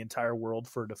thing in the entire world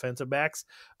for defensive backs,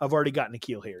 I've already got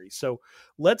N'Keal Harry. So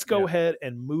let's go ahead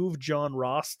and move John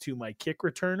Ross to my kick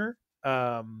returner,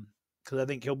 because I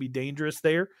think he'll be dangerous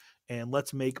there. And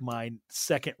let's make my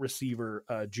second receiver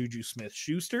Juju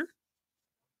Smith-Schuster.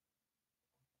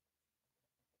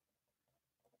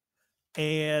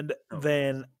 And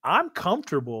then I'm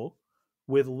comfortable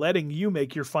with letting you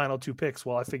make your final two picks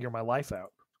while I figure my life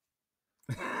out.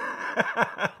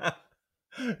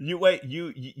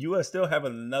 You are still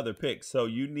having another pick, so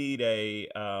you need a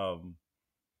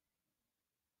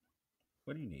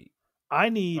what do you need? I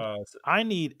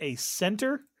need a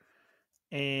center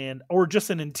or just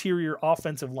an interior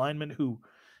offensive lineman who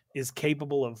is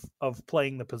capable of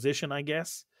playing the position, I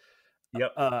guess.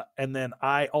 Yep. And then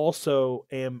I also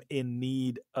am in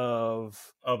need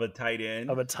of a tight end.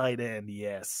 Of a tight end,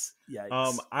 yes.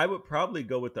 Yikes. I would probably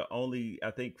go with the only,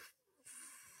 I think,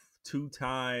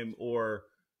 two-time all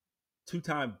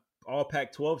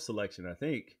Pac-12 selection, I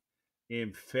think,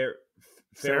 in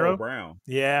Pharaoh Brown.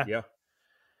 Yeah. Yeah.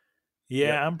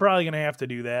 Yeah, I'm probably going to have to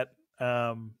do that.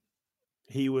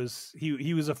 He was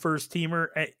a first teamer.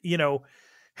 You know,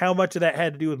 how much of that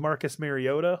had to do with Marcus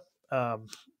Mariota?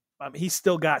 He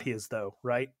still got his though,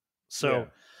 right? So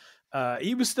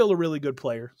he was still a really good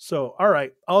player. So, all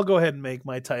right, I'll go ahead and make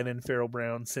my tight end Pharaoh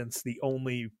Brown, since the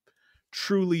only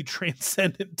truly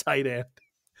transcendent tight end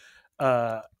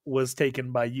was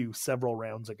taken by you several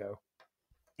rounds ago.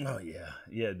 Oh yeah,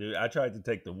 dude. I tried to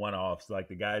take the one-offs, like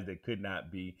the guys that could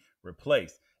not be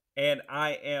replaced. And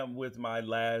I am with my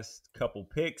last couple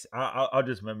picks. I'll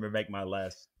just make my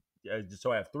last.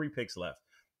 So I have 3 picks left,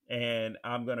 and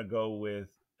I'm gonna go with.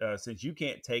 Since you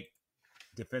can't take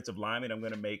defensive lineman, I'm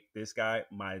going to make this guy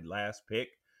my last pick.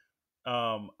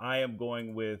 I am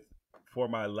going with, for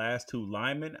my last 2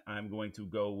 linemen, I'm going to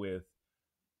go with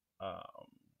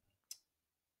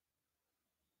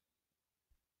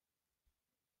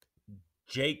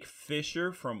Jake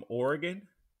Fisher from Oregon.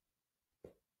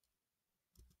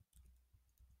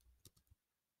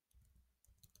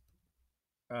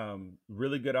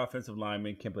 Really good offensive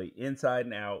lineman, can play inside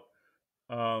and out.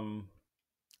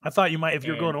 I thought you might, if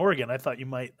you're going to Oregon, I thought you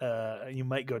might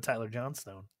go Tyler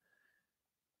Johnstone.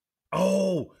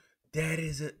 Oh, that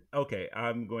is it. Okay,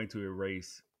 I'm going to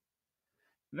erase.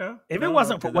 No, if it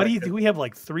wasn't for what do you think? We have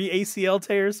like 3 ACL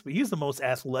tears, but he's the most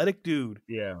athletic dude.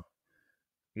 Yeah.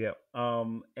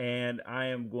 And I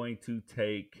am going to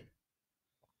take.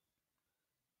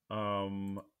 I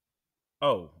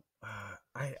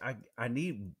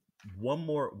need one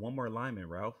more lineman,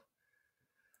 Ralph.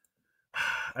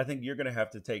 I think you're going to have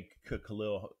to take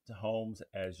Khalil Holmes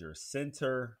as your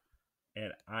center,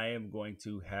 and I am going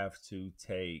to have to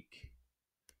take.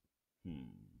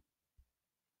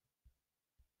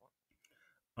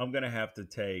 I'm going to have to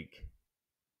take.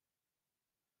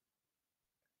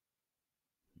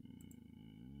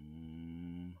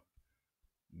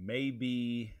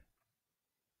 Maybe.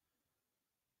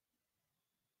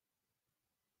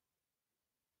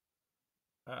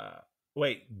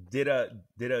 Wait, did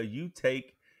you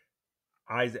take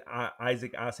Isaac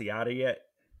Asiata yet?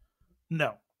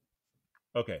 No.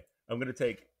 Okay, I'm gonna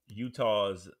take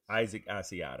Utah's Isaac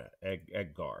Asiata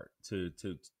at guard to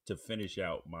finish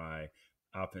out my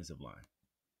offensive line.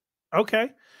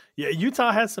 Okay, yeah,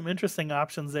 Utah has some interesting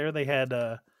options there. They had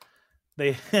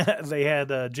JJ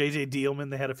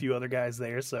Dielman. They had a few other guys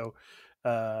there. So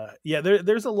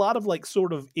there's a lot of like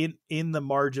sort of in the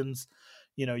margins.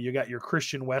 You know, you got your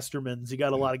Christian Westermans. You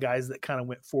got a lot of guys that kind of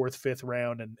went 4th, 5th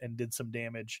round and did some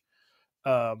damage.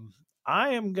 I'm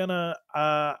gonna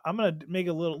make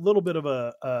a little bit of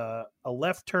a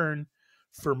left turn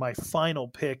for my final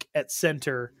pick at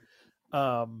center,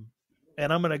 and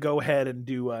I'm gonna go ahead and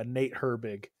do Nate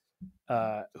Herbig,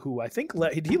 who I think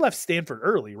he left Stanford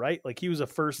early, right? Like he was a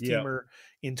first teamer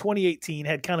in 2018.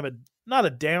 Had kind of not a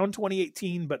down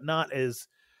 2018, but not as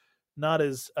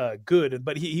good,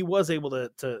 but he was able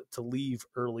to leave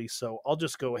early. So I'll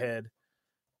just go ahead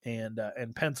and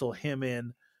pencil him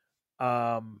in.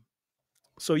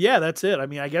 So yeah, that's it. I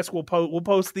mean, I guess we'll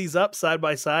post these up side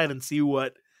by side and see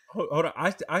what. Hold on,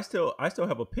 I still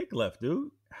have a pick left,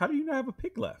 dude. How do you not have a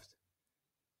pick left?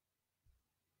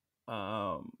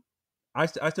 I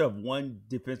still have 1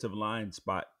 defensive line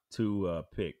spot to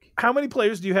pick. How many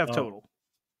players do you have total?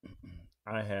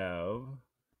 I have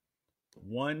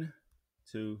 1,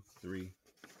 2, 3,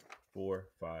 4,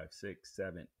 5, 6,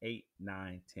 7, 8,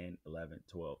 9, 10, 11,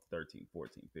 12, 13,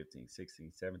 14, 15,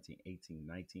 16, 17, 18,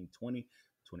 19, 20,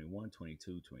 21,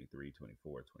 22, 23,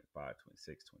 24, 25,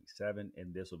 26, 27,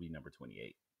 and this will be number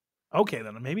 28. Okay,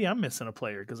 then maybe I'm missing a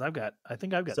player because I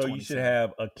think I've got. So 27. you should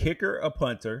have a kicker, a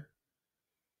punter,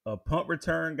 a punt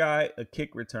return guy, a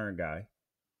kick return guy,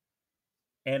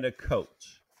 and a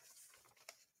coach.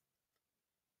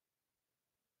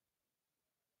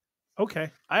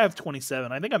 Okay, I have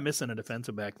 27. I think I'm missing a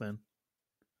defensive back then.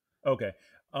 Okay.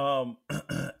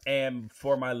 And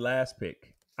for my last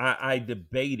pick, I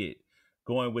debated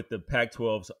going with the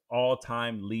Pac-12's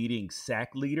all-time leading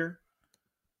sack leader.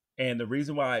 And part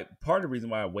of the reason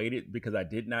why I waited, because I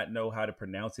did not know how to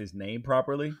pronounce his name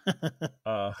properly.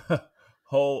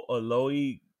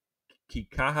 Ho'oloi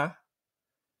Kikaha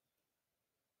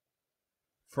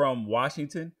from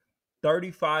Washington,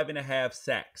 35 and a half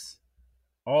sacks.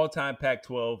 All-time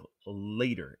Pac-12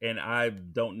 leader. And I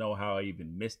don't know how I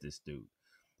even missed this dude.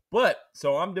 But,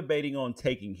 so I'm debating on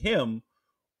taking him,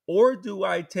 or do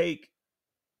I take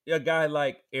a guy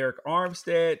like Eric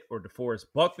Armstead or DeForest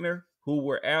Buckner, who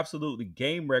were absolutely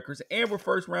game wreckers and were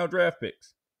first-round draft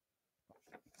picks?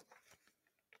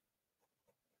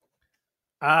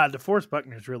 DeForest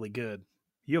Buckner's really good.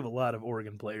 You have a lot of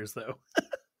Oregon players, though.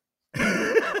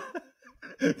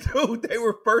 Dude, they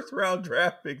were first-round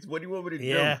draft picks. What do you want me to do?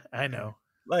 Yeah, I know.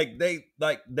 They've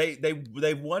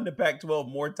won the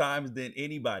Pac-12 more times than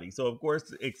anybody. So of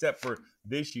course, except for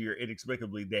this year,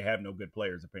 inexplicably they have no good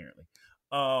players apparently.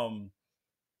 I'm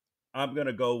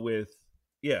gonna go with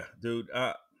dude.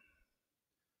 I'm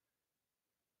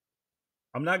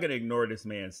not gonna ignore this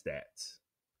man's stats.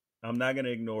 I'm not gonna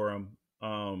ignore him. I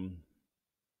am.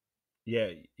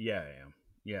 Yeah, I am.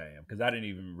 Because I didn't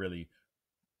even really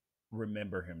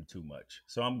remember him too much.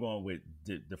 So I'm going with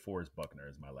DeForest Buckner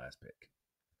as my last pick.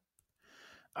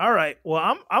 All right.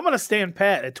 Well, I'm going to stand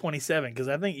pat at 27 because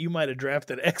I think you might have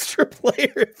drafted an extra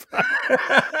player.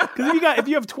 Because if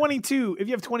you have 22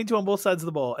 on both sides of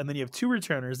the ball, and then you have two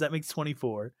returners, that makes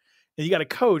 24. And you got a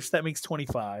coach, that makes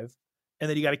 25. And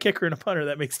then you got a kicker and a punter,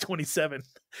 that makes 27.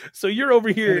 So you're over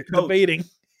here debating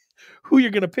who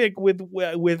you're going to pick with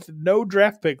no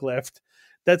draft pick left.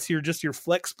 That's just your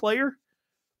flex player.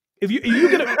 If you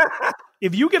get a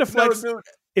flex. No,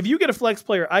 if you get a flex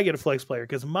player, I get a flex player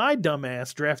because my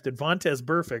dumbass drafted Vontaze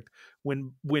Burfict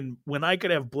when I could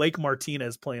have Blake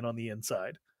Martinez playing on the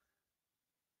inside.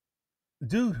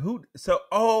 Dude, you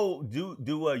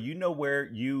know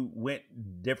where you went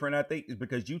different? I think is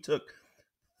because you took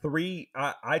three.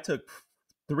 I took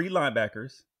 3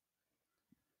 linebackers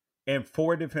and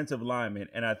 4 defensive linemen,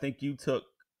 and I think you took.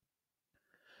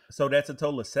 So that's a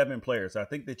total of 7 players. I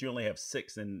think that you only have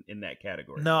 6 in that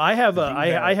category. No, I have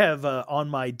I have on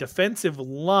my defensive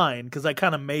line because I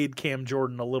kind of made Cam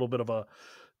Jordan a little bit of a.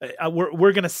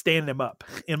 We're going to stand him up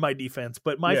in my defense,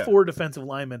 but my 4 defensive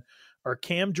linemen are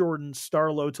Cam Jordan, Star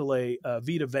Lotulelei,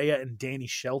 Vita Vea, and Danny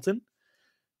Shelton.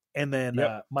 And then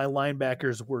my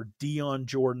linebackers were Dion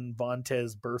Jordan,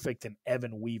 Vontaze Burfict, and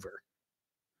Evan Weaver.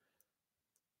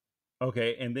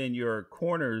 Okay, and then your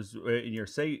corners in your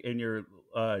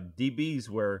DBs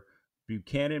were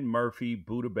Buchanan, Murphy,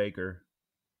 Buda Baker,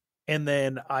 and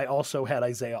then I also had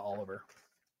Isaiah Oliver.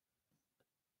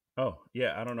 Oh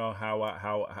yeah, I don't know how I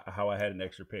had an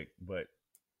extra pick, but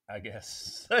I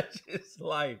guess such is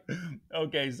life.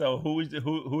 Okay, so who is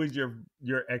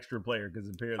your extra player? Because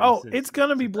apparently, it's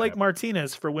gonna be Blake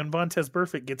Martinez for when Vontaze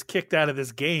Burfict gets kicked out of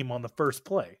this game on the first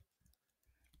play.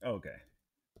 Okay,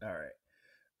 all right.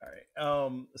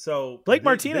 So Blake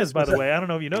Martinez, by the way, I don't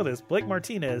know if you know this. Blake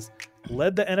Martinez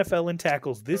led the NFL in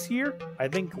tackles this year. I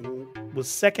think was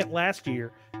second last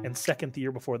year and second the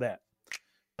year before that.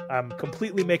 I'm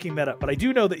completely making that up, but I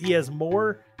do know that he has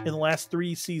more in the last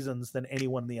 3 seasons than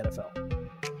anyone in the NFL.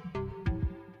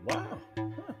 Wow,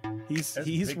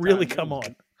 he's really come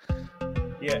on.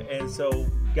 Yeah, and so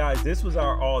guys, this was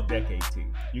our all-decade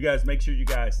team. You guys make sure you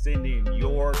guys send in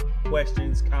your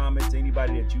questions, comments,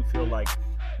 anybody that you feel like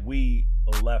we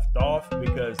left off,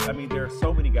 because I mean there are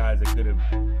so many guys that could have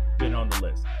been on the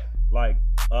list, like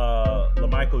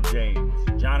LaMichael James,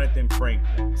 Jonathan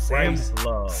Franklin, Bryce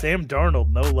Love, Sam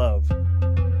Darnold, no love.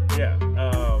 Yeah,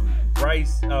 Myles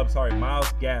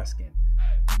Gaskin,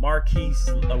 Marquise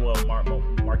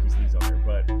Lee's on there,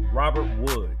 but Robert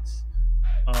Woods,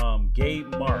 Gabe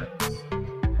Marks,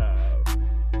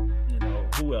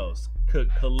 who else?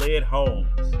 Khalid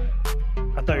Holmes.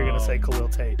 I thought you were gonna say Khalil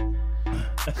Tate.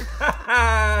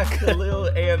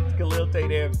 Khalil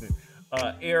Tate Hampton,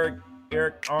 Eric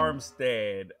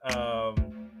Armstead,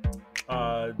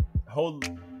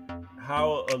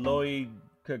 Aloy,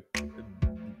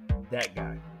 that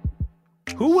guy.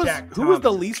 Who was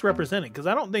the least represented? Because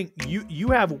I don't think you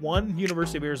have one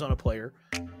University of Arizona player.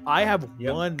 I have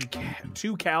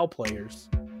 2 Cal players.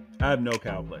 I have no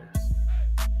Cal players.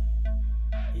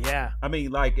 Yeah. I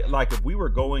mean, like if we were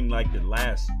going like the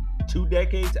last 2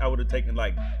 decades, I would have taken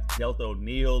like Delta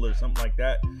O'Neal or something like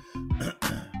that.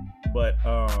 But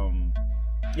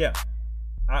yeah,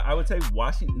 I would say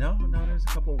Washington. No, there's a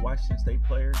couple of Washington State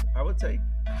players. I would say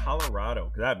Colorado,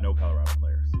 because I have no Colorado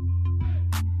players.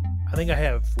 I think I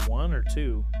have 1 or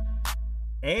 2.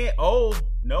 And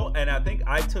and I think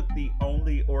I took the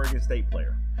only Oregon State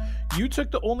player. You took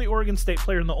the only Oregon State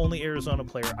player and the only Arizona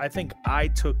player. I think I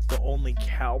took the only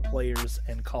Cal players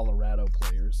and Colorado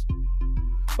players.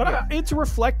 But Yeah. it's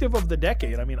reflective of the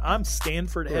decade. I mean, I'm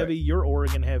Stanford Correct. heavy. You're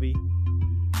Oregon heavy.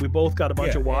 We both got a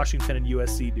bunch Yeah, of yeah. Washington and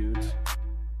USC dudes.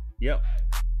 Yep.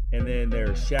 And then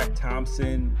there's Shaq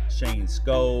Thompson, Shane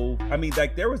Skove. I mean,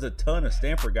 like there was a ton of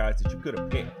Stanford guys that you could have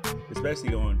picked,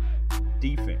 especially on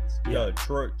defense. Yeah.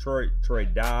 Troy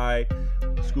Dye,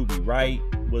 Scooby Wright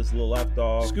was a little left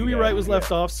off. Scooby Wright was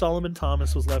left off. Solomon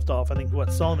Thomas was left off. I think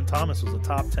Solomon Thomas was a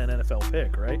top 10 NFL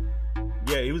pick, right?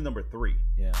 Yeah, he was number 3.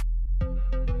 Yeah.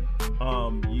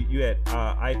 You had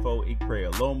Ifo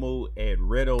Ikre-Alomu, Ed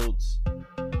Reynolds,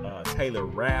 Taylor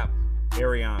Rapp,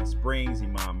 Arion Springs,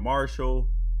 Iman Marshall,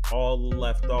 all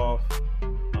left off.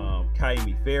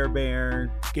 Kaimi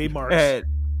Fairbairn, Gabe Marks. Ed,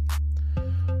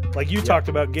 Like you Yeah. talked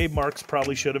about, Gabe Marks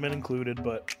probably should have been included,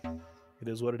 but it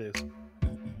is what it is.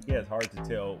 Yeah, it's hard to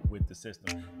tell with the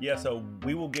system. Yeah, so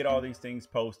we will get all these things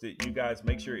posted. You guys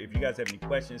make sure if you guys have any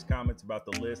questions, comments about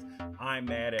the list, I'm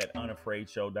mad at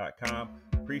unafraidshow.com.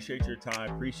 Appreciate your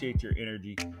time. Appreciate your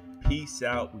energy. Peace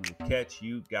out. We will catch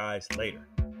you guys later.